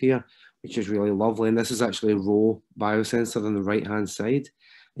remodeled here, which is really lovely. And this is actually a Ro biosensor on the right-hand side.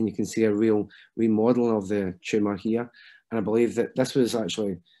 And you can see a real remodeling of the tumour here. And I believe that this was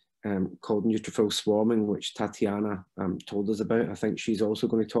actually called neutrophil swarming, which Tatiana told us about. I think she's also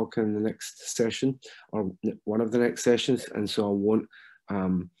going to talk in the next session, or one of the next sessions. And so I won't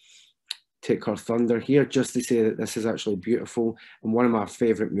take her thunder here, just to say that this is actually beautiful and one of my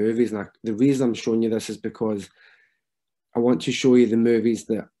favourite movies. And the reason I'm showing you this is because I want to show you the movies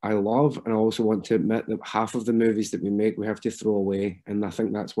that I love, and I also want to admit that half of the movies that we make we have to throw away, and I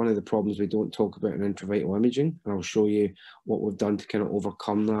think that's one of the problems we don't talk about in intravital imaging, and I'll show you what we've done to kind of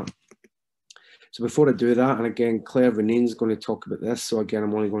overcome that. So before I do that, and again, Claire Reneen's going to talk about this, so again,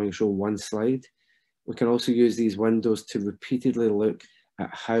 I'm only going to show one slide. We can also use these windows to repeatedly look at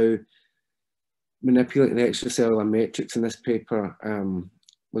how manipulating the extracellular matrix. In this paper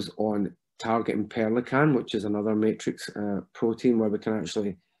was on targeting perlecan, which is another matrix protein, where we can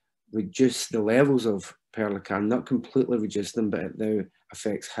actually reduce the levels of Perlecan, not completely reduce them, but it now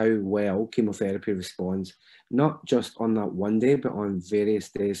affects how well chemotherapy responds, not just on that one day, but on various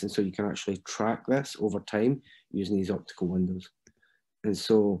days. And so you can actually track this over time using these optical windows. And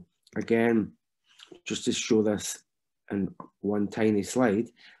so again, just to show this in one tiny slide,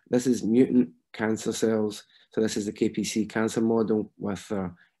 this is mutant cancer cells. So this is the KPC cancer model with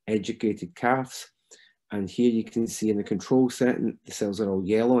educated calves. And here you can see in the control setting, the cells are all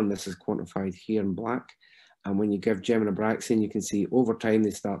yellow, and this is quantified here in black. And when you give gemcitabine, you can see over time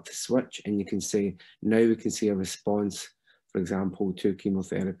they start to switch, and you can say, now we can see a response, for example, to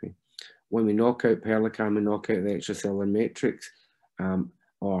chemotherapy. When we knock out Perlecan, we knock out the extracellular matrix,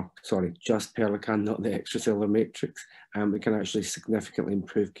 or sorry, just Perlecan, not the extracellular matrix, we can actually significantly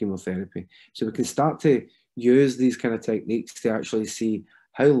improve chemotherapy. So we can start to use these kind of techniques to actually see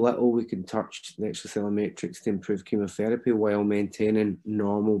how little we can touch the extracellular matrix to improve chemotherapy while maintaining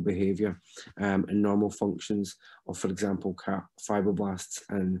normal behavior and normal functions of, for example, fibroblasts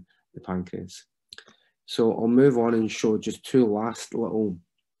in the pancreas. So I'll move on and show just two last little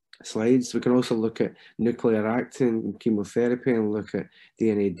slides. We can also look at nuclear actin chemotherapy and look at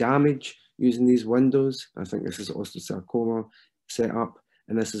DNA damage using these windows. I think this is osteosarcoma set up,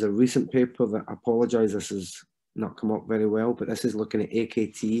 and this is a recent paper that, I apologize, this is not come up very well, but this is looking at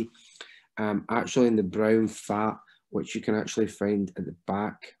AKT actually in the brown fat, which you can actually find at the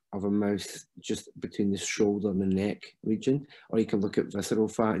back of a mouse, just between the shoulder and the neck region, or you can look at visceral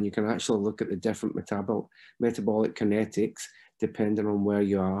fat, and you can actually look at the different metabolic kinetics depending on where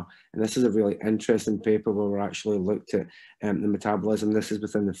you are. And this is a really interesting paper where we're actually looked at the metabolism. This is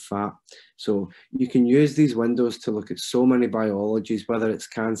within the fat. So you can use these windows to look at so many biologies, whether it's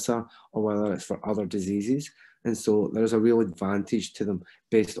cancer or whether it's for other diseases. And so there's a real advantage to them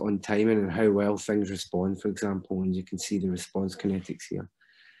based on timing and how well things respond, for example, and you can see the response kinetics here.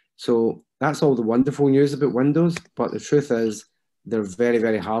 So that's all the wonderful news about windows, but the truth is they're very,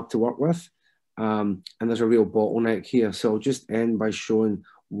 very hard to work with. And there's a real bottleneck here. So I'll just end by showing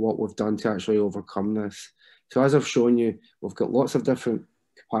what we've done to actually overcome this. So as I've shown you, we've got lots of different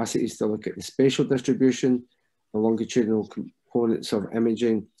capacities to look at the spatial distribution, the longitudinal components of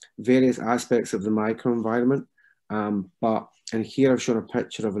imaging, various aspects of the microenvironment. And here I've shown a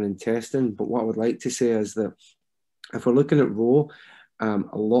picture of an intestine, but what I would like to say is that if we're looking at roe, a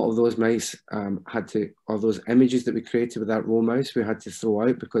lot of those mice or those images that we created with that roe mouse, we had to throw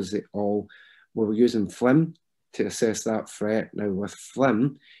out because we were using FLIM to assess that threat. Now with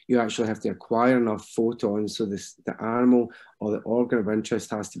FLIM, you actually have to acquire enough photons so the animal or the organ of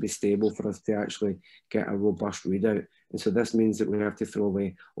interest has to be stable for us to actually get a robust readout. And so this means that we have to throw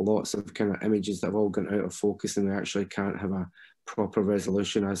away lots of kind of images that have all gone out of focus, and we actually can't have a proper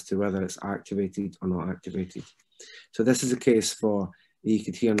resolution as to whether it's activated or not activated. So this is a case for the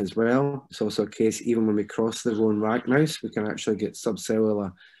Ecatian as well. It's also a case even when we cross the roe and rack mouse, we can actually get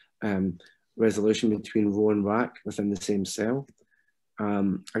subcellular resolution between roe and rack within the same cell.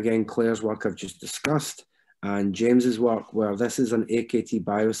 Again, Claire's work I've just discussed, and James's work where this is an AKT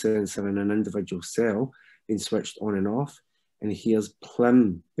biosensor in an individual cell being switched on and off. And here's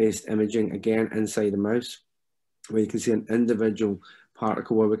PLIM-based imaging, again, inside a mouse, where you can see an individual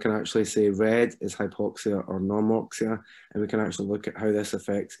particle where we can actually say red is hypoxia or normoxia, and we can actually look at how this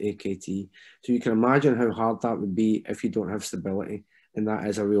affects AKT. So you can imagine how hard that would be if you don't have stability, and that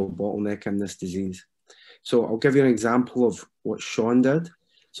is a real bottleneck in this disease. So I'll give you an example of what Sean did.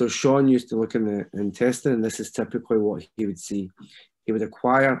 So Sean used to look in the intestine, and this is typically what he would see. He would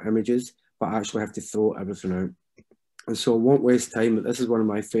acquire images, but actually have to throw everything out. And so I won't waste time, but this is one of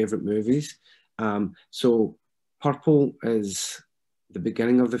my favorite movies. So purple is the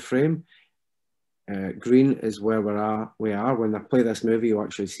beginning of the frame. Green is where we are. When I play this movie, you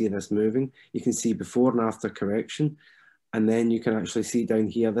actually see this moving. You can see before and after correction. And then you can actually see down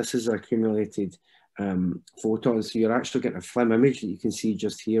here, this is accumulated photons. So you're actually getting a FLIM image that you can see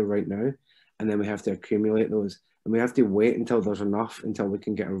just here right now. And then we have to accumulate those. And we have to wait until there's enough, until we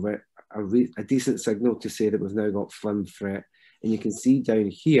can get a decent signal to say that we've now got FLIM threat. And you can see down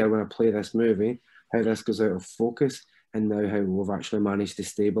here, when I play this movie, how this goes out of focus, and now how we've actually managed to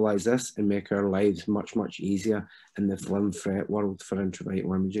stabilize this and make our lives much, much easier in the FLIM threat world for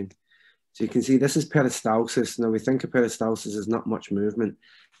intravital imaging. So you can see this is peristalsis. Now we think of peristalsis as not much movement,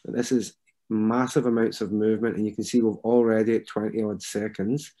 but this is massive amounts of movement. And you can see we've already at 20 odd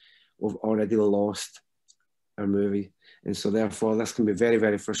seconds, we've already lost our movie. And so therefore this can be very,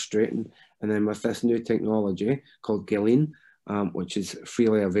 very frustrating. And then with this new technology called Galen, which is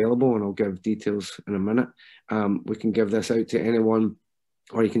freely available, and I'll give details in a minute, we can give this out to anyone,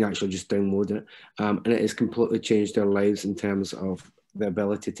 or you can actually just download it. And it has completely changed their lives in terms of the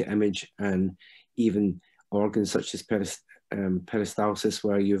ability to image and even organs such as peristalsis,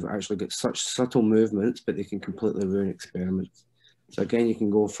 where you've actually got such subtle movements, but they can completely ruin experiments. So again, you can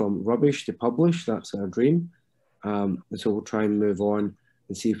go from rubbish to publish. That's our dream. And so we'll try and move on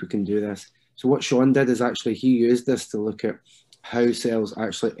and see if we can do this. So what Sean did is actually he used this to look at how cells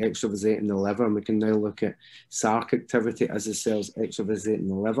actually extravasate in the liver, and we can now look at Sarc activity as the cells extravasate in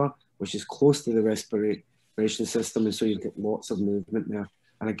the liver, which is close to the respiration system, and so you get lots of movement there.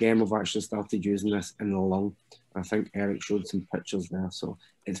 And again, we've actually started using this in the lung. I think Erik showed some pictures there. So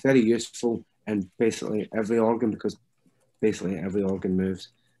it's very useful in basically every organ, because basically every organ moves.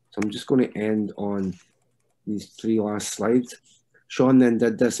 So I'm just going to end on these 3 last slides. Sean then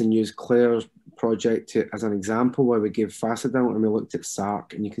did this and used Claire's project as an example, where we gave Facidal and we looked at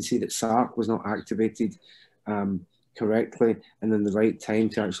Sarc, and you can see that Sarc was not activated correctly and in the right time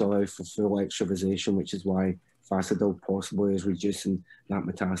to actually allow for full extravasation, which is why Facidal possibly is reducing that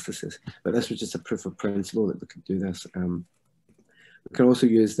metastasis. But this was just a proof of principle that we could do this. We can also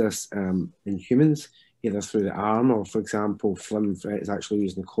use this in humans, either through the arm, or for example, Flim is actually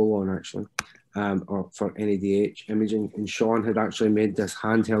using the colon actually. Or for NADH imaging. And Sean had actually made this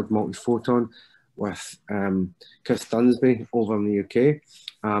handheld multiphoton with Chris Dunsby over in the UK.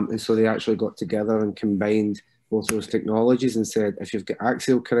 And so they actually got together and combined both those technologies and said, if you've got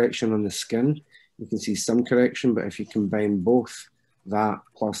axial correction on the skin, you can see some correction, but if you combine both that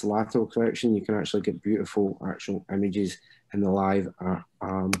plus lateral correction, you can actually get beautiful actual images in the live arm.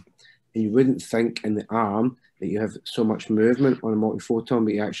 And you wouldn't think in the arm that you have so much movement on a multiphoton,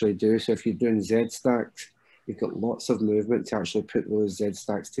 but you actually do. So if you're doing Z stacks, you've got lots of movement to actually put those Z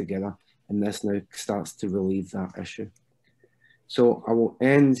stacks together. And this now starts to relieve that issue. So I will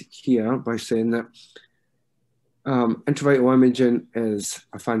end here by saying that intravital imaging is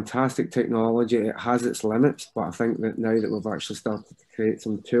a fantastic technology. It has its limits, but I think that now that we've actually started to create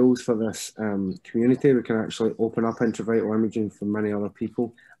some tools for this community, we can actually open up intravital imaging for many other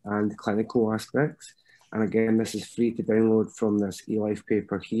people and clinical aspects. And again, this is free to download from this eLife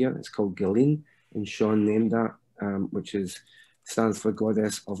paper here. It's called Galeen, and Sean named that, which stands for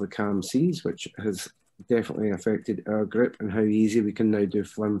Goddess of the Calm Seas, which has definitely affected our group and how easy we can now do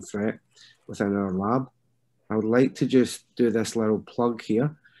Flim threat within our lab. I would like to just do this little plug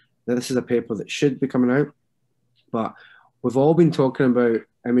here. Now, this is a paper that should be coming out, but we've all been talking about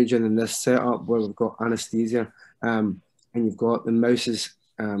imaging in this setup where we've got anesthesia and you've got the mouses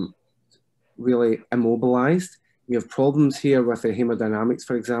really immobilized. You have problems here with the hemodynamics,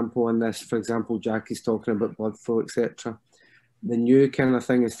 for example, and this, for example, Jacky's talking about blood flow, etc. The new kind of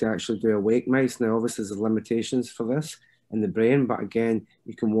thing is to actually do awake mice. Now, obviously, there's limitations for this in the brain, but again,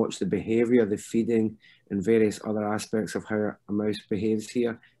 you can watch the behavior, the feeding, and various other aspects of how a mouse behaves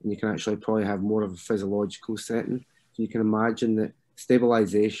here, and you can actually probably have more of a physiological setting. So you can imagine that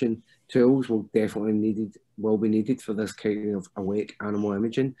stabilization tools will be needed for this kind of awake animal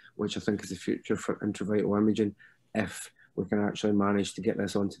imaging, which I think is the future for intravital imaging, if we can actually manage to get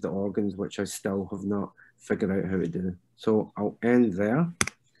this onto the organs, which I still have not figured out how to do. So I'll end there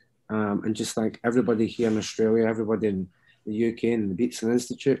and just thank everybody here in Australia, everybody in the UK and the Biomédecine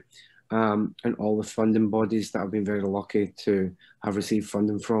Institute, and all the funding bodies that I've been very lucky to have received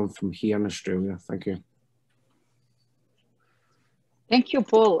funding from here in Australia. Thank you. Thank you,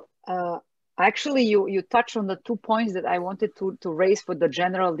 Paul. Actually, you touched on the 2 points that I wanted to raise for the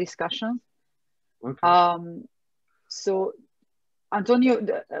general discussion. Okay. So, Antonio,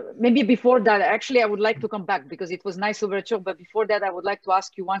 maybe before that, actually, I would like to come back because it was nice overture. But before that, I would like to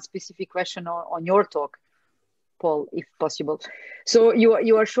ask you one specific question on your talk, Paul, if possible. So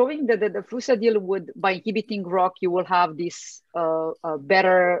you are showing that the flusadil would, by inhibiting ROCK, you will have this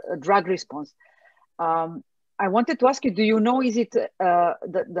better drug response. I wanted to ask you, do you know, is it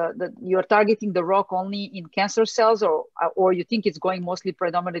that you're targeting the ROCK only in cancer cells, or you think it's going mostly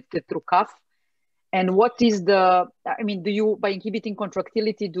predominantly through CAF? And what is I mean, do you, by inhibiting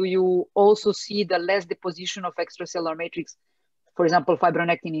contractility, do you also see the less deposition of extracellular matrix, for example,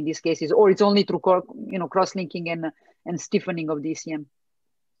 fibronectin in these cases, or it's only through cross-linking and stiffening of the ECM?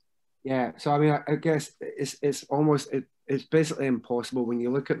 Yeah, so I mean, I guess it's basically impossible. When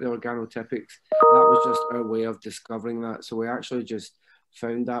you look at the organotypics, that was just our way of discovering that. So we actually just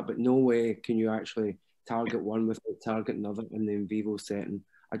found that, but no way can you actually target one without target another in the in vivo setting.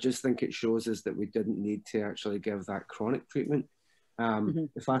 I just think it shows us that we didn't need to actually give that chronic treatment. The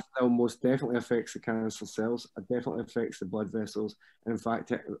Facidal most definitely affects the cancer cells. It definitely affects the blood vessels. And in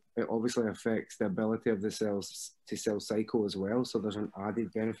fact, it obviously affects the ability of the cells to cell cycle as well. So there's an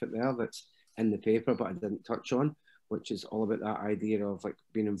added benefit there that's in the paper, but I didn't touch on, which is all about that idea of like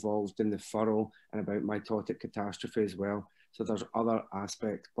being involved in the furrow and about mitotic catastrophe as well. So there's other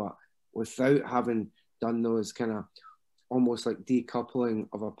aspects, but without having done those kind of almost like decoupling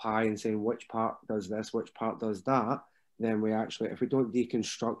of a pie and saying which part does this, which part does that, then we actually, if we don't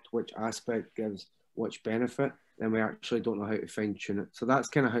deconstruct which aspect gives which benefit, then we actually don't know how to fine tune it. So that's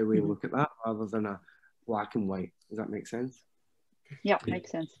kind of how we look at that rather than a black and white. Does that make sense? Yeah,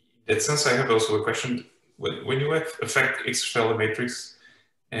 makes sense. In that sense, I have also a question. When you affect extracellular matrix,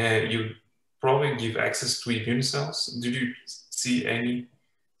 you probably give access to immune cells. Did you see any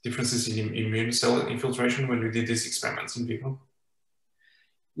differences in immune cell infiltration when we did these experiments in vivo?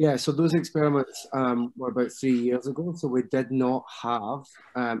 Yeah, so those experiments were about 3 years ago. So we did not have,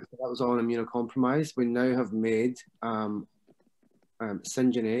 that was all immunocompromised. We now have made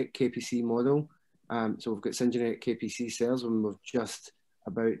syngeneic KPC model. So we've got syngeneic KPC cells and we're just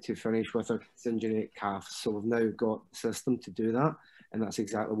about to finish with our syngeneic CAFs. So we've now got the system to do that. And that's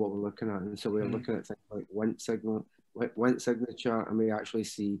exactly what we're looking at. And so we're looking at things like Wnt signature, and we actually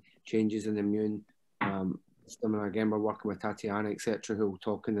see changes in the immune system. And again, we're working with Tatiana, etc., who will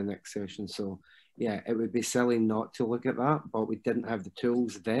talk in the next session. So yeah, it would be silly not to look at that, but we didn't have the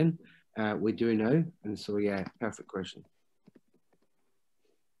tools then. We do now. And so yeah, perfect question.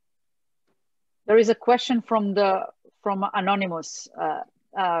 There is a question from Anonymous.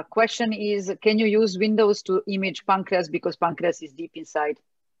 Question is, can you use Windows to image pancreas because pancreas is deep inside,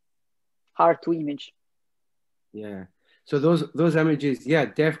 hard to image? Yeah, so those images, yeah,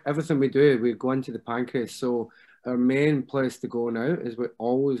 everything we do, we go into the pancreas. So our main place to go now is we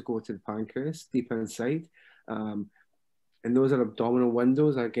always go to the pancreas, deep inside. And those are abdominal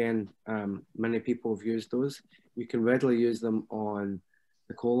windows. Again, many people have used those. You can readily use them on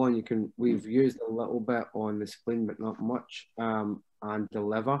the colon. We've used a little bit on the spleen, but not much, and the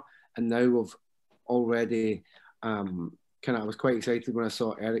liver. And now we've already I was quite excited when I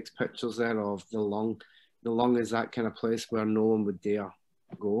saw Erik's pictures there of the lung. The lung is that kind of place where no one would dare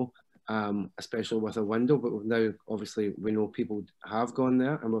go, especially with a window. But we've now, obviously, we know people have gone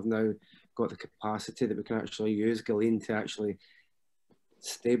there, and we've now got the capacity that we can actually use Galen to actually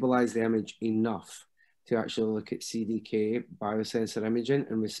stabilize the image enough to actually look at CDK biosensor imaging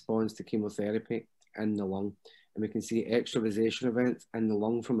in response to chemotherapy in the lung. And we can see extravasation events in the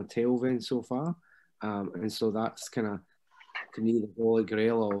lung from a tail vein so far. And so that's kind of, to me, the holy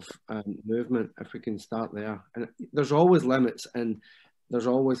grail of movement, if we can start there. And there's always limits and there's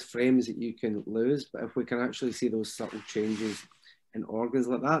always frames that you can lose, but if we can actually see those subtle changes in organs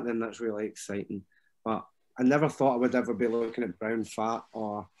like that, then that's really exciting. But I never thought I would ever be looking at brown fat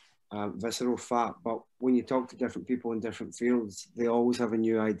or visceral fat, but when you talk to different people in different fields, they always have a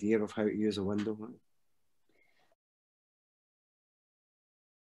new idea of how to use a window.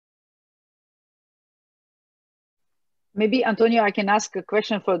 Maybe, Antonio, I can ask a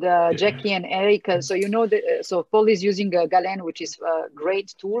question for the Jacky and Erik. So you know, so Paul is using Galen, which is a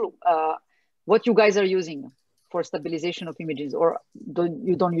great tool. What you guys are using for stabilization of images, or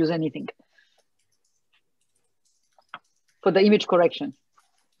you don't use anything for the image correction?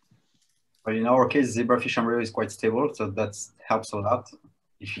 Well, in our case, zebrafish embryo is quite stable, so that helps a lot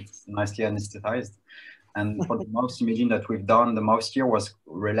if it's nicely anesthetized. And for the mouse imaging that we've done, the mouse here was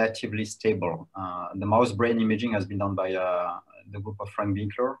relatively stable. The mouse brain imaging has been done by the group of Frank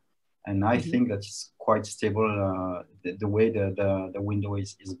Winkler, and I think that it's quite stable the way the window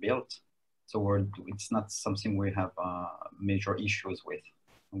is built. So it's not something we have major issues with,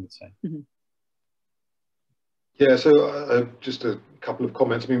 I would say. Yeah, so just a couple of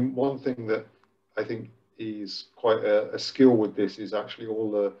comments. I mean, one thing that I think is quite a skill with this is actually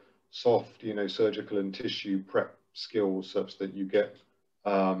all the soft, surgical and tissue prep skills, such that you get,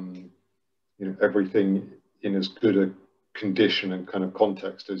 everything in as good a condition and kind of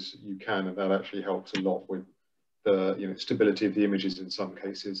context as you can, and that actually helps a lot with the, stability of the images in some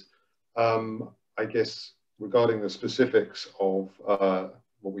cases. I guess regarding the specifics of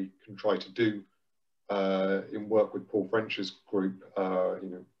what we can try to do in work with Paul French's group,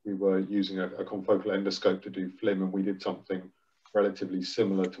 we were using a confocal endoscope to do FLIM, and we did something relatively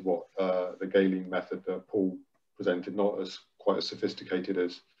similar to what the Galen method that Paul presented, not as quite as sophisticated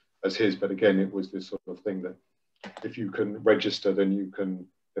as his, but again, it was this sort of thing that if you can register, then you can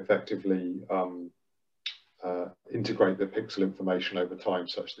effectively integrate the pixel information over time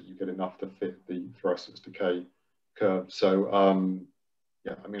such that you get enough to fit the fluorescence decay curve. So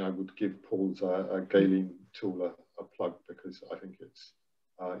yeah, I mean, I would give Paul's Galen tool a plug, because I think it's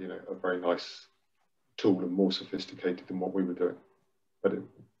a very nice tool and more sophisticated than what we were doing, but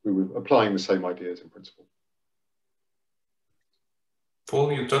we were applying the same ideas in principle.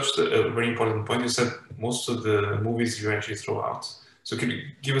 Paul, you touched a very important point. You said most of the movies you actually throw out. So can you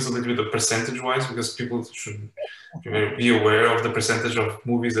give us a little bit of percentage-wise, because people should be aware of the percentage of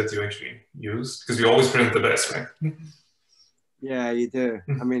movies that you actually use, because we always print the best, right? Yeah, you do.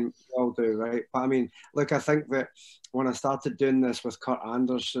 I mean, we all do, right? But I mean, look, I think that when I started doing this with Kurt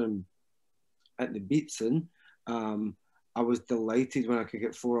Anderson at the Beatson, I was delighted when I could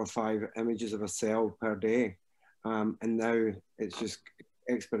get 4 or 5 images of a cell per day. And now it's just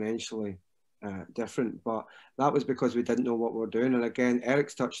exponentially different. But that was because we didn't know what we were doing. And again,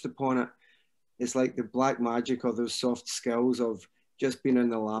 Erik's touched upon it. It's like the black magic of those soft skills of just being in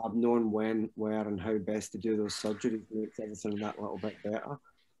the lab, knowing when, where, and how best to do those surgeries makes everything that little bit better.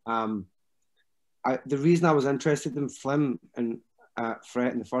 The reason I was interested in FLIM and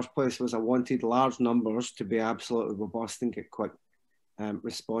FRET in the first place was I wanted large numbers to be absolutely robust and get quick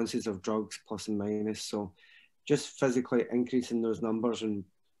responses of drugs plus and minus. So just physically increasing those numbers and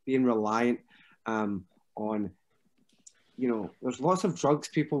being reliant on, you know, there's lots of drugs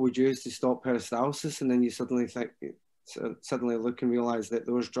people would use to stop peristalsis, and then you suddenly think, suddenly look and realize that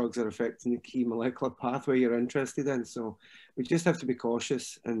those drugs are affecting the key molecular pathway you're interested in. So we just have to be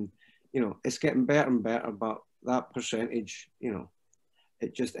cautious, and, you know, it's getting better and better, but that percentage, you know,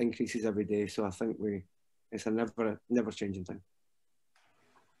 it just increases every day. So I think it's a never changing thing.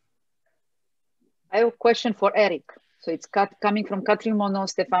 I have a question for Erik. So it's coming from Catherine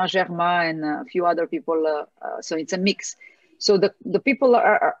Monod, Stéphane Germain, and a few other people. So it's a mix. So the people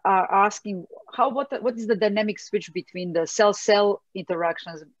are asking, what is the dynamic switch between the cell-cell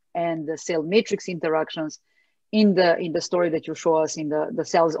interactions and the cell matrix interactions in the story that you show us in the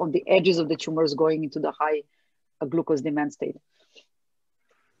cells on the edges of the tumors going into the high glucose demand state?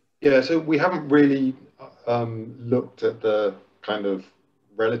 Yeah, so we haven't really looked at the kind of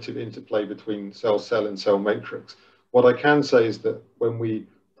relative interplay between cell-cell and cell matrix. What I can say is that when we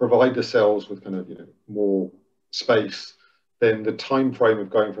provide the cells with kind of, you know, more space, then the time frame of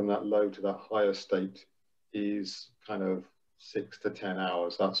going from that low to that higher state is kind of 6 to 10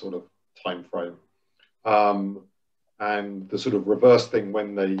 hours, that sort of time frame. And the sort of reverse thing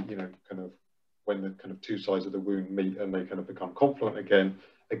when they, you know, when the kind of two sides of the wound meet and they kind of become confluent again,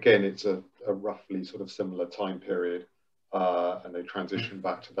 it's a roughly sort of similar time period, and they transition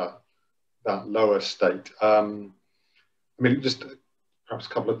back to that lower state. I mean, just perhaps a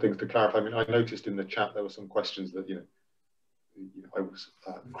couple of things to clarify. I mean, I noticed in the chat there were some questions that, you know, I was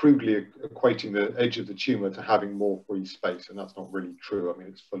crudely equating the edge of the tumor to having more free space, and that's not really true. I mean,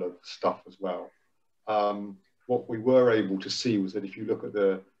 it's full of stuff as well. What we were able to see was that if you look at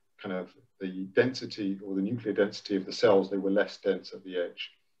the kind of the density or the nuclear density of the cells, they were less dense at the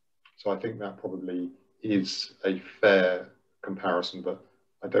edge. So I think that probably is a fair comparison, but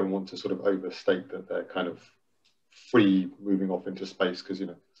I don't want to sort of overstate that they're kind of free moving off into space, because, you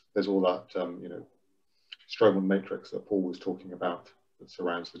know, there's all that, you know, stromal matrix that Paul was talking about that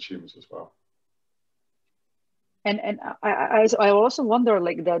surrounds the tumors as well. And I also wonder,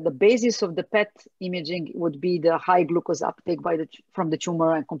 like, the basis of the PET imaging would be the high glucose uptake from the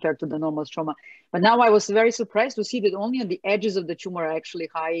tumor and compared to the normal stroma. But now I was very surprised to see that only on the edges of the tumor are actually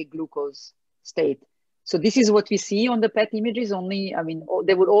high glucose state. So this is what we see on the PET images only. I mean,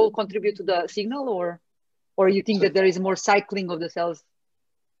 they would all contribute to the signal, or you think that there is more cycling of the cells?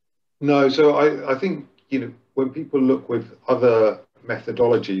 No, so I think, you know, when people look with other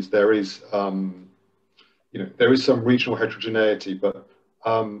methodologies, there is, you know, there is some regional heterogeneity, but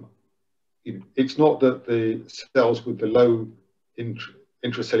you know, it's not that the cells with the low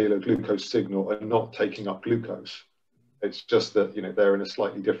intracellular glucose signal are not taking up glucose. It's just that, you know, they're in a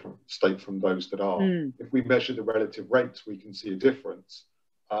slightly different state from those that are. If we measure the relative rates, we can see a difference,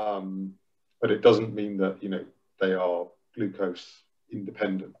 but it doesn't mean that, you know, they are glucose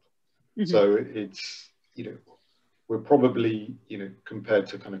independent. So it's, you know, we're probably, you know, compared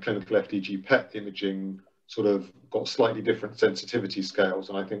to kind of clinical FDG PET imaging, sort of got slightly different sensitivity scales.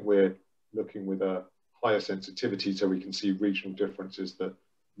 And I think we're looking with a higher sensitivity so we can see regional differences that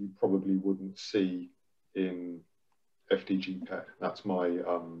you probably wouldn't see in FDG PET. That's my,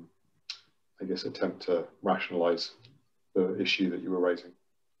 I guess, attempt to rationalize the issue that you were raising.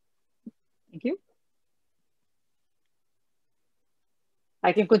 Thank you.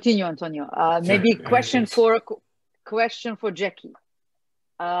 I can continue, Antonio. Maybe question for Jacky.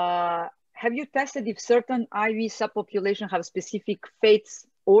 Have you tested if certain IV subpopulation have specific fates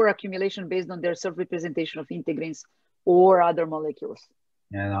or accumulation based on their self-representation of integrins or other molecules?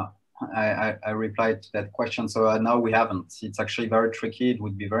 Yeah, no, I replied to that question. So no, we haven't. It's actually very tricky. It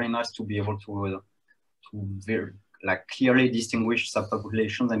would be very nice to be able to very, like, clearly distinguish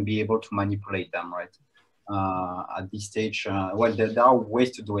subpopulations and be able to manipulate them, right? At this stage, well, there are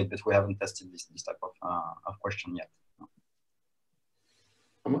ways to do it, but we haven't tested this type of question yet.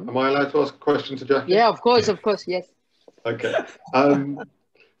 Am I allowed to ask a question to Jacky? Yeah, of course, yes. Okay.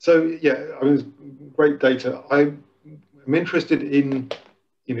 So yeah, I mean, it's great data. I'm interested in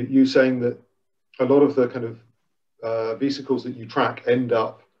you saying that a lot of the kind of vesicles that you track end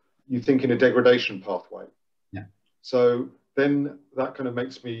up, you think, in a degradation pathway. Yeah. So then that kind of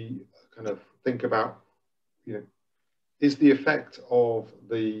makes me kind of think about, is the effect of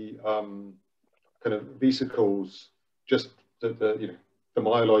the kind of vesicles just that the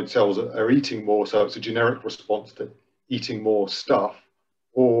myeloid cells are eating more, so it's a generic response to eating more stuff,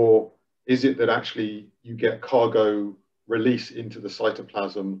 or is it that actually you get cargo release into the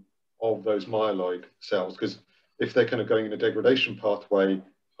cytoplasm of those myeloid cells? Because if they're kind of going in a degradation pathway,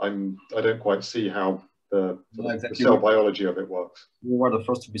 I don't quite see how the cell biology of it works. We were the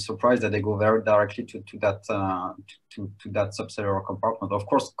first to be surprised that they go very directly to that subcellular compartment. Of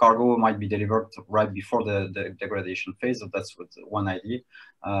course, cargo might be delivered right before the degradation phase. That's one idea.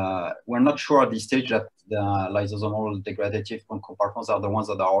 We're not sure at this stage that the lysosomal degradative compartments are the ones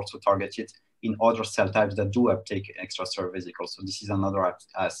that are also targeted in other cell types that do uptake extracellular vesicles. So this is another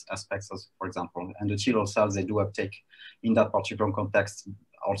aspect, as for example, endothelial cells, they do uptake in that particular context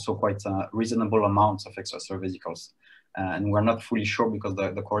also quite reasonable amounts of extracellular vesicles. And we're not fully sure because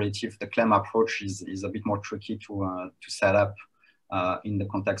the claim approach is a bit more tricky to set up in the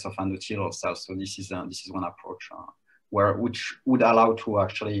context of endothelial cells. So this is one approach which would allow to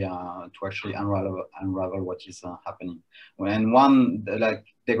actually unravel what is happening. And one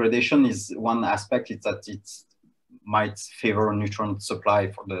degradation is one aspect is that it might favor nutrient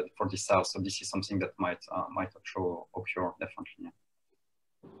supply for the cells. So this is something that might occur definitely. Yeah.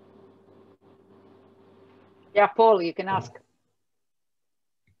 Yeah, Paul, you can ask.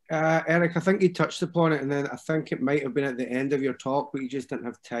 Erik, I think you touched upon it, and then I think it might have been at the end of your talk, but you just didn't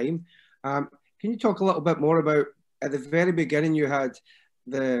have time. Can you talk a little bit more about, at the very beginning, you had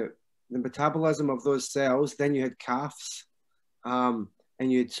the metabolism of those cells, then you had CAFs, and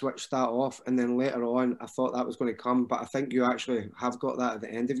you had switched that off, and then later on, I thought that was going to come, but I think you actually have got that at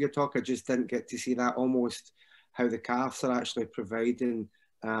the end of your talk. I just didn't get to see that, almost how the CAFs are actually providing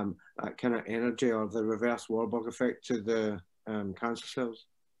that kind of energy or the reverse Warburg effect to the cancer cells?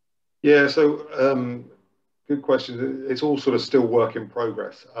 Yeah, so good question. It's all sort of still work in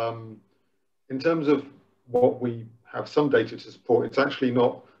progress. In terms of what we have some data to support, it's actually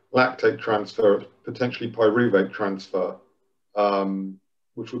not lactate transfer, it's potentially pyruvate transfer,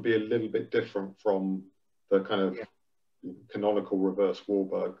 which would be a little bit different from the kind of canonical reverse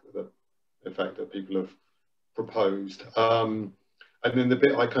Warburg effect that people have proposed. And then the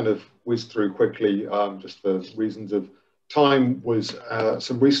bit I kind of whizzed through quickly, just for reasons of time, was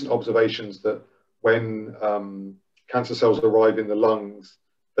some recent observations that when cancer cells arrive in the lungs,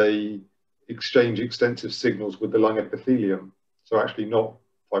 they exchange extensive signals with the lung epithelium. So actually not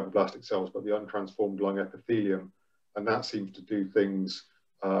fibroblastic cells, but the untransformed lung epithelium. And that seems to do things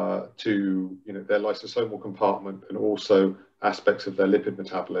to their lysosomal compartment and also aspects of their lipid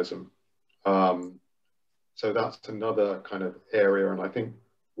metabolism. So that's another kind of area, and I think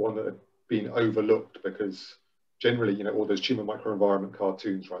one that had been overlooked because generally, all those tumor microenvironment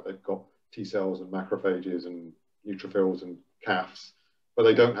cartoons, right? They've got T cells and macrophages and neutrophils and CAFs, but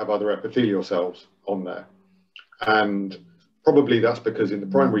they don't have other epithelial cells on there. And probably that's because in the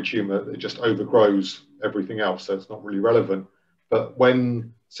primary tumor, it just overgrows everything else, so it's not really relevant. But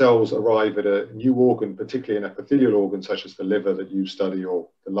when cells arrive at a new organ, particularly an epithelial organ such as the liver that you study or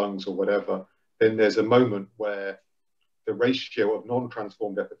the lungs or whatever, then there's a moment where the ratio of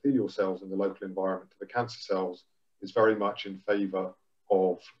non-transformed epithelial cells in the local environment to the cancer cells is very much in favor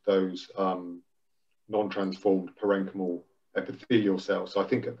of those non-transformed parenchymal epithelial cells. So I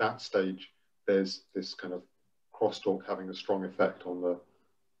think at that stage, there's this kind of crosstalk having a strong effect on the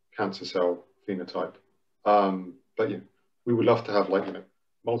cancer cell phenotype. But we would love to have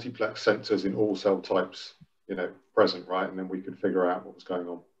multiplex sensors in all cell types, present, right? And then we could figure out what was going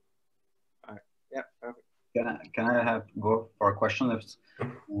on. Yeah, perfect. Can I go for a question?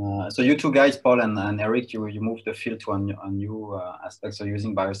 So you two guys, Paul and Erik, you moved the field to a new aspect. So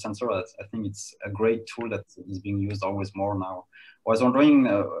using biosensor, I think it's a great tool that is being used always more now. I was wondering,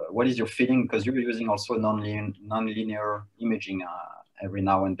 what is your feeling? Because you're using also non-linear imaging every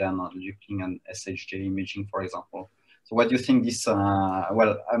now and then, looking at SHJ imaging, for example. So what do you think this, I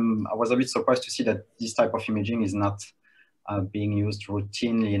was a bit surprised to see that this type of imaging is not being used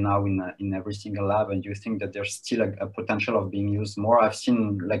routinely now in every single lab, and do you think that there's still a potential of being used more? I've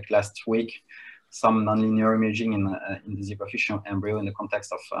seen last week some nonlinear imaging in the zebrafish embryo in the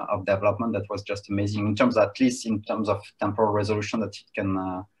context of development that was just amazing in terms, at least in terms of temporal resolution that it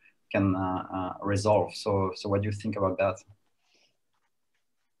can resolve. So what do you think about that?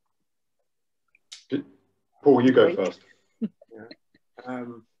 Paul, you go first. Yeah.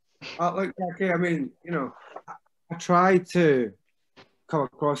 Look, okay, I mean, you know, I try to come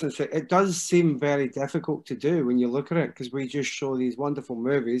across and say it does seem very difficult to do when you look at it, because we just show these wonderful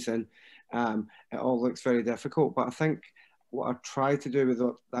movies and it all looks very difficult. But I think what I try to do with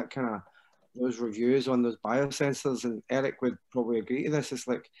that kind of those reviews on those biosensors, and Erik would probably agree to this, is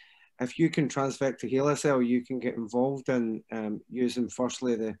like, if you can transfect to heal a cell, you can get involved in using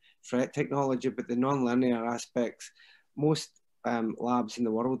firstly the FRET technology, but the non-linear aspects. Most labs in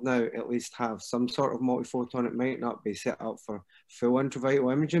the world now at least have some sort of multiphoton. It might not be set up for full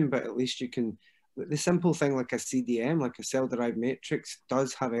intravital imaging, but at least you can, the simple thing like a CDM, like a cell-derived matrix,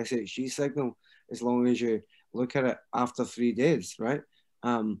 does have SHG signal as long as you look at it after 3 days, right?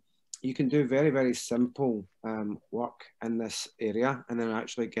 You can do very, very simple work in this area and then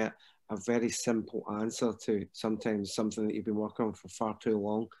actually get a very simple answer to sometimes something that you've been working on for far too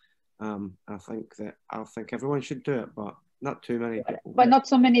long. I think everyone should do it, but not too many people. But not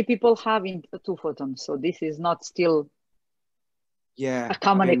so many people have two photons, so this is not still a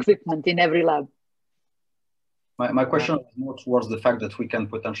common equipment in every lab. My question is more towards the fact that we can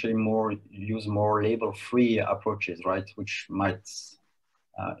potentially use more label-free approaches, right? Which might,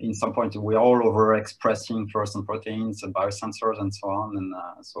 in some point, we're all overexpressing fluorescent proteins and biosensors and so on. And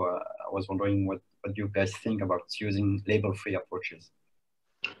so I was wondering what you guys think about using label-free approaches.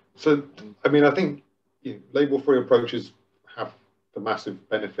 So, I mean, I think label-free approaches have the massive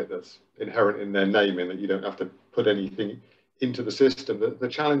benefit that's inherent in their name, in that you don't have to put anything into the system. The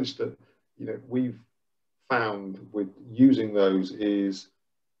challenge that we've found with using those is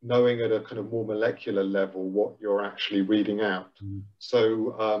knowing at a kind of more molecular level what you're actually reading out.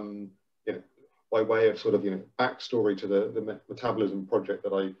 So, by way of sort of backstory to the metabolism project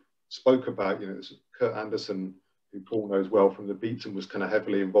that I spoke about, this is Kurt Anderson, who Paul knows well from the Beats, and was kind of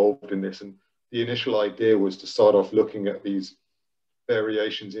heavily involved in this. And the initial idea was to start off looking at these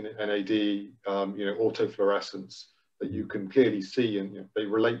variations in NAD, autofluorescence, that you can clearly see, and they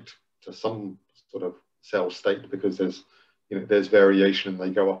relate to some sort of cell state because there's variation and they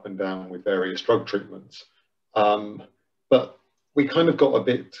go up and down with various drug treatments. But we kind of got a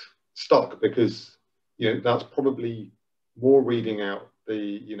bit stuck because that's probably more reading out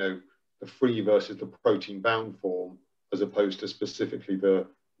the free versus the protein bound form as opposed to specifically the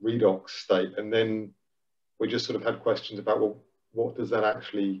redox state. And then we just sort of had questions about, well, what does that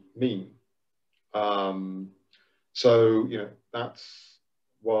actually mean? So that's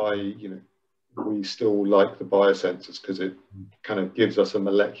why we still like the biosensors, because it kind of gives us a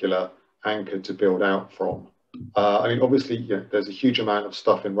molecular anchor to build out from. I mean, obviously, there's a huge amount of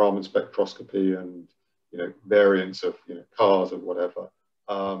stuff in Raman spectroscopy and variants of cars or whatever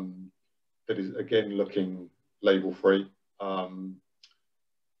that is again looking label free, but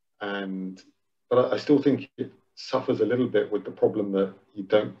I still think it suffers a little bit with the problem that you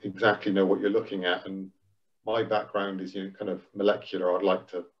don't exactly know what you're looking at. And my background is kind of molecular. I'd like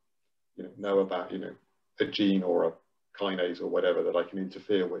to know about a gene or a kinase or whatever that I can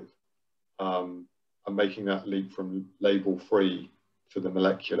interfere with. And making that leap from label free to the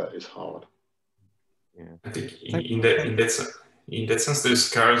molecular is hard. Yeah, I think in that sense, there's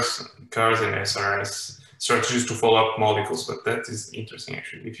CARs and SRS strategies to follow up molecules, but that is interesting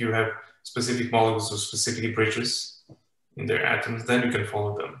actually. If you have specific molecules or specific bridges in their atoms, then you can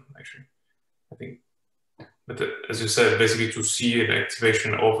follow them actually, I think. But as you said, basically to see an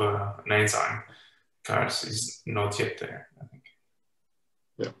activation of an enzyme, CARs is not yet there, I think.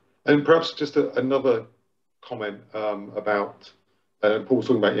 Yeah, and perhaps just another comment about Paul was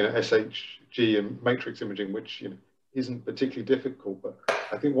talking about SHG and matrix imaging, which isn't particularly difficult, but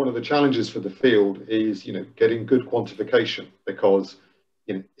I think one of the challenges for the field is getting good quantification, because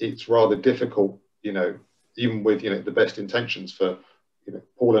it's rather difficult, even with the best intentions for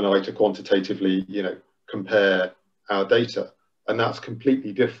Paul and I to quantitatively compare our data, and that's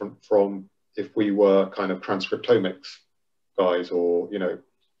completely different from if we were kind of transcriptomics guys or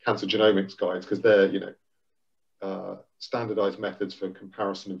cancer genomics guys, because they're standardized methods for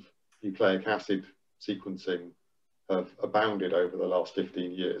comparison of nucleic acid sequencing have abounded over the last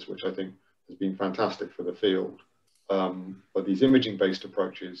 15 years, which I think has been fantastic for the field. But these imaging-based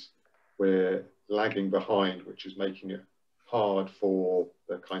approaches, we're lagging behind, which is making it hard for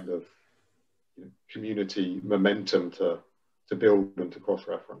the kind of community momentum to build and to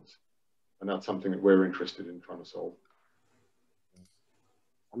cross-reference. And that's something that we're interested in trying to solve.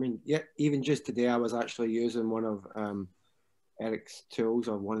 I mean, yeah, even just today, I was actually using one of Erik's tools,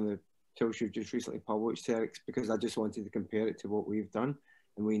 or one of the tools you've just recently published, Erik's, because I just wanted to compare it to what we've done.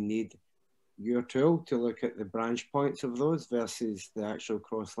 And we need your tool to look at the branch points of those versus the actual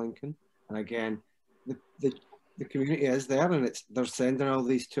cross-linking. And again, the community is there, and they're sending all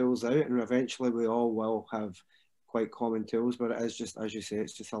these tools out, and eventually we all will have quite common tools, but it is just, as you say,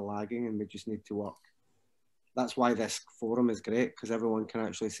 it's just a lagging, and we just need to work. That's why this forum is great, because everyone can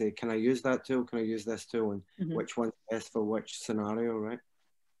actually say, can I use that tool? Can I use this tool? And which one's best for which scenario, right?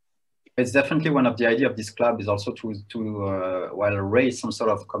 It's definitely one of the idea of this club is also to well, raise some sort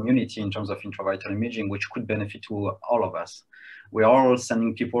of community in terms of intravital imaging, which could benefit to all of us. We are all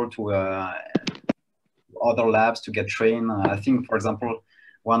sending people to other labs to get trained. I think, for example,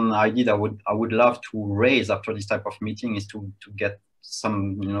 one idea that I would love to raise after this type of meeting is to get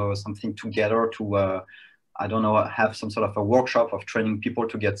some, you know, something together to I don't know, have some sort of a workshop of training people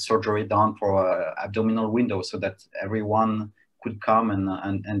to get surgery done for abdominal window, so that everyone could come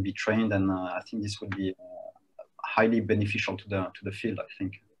and be trained, and I think this would be highly beneficial to the field, I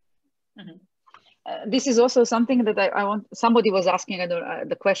think. This is also something that I want, somebody was asking, I don't,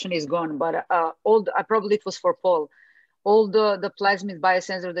 the question is gone, but probably it was for Paul. All the plasmid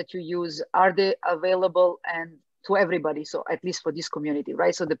biosensors that you use, are they available and to everybody? So at least for this community,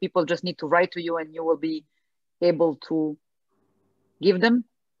 right? So the people just need to write to you and you will be able to give them,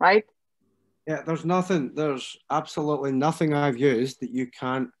 right? Yeah, there's absolutely nothing I've used that you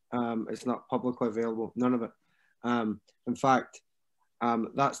can't, it's not publicly available, none of it. In fact,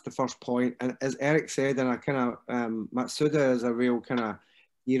 that's the first point. And as Erik said, and I kind of, Matsuda is a real kind of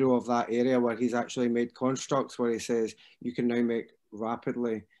hero of that area, where he's actually made constructs where he says you can now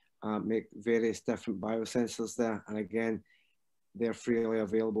rapidly make various different biosensors there. And again, they're freely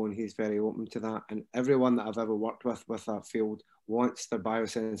available, and he's very open to that. And everyone that I've ever worked with that field wants their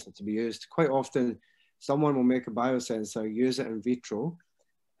biosensor to be used. Quite often, someone will make a biosensor, use it in vitro,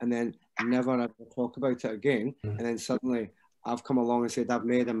 and then never ever talk about it again. And then suddenly I've come along and said, I've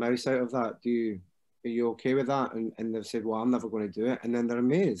made a mouse out of that. Are you okay with that? And they've said, well, I'm never going to do it. And then they're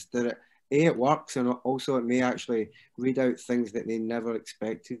amazed that it works, and also it may actually read out things that they never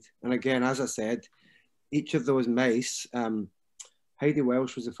expected. And again, as I said, each of those mice, Heidi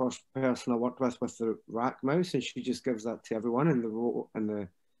Welsh was the first person I worked with the rack mouse, and she just gives that to everyone. And the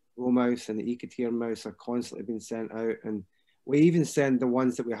row mouse and the ecotier mouse are constantly being sent out. And we even send the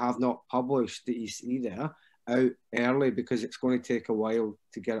ones that we have not published that you see there out early, because it's going to take a while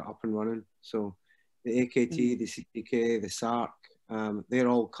to get it up and running. So the AKT, the CPK, the SARC, they're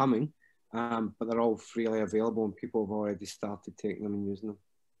all coming, but they're all freely available, and people have already started taking them and using them.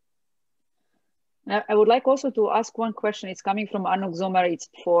 I would like also to ask one question. It's coming from Anuk Zomer. It's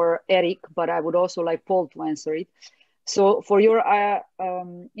for Erik, but I would also like Paul to answer it. So for your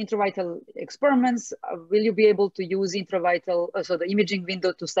intravital experiments, will you be able to use intravital, so the imaging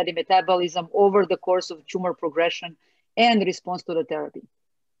window, to study metabolism over the course of tumor progression and response to the therapy?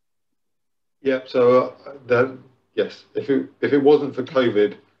 Yeah, so yes, if it wasn't for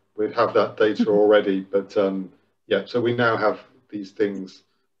COVID, we'd have that data already. But yeah, so we now have these things,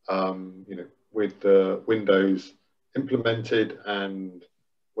 you know, with the windows implemented, and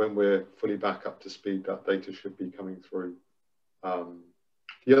when we're fully back up to speed, that data should be coming through.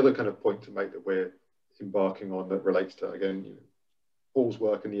 The other kind of point to make that we're embarking on that relates to, again, you know, Paul's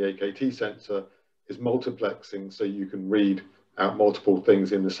work in the AKT sensor is multiplexing, so you can read out multiple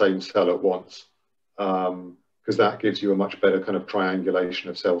things in the same cell at once, because that gives you a much better kind of triangulation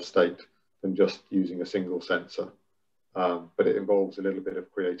of cell state than just using a single sensor. But it involves a little bit of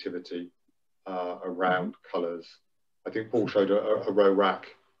creativity around colors. I think Paul showed a row rack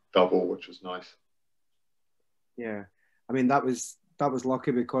double, which was nice. Yeah, I mean, that was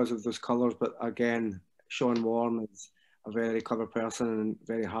lucky because of those colors, but again, Sean Warren is a very clever person and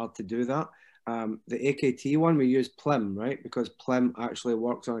very hard to do that. The AKT one, we use PLIM, right? Because PLIM actually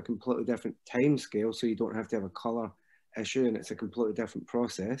works on a completely different time scale, so you don't have to have a color issue, and it's a completely different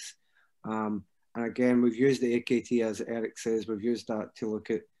process. And again, we've used the AKT, as Erik says, we've used that to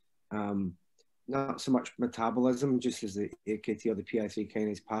look at not so much metabolism, just as the AKT or the PI3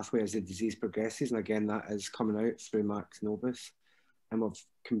 kinase pathway as the disease progresses. And again, that is coming out through Max Nobis. And we've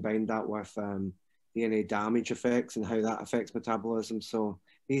combined that with DNA damage effects and how that affects metabolism. So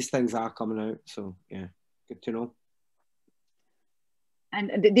these things are coming out. So yeah, good to know.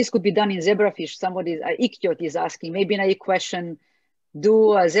 And this could be done in zebrafish. Somebody, Ikyot is asking, maybe a question,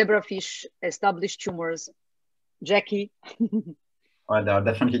 do zebrafish establish tumors? Jacky? Well, there are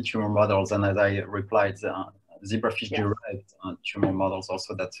definitely tumor models, and as I replied, zebrafish-derived tumor models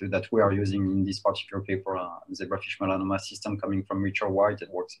also that we are using in this particular paper, zebrafish melanoma system coming from Richard White. It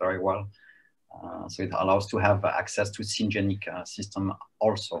works very well. So it allows to have access to syngenic system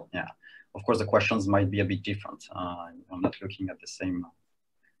also. Yeah, of course, the questions might be a bit different. I'm not looking at the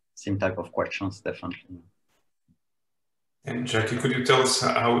same type of questions, definitely. And Jacky, could you tell us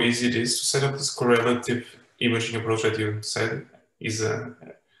how easy it is to set up this correlative imaging approach that you said? Is a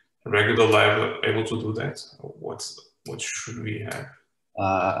regular lab able to do that? What should we have?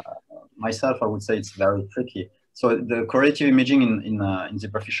 Myself, I would say it's very tricky. So the correlative imaging in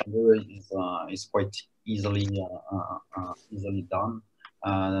superficial layer is quite easily done.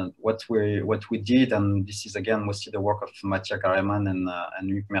 What we did, and this is again mostly the work of Mathieu Kareman and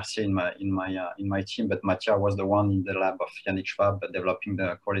Luc Mercier in my team, but Mathieu was the one in the lab of Yannick Schwab developing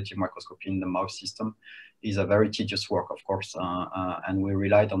the correlative microscopy in the mouse system. Is a very tedious work, of course, and we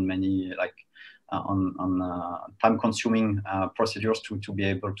relied on many time-consuming procedures to be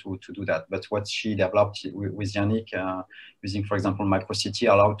able to do that. But what she developed with Yannick, using, for example, microCT,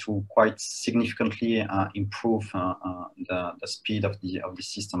 allowed to quite significantly improve the speed of the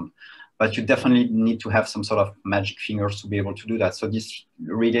system. But you definitely need to have some sort of magic fingers to be able to do that. So this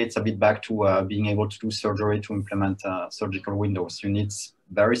relates a bit back to being able to do surgery, to implement surgical windows. You need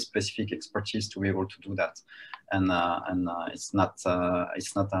very specific expertise to be able to do that. And it's not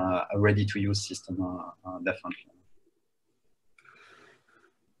a ready-to-use system, definitely.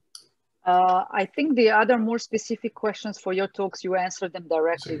 I think the other more specific questions for your talks, you answered them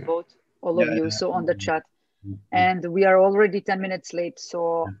directly, all of you, so on the chat. And we are already 10 minutes late,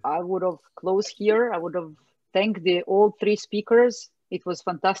 so I would have closed here. I would have thanked all three speakers. It was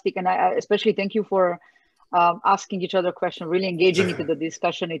fantastic, and I especially thank you for asking each other questions, really engaging into the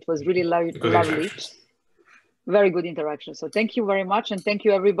discussion. It was really lovely. Very good interaction. So thank you very much, and thank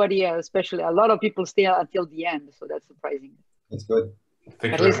you everybody. Especially a lot of people stay until the end, so that's surprising. That's good.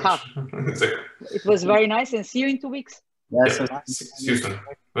 Thank At you least very half. much. It was very nice, and see you in 2 weeks. Yes. See you soon.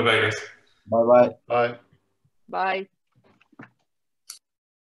 Bye bye, guys. Bye bye. Bye. Bye.